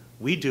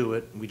 We do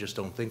it, we just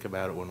don't think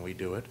about it when we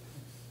do it.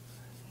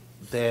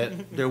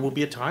 That there will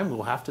be a time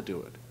we'll have to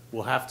do it.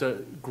 We'll have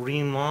to,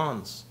 green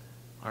lawns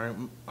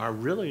are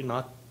really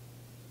not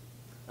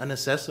a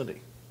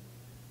necessity.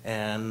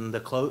 And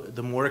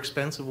the more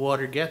expensive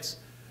water gets,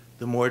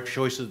 the more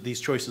these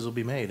choices will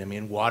be made. I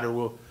mean, water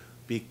will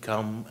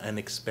become an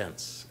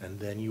expense, and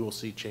then you will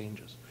see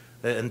changes.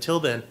 Until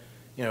then,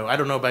 I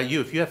don't know about you,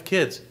 if you have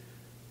kids,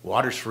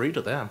 water's free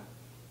to them.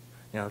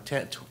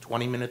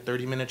 20-minute,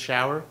 30-minute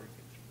shower,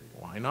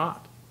 why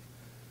not?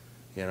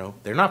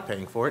 They're not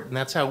paying for it, and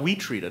that's how we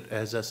treat it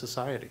as a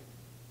society,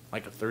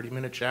 like a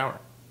 30-minute shower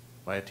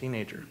by a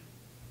teenager.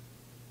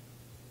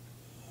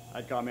 I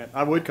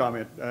would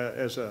comment.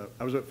 I was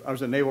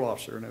a naval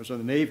officer, and I was in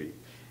the Navy,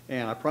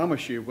 and I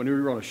promise you, when we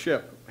were on a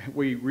ship,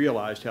 we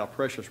realized how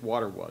precious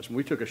water was. When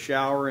we took a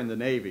shower in the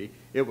Navy,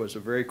 it was a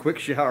very quick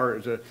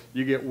shower.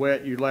 You get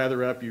wet, you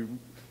lather up, you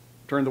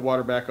turn the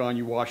water back on,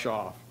 you wash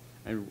off.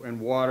 And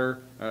water,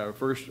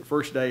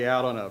 first day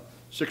out on a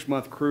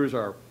 6-month cruise,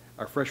 our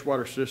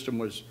freshwater system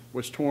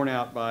was torn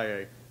out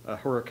by a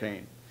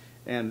hurricane.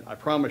 And I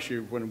promise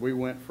you, when we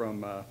went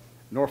from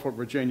Norfolk,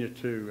 Virginia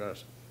to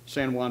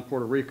San Juan,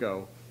 Puerto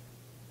Rico,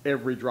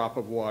 every drop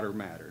of water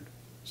mattered.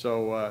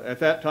 So at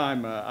that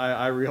time,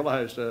 I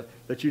realized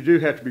that you do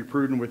have to be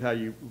prudent with how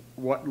you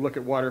look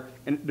at water,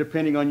 and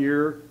depending on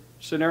your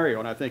scenario.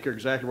 And I think you're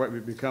exactly right.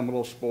 We've become a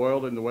little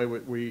spoiled in the way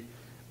we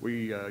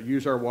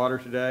use our water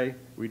today.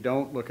 We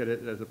don't look at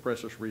it as a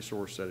precious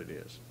resource that it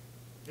is.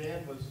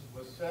 Dan, was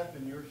Seth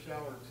in your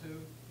shower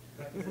too?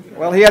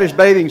 Well, he had his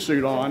bathing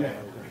suit on.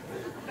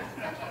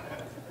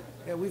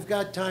 Yeah, we've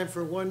got time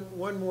for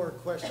one more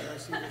question. I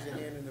see there's a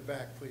hand in the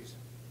back, please.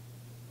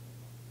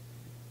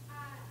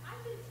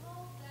 I've been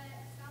told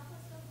that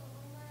Southwest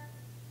Oklahoma,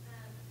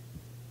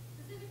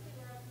 specifically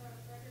where I'm from,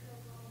 Frederick,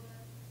 Oklahoma,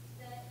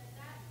 that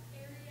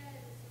area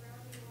and the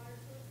surrounding water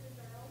sources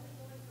are only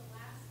going to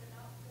last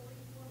about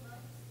 44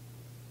 months.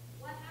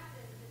 What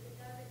happens if it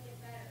doesn't get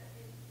better,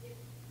 if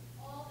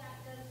all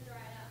that does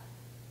dry up?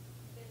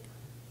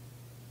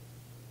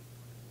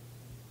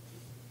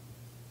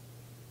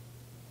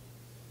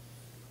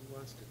 Who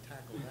wants to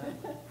tackle that?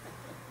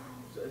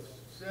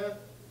 Seth,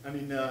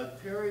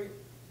 Terry,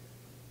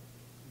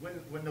 when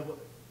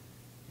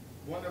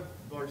one of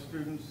our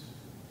students,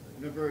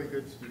 and a very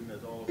good student,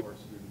 as all of our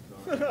students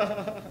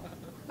are,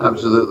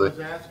 Absolutely. was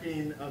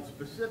asking a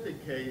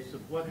specific case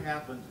of what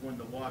happens when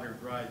the water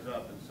dries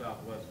up in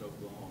southwest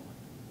Oklahoma.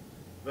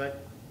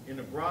 But in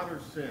a broader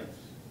sense,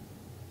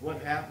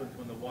 what happens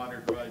when the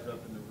water dries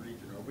up in the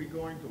region? Are we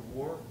going to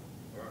war,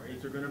 or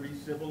is there going to be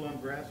civil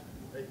unrest?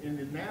 In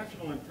the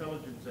National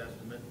Intelligence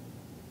Estimate,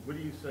 what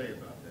do you say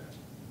about that?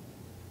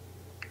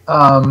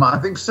 I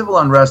think civil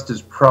unrest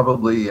is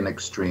probably an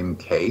extreme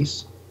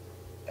case.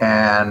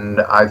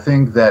 And I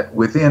think that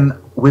within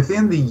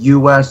the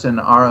U.S. and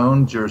our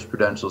own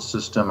jurisprudential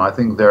system, I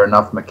think there are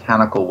enough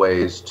mechanical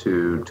ways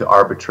to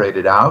arbitrate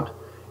it out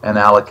and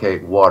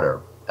allocate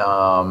water.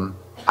 So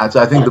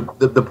I think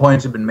the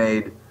points have been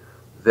made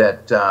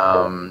that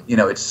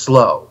it's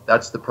slow.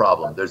 That's the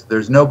problem.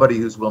 There's nobody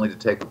who's willing to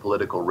take a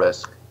political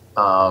risk,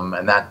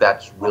 and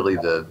that's really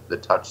the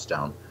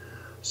touchstone.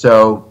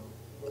 So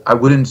I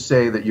wouldn't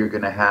say that you're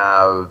going to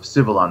have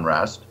civil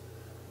unrest.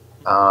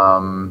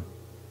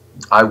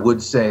 I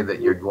would say that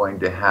you're going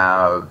to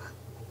have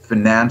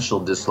financial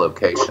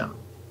dislocation,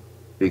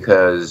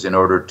 because in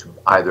order to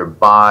either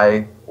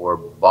buy or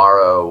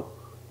borrow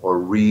or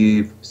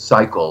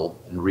recycle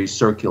and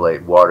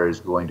recirculate water is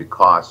going to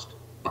cost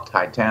a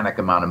titanic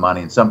amount of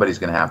money, and somebody's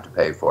going to have to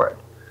pay for it.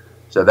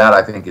 So that,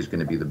 I think, is going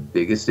to be the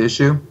biggest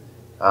issue.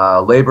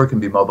 Labor can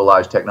be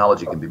mobilized,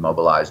 technology can be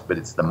mobilized, but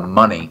it's the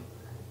money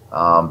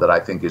that I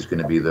think is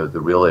going to be the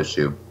real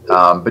issue.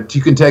 But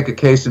you can take a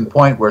case in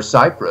point where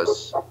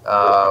Cyprus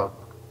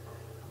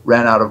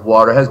ran out of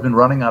water, has been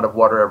running out of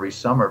water every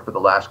summer for the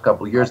last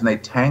couple of years, and they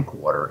tank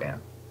water in.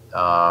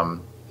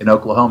 In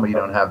Oklahoma, you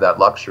don't have that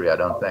luxury, I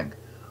don't think.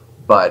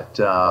 But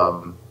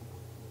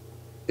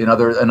in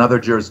other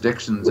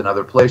jurisdictions, in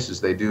other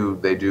places, they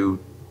do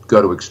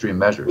go to extreme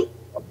measures.